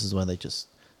feel like this is where they just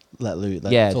let loose.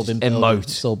 Like, Yeah, it's all just been emote.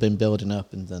 It's all been building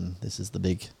up, and then this is the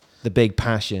big... The big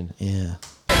passion. Yeah.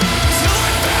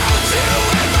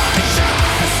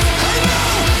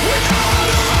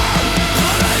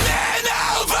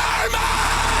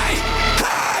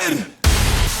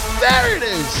 There it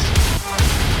is.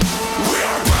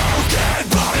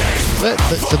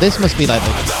 So this must be like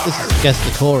this is, I guess,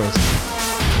 the chorus. This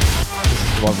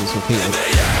is the one that's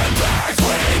repeated.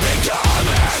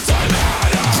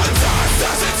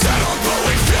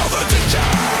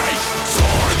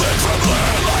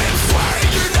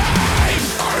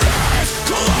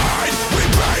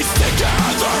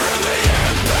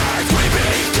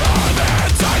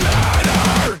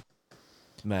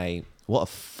 mate. What a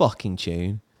fucking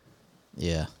tune.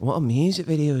 Yeah. What a music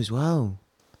video as well.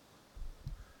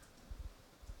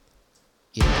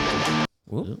 Yeah.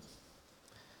 Ooh.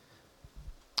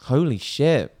 Holy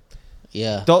shit.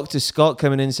 Yeah. Dr. Scott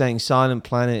coming in saying Silent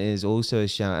Planet is also a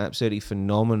shout. Absolutely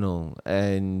phenomenal.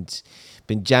 And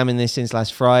been jamming this since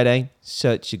last Friday.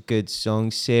 Such a good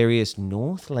song. Serious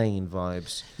North Lane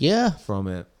vibes Yeah. from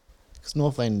it. Because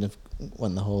North Lane have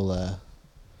went the whole, a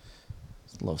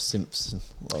lot of synths, and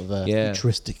a lot of Yeah.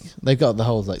 futuristic. They've got the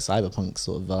whole like cyberpunk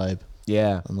sort of vibe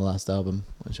Yeah. on the last album,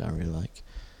 which I really like.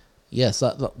 Yes,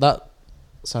 that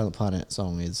Silent Planet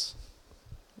song is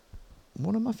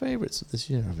one of my favourites of this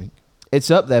year, I think. It's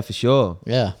up there for sure.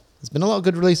 Yeah. There's been a lot of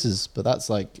good releases, but that's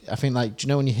like, I think like, do you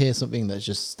know when you hear something that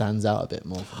just stands out a bit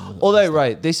more? From the Although, stuff?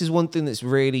 right, this is one thing that's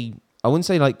really, I wouldn't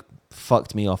say like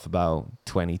fucked me off about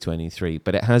 2023,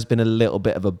 but it has been a little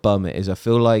bit of a bummer. Is I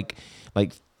feel like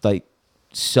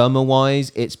summer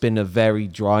wise, it's been a very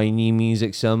dry new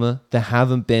music summer. There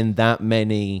haven't been that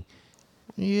many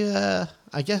Yeah,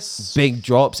 I guess. big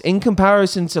drops in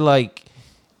comparison to like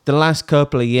the last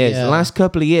couple of years. Yeah. The last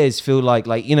couple of years feel like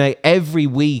you know, every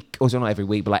week, or not every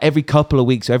week, but like every couple of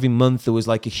weeks or every month there was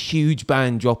like a huge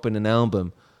band dropping an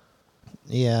album.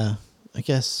 Yeah, I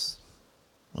guess.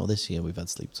 Well, this year we've had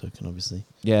Sleep Token, obviously.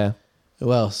 Yeah.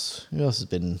 Who else? Who else has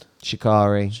been?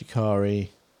 Shikari.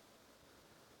 Shikari.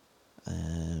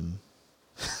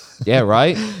 Yeah,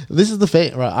 right. This is the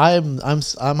thing, right?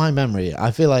 I'm my memory.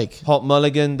 I feel like Hot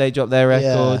Mulligan, they dropped their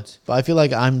record. Yeah, but I feel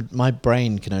like my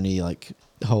brain can only like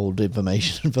hold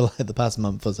information for like the past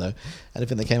month or so.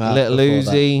 Anything that came out. Little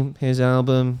before that, Uzi, his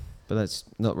album, but that's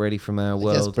not really from our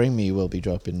I guess world. Bring Me will be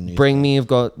dropping. New Bring Me have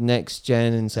got Next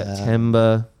Gen in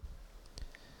September.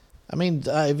 I mean,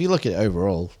 if you look at it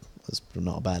overall, it's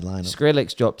not a bad lineup.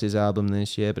 Skrillex dropped his album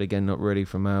this year, but again, not really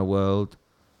from our world.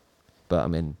 But I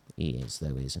mean, he is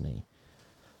though, isn't he?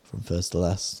 From first to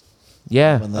last.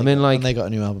 Yeah, When I mean, like when they got a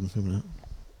new album coming out.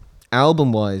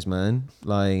 album-wise, man,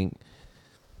 like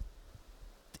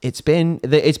it's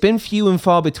been few and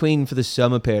far between for the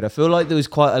summer period. I feel like there was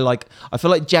quite a I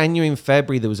feel like January and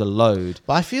February there was a load.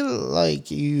 But I feel like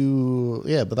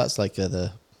but that's like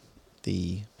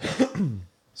the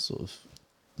sort of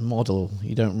model.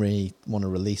 You don't really want to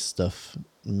release stuff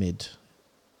mid,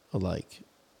 or like,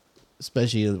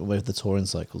 especially with the touring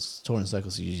cycles. Touring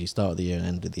cycles usually start of the year and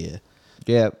end of the year.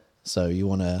 Yeah, So you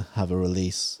want to have a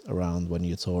release around when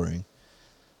you're touring.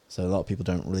 So a lot of people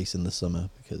don't release in the summer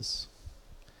because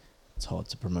it's hard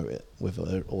to promote it with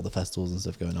all the festivals and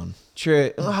stuff going on.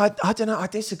 true. I don't know. I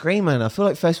disagree, man. I feel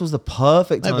like festivals the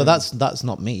perfect time. No, but that's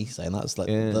not me saying that's like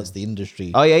that's the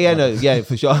industry. Oh yeah, no, yeah,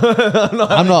 for sure.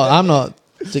 I'm not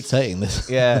dictating this.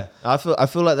 Yeah, I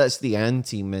feel like that's the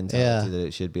anti mentality that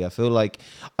it should be. I feel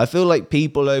like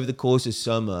people over the course of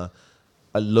summer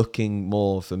are looking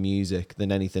more for music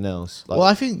than anything else. Like, Well,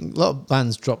 I think a lot of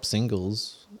bands drop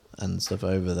singles and stuff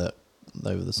over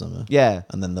the summer. yeah,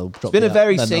 And then they'll drop. it's been a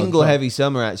very then they'll single drop- heavy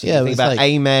summer actually. Yeah, Yeah, but think it's about like-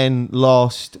 Amen,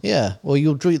 Lost. Yeah. Well,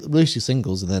 you'll release your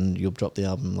singles and then you'll drop the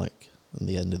album like at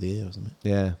the end of the year or something.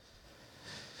 Yeah,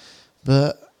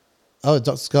 But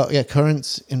Dr. Scott, yeah,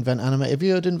 Currents, Invent Animate. Have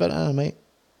you heard Invent Animate?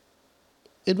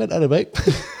 Invent Animate.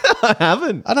 I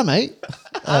haven't. Animate.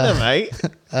 I don't know,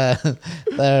 mate.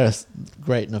 They're a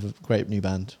great new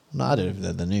band. No, I don't know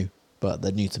if they're new, but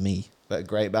they're new to me. But a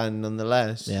great band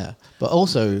nonetheless. Yeah. But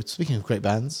also, speaking of great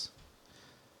bands,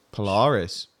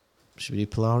 Polaris. should we do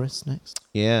Polaris next?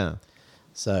 Yeah.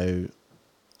 So,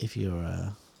 if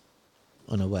you're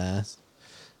unaware,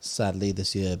 sadly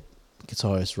this year,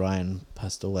 guitarist Ryan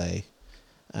passed away,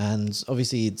 and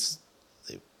obviously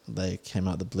they came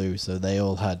out of the blue. So they've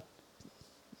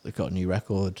got a new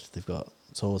record, they've got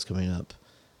tours coming up.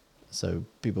 So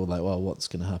people are like, well, what's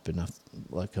going to happen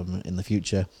in the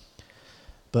future?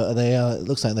 But it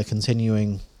looks like they're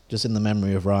continuing just in the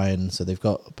memory of Ryan. So they've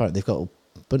got a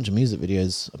bunch of music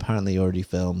videos apparently already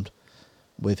filmed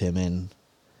with him in,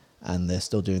 and they're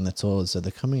still doing their tours. So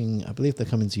I believe they're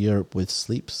coming to Europe with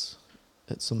Sleeps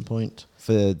at some point.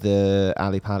 For the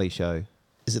Ali Pali show.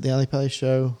 Is it the Ali Pali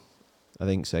show? I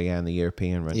think so, yeah, in the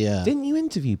European run. Yeah. Didn't you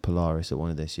interview Polaris at one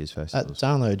of this year's At festivals?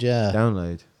 Download, yeah.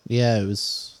 Download. Yeah, it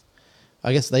was.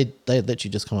 I guess they had literally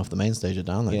just come off the main stage at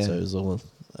Download, Yeah. so it was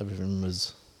everything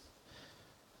was,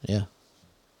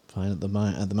 fine at the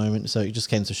moment. So it just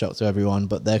came to shock to everyone,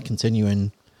 but they're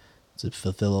continuing to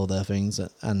fulfill all their things,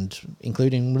 and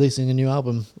including releasing a new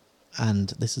album. And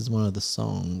this is one of the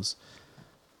songs.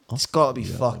 It's got to be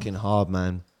fucking hard,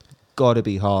 man. Got to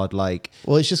be hard. Like,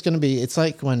 Well, it's just going to be. It's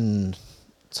like when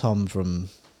Tom from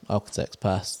Architects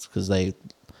passed, because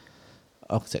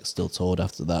Architects still toured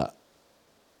after that.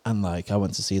 And like I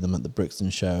went to see them at the Brixton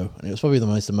show, and it was probably the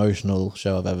most emotional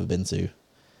show I've ever been to,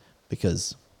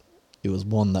 because it was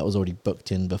one that was already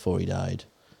booked in before he died.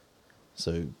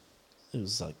 So it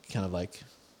was like kind of like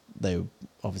they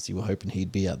obviously were hoping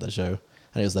he'd be at the show,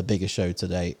 and it was their biggest show to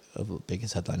date, of the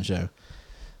biggest headline show.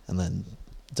 And then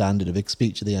Dan did a big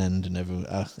speech at the end, and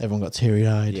everyone got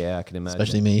teary-eyed. Yeah, I can imagine.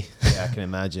 Especially me. Yeah, I can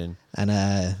imagine. And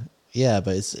yeah,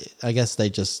 but I guess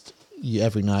they just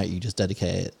every night you just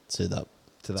dedicate it to that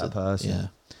person. Yeah.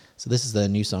 So this is their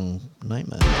new song,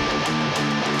 Nightmare.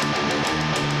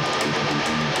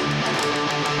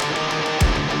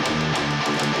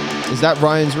 Is that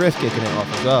Ryan's riff kicking it off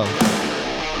as well?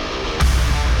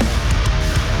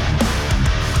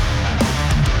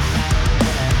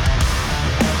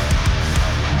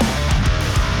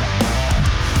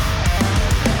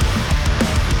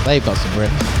 They've got some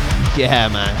riffs. Yeah,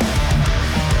 man.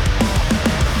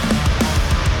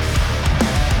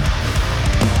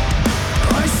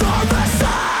 I saw the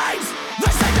signs, the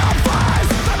signal fires,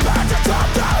 the birds are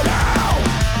dropped out now.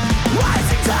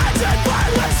 Rising tides and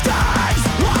violent skies,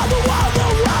 all the world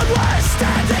was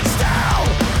standing still.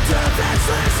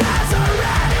 Defenseless as a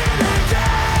rat in a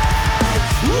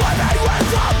cage. Living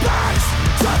with our backs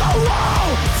to the wall,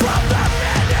 from the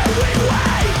minute we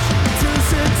wait. Too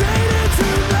sedated to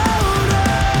notice.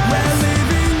 We're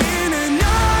living in a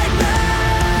nightmare,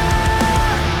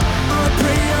 a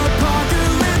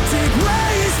pre-apocalyptic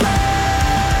wasteland.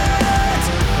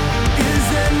 Is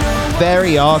there no one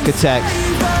Very Architect.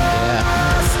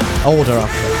 Yeah. Older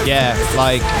Architect. Yeah,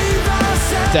 like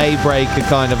Daybreaker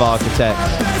kind of Architect.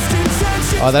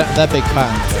 Oh, they're big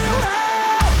fans.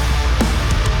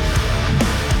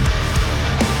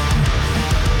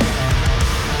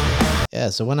 Yeah,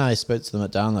 so when I spoke to them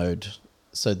at Download,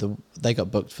 so they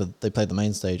got booked they played the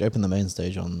main stage, opened the main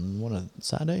stage on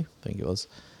Saturday, I think it was.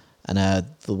 And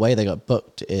the way they got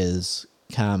booked is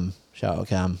Cam, shout out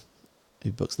Cam,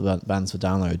 who books the bands for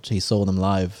Download. He saw them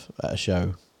live at a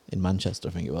show in Manchester,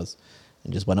 I think it was,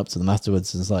 and just went up to them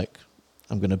afterwards and was like,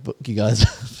 I'm going to book you guys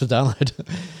for Download.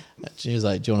 And she was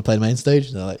like, do you want to play the main stage?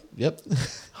 And they're like, yep.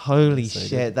 Holy So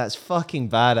shit, that's fucking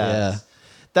badass. Yeah.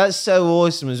 That's so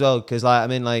awesome as well, because like I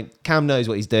mean, like Cam knows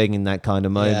what he's doing in that kind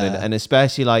of moment, Yeah. and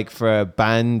especially like for a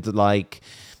band like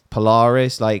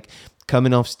Polaris, like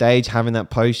coming off stage, having that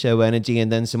post-show energy,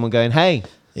 and then someone going, "Hey,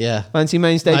 Yeah. fancy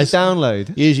main stage Nice.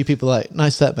 Download." Usually people are like,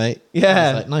 nice set, mate.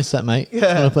 Yeah. It's like, nice set, mate.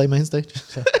 Yeah. Want to play main stage?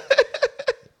 So,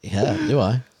 yeah, do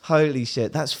I? Holy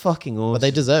shit, that's fucking awesome. But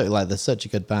they deserve it. Like, they're such a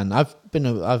good band. I've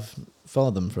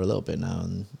followed them for a little bit now,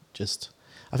 and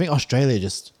I think Australia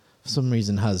just for some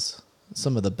reason has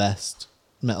some of the best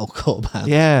metalcore bands.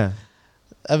 Yeah,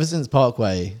 Ever since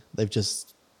Parkway, I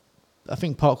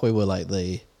think Parkway were like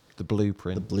the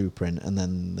blueprint. blueprint, and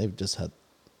then they've just had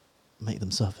Make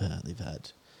Them Suffer. They've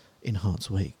had In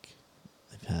Heart's Wake.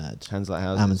 They've had Hands Like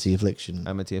Houses. Amity Affliction.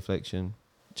 Amity Affliction.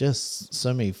 Just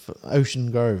so many.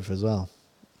 Ocean Grove as well.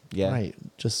 Yeah. Right.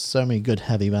 Just so many good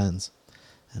heavy bands.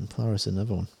 And Polaris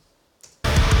another one.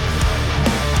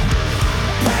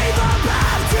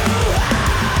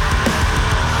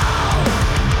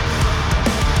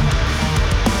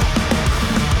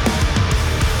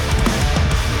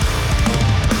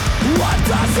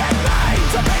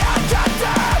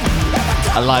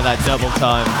 I like that double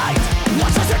time.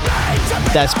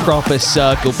 That's proper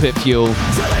circle pit fuel.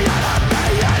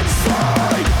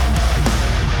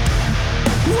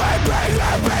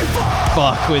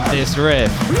 Fuck with this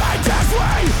riff.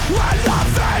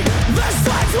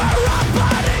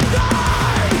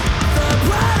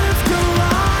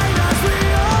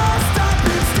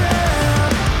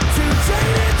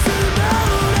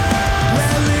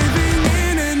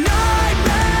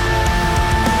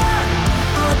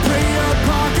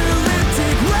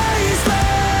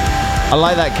 I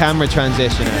like that camera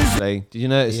transition actually. Did you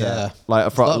notice that?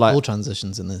 Like, There's a lot of cool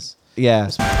transitions in this. yeah.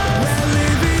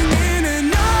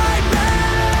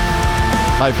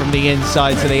 Like from the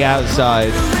inside to the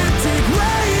outside.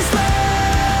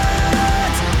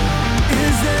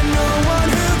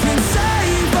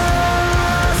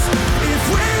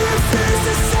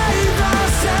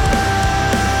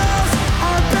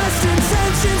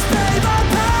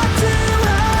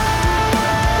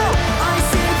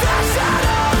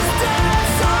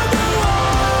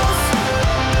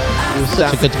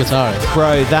 Such a good guitarist.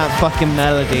 Bro, that fucking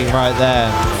melody right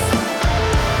there.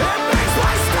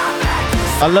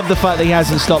 I love the fact that he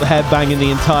hasn't stopped headbanging the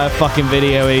entire fucking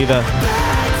video either.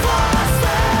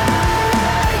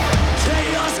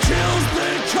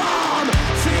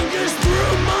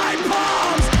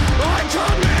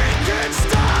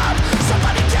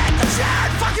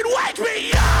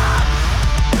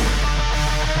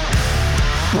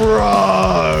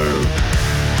 bro.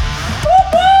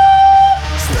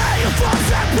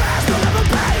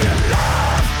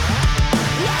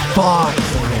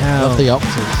 Fucking hell. Love the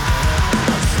octaves.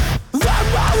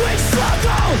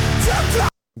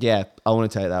 Yeah, I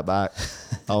want to take that back.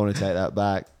 I want to take that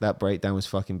back. That breakdown was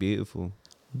fucking beautiful.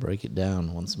 Break it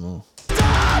down once more.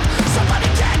 Somebody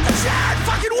get the chair and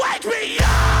fucking wake me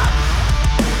up.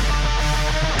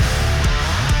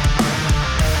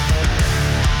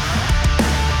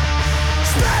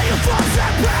 Spare your thoughts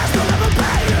and prayers, will never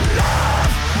pay in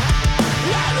love.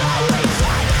 And all we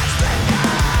find is the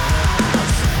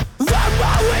house. The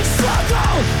more we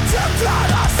struggle to cut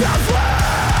ourselves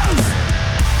loose.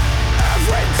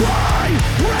 Every cry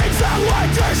rings out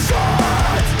like a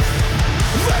shot.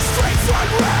 The streets run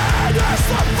red as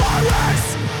the forest.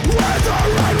 Wither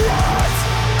and rot,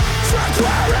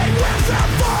 declaring with the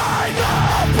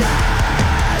final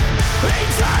breath.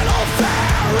 Eternal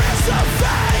fear is the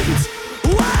fate.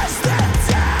 Where's the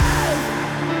death?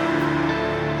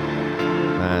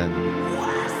 Man.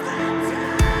 Where's the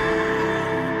death?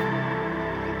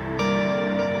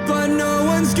 But no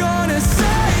one's gonna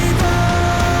save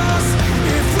us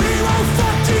if we won't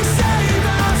fucking save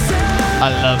ourselves. I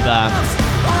love that.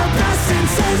 Our best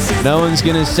intentions. No one's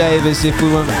gonna save us if we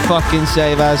won't fucking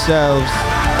save ourselves.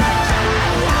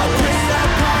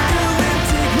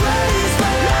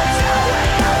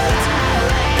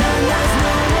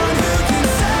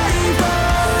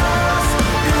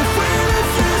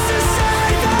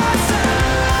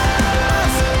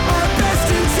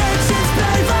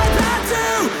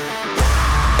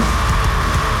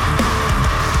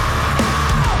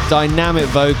 Dynamic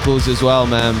vocals as well,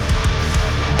 man.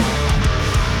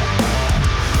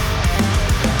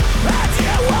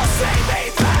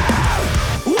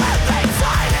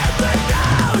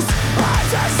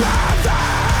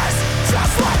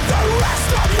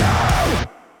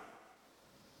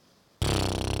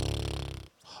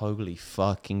 Holy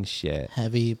fucking shit.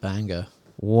 Heavy banger.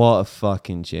 What a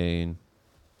fucking tune.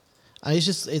 And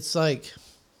it's like,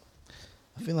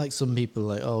 I feel like some people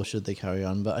are like, oh, should they carry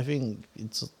on? But I think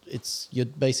it's you're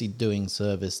basically doing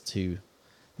service to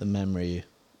the memory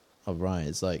of Ryan.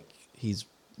 It's like It's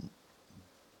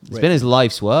been his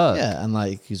life's work. Yeah, and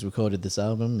like he's recorded this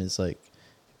album. It's like,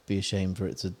 be a shame for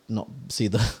it to not see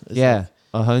the. Yeah,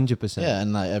 100%. Yeah,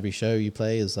 and like every show you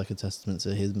play is like a testament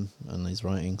to him and his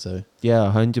writing. So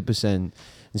yeah, 100%.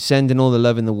 And sending all the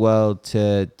love in the world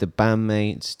to the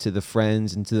bandmates, to the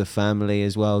friends, and to the family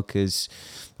as well. Because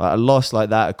a loss like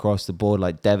that across the board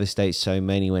like devastates so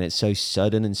many when it's so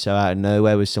sudden and so out of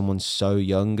nowhere with someone so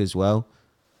young as well.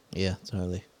 Yeah,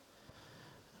 totally.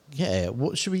 Yeah,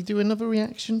 what should we do? Another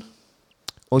reaction?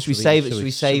 Or should we save it? Should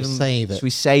we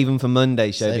save them for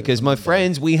Monday's show? Because my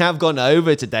friends, we have gone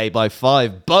over today by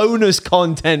 5 bonus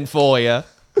content for you.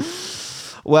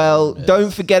 Well,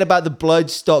 don't forget about the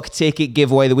Bloodstock ticket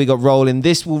giveaway that we got rolling.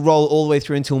 This will roll all the way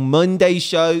through until Monday's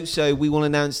show. So we will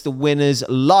announce the winners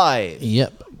live.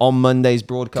 Yep. On Monday's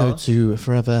broadcast. Go to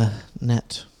Forever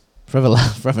Loud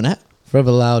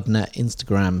Net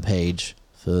Instagram page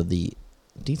for the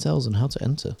details on how to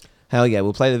enter. Hell yeah,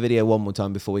 we'll play the video one more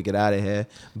time before we get out of here.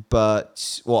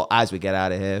 As we get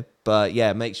out of here. But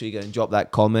yeah, make sure you go and drop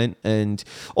that comment. And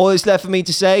all that's left for me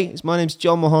to say is my name's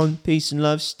John Mahon. Peace and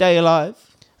love. Stay alive.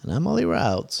 And I'm Ollie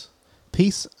Rout.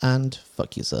 Peace and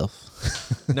fuck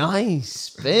yourself. Nice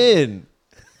spin.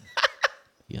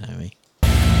 You know me.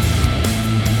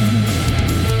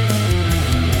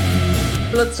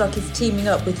 Bloodstock is teaming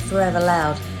up with Forever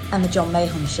Loud and the John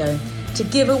Mahon Show to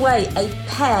give away a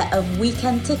pair of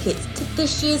weekend tickets to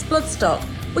this year's Bloodstock,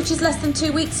 which is less than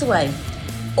 2 weeks away.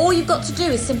 All you've got to do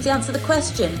is simply answer the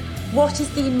question, what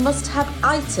is the must-have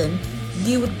item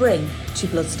you would bring to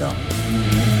Bloodstock?